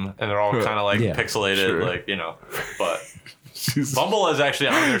down, and they're all kind of like pixelated, like But Bumble is actually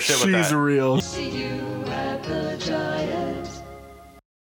on their shit with that. She's real. See you at the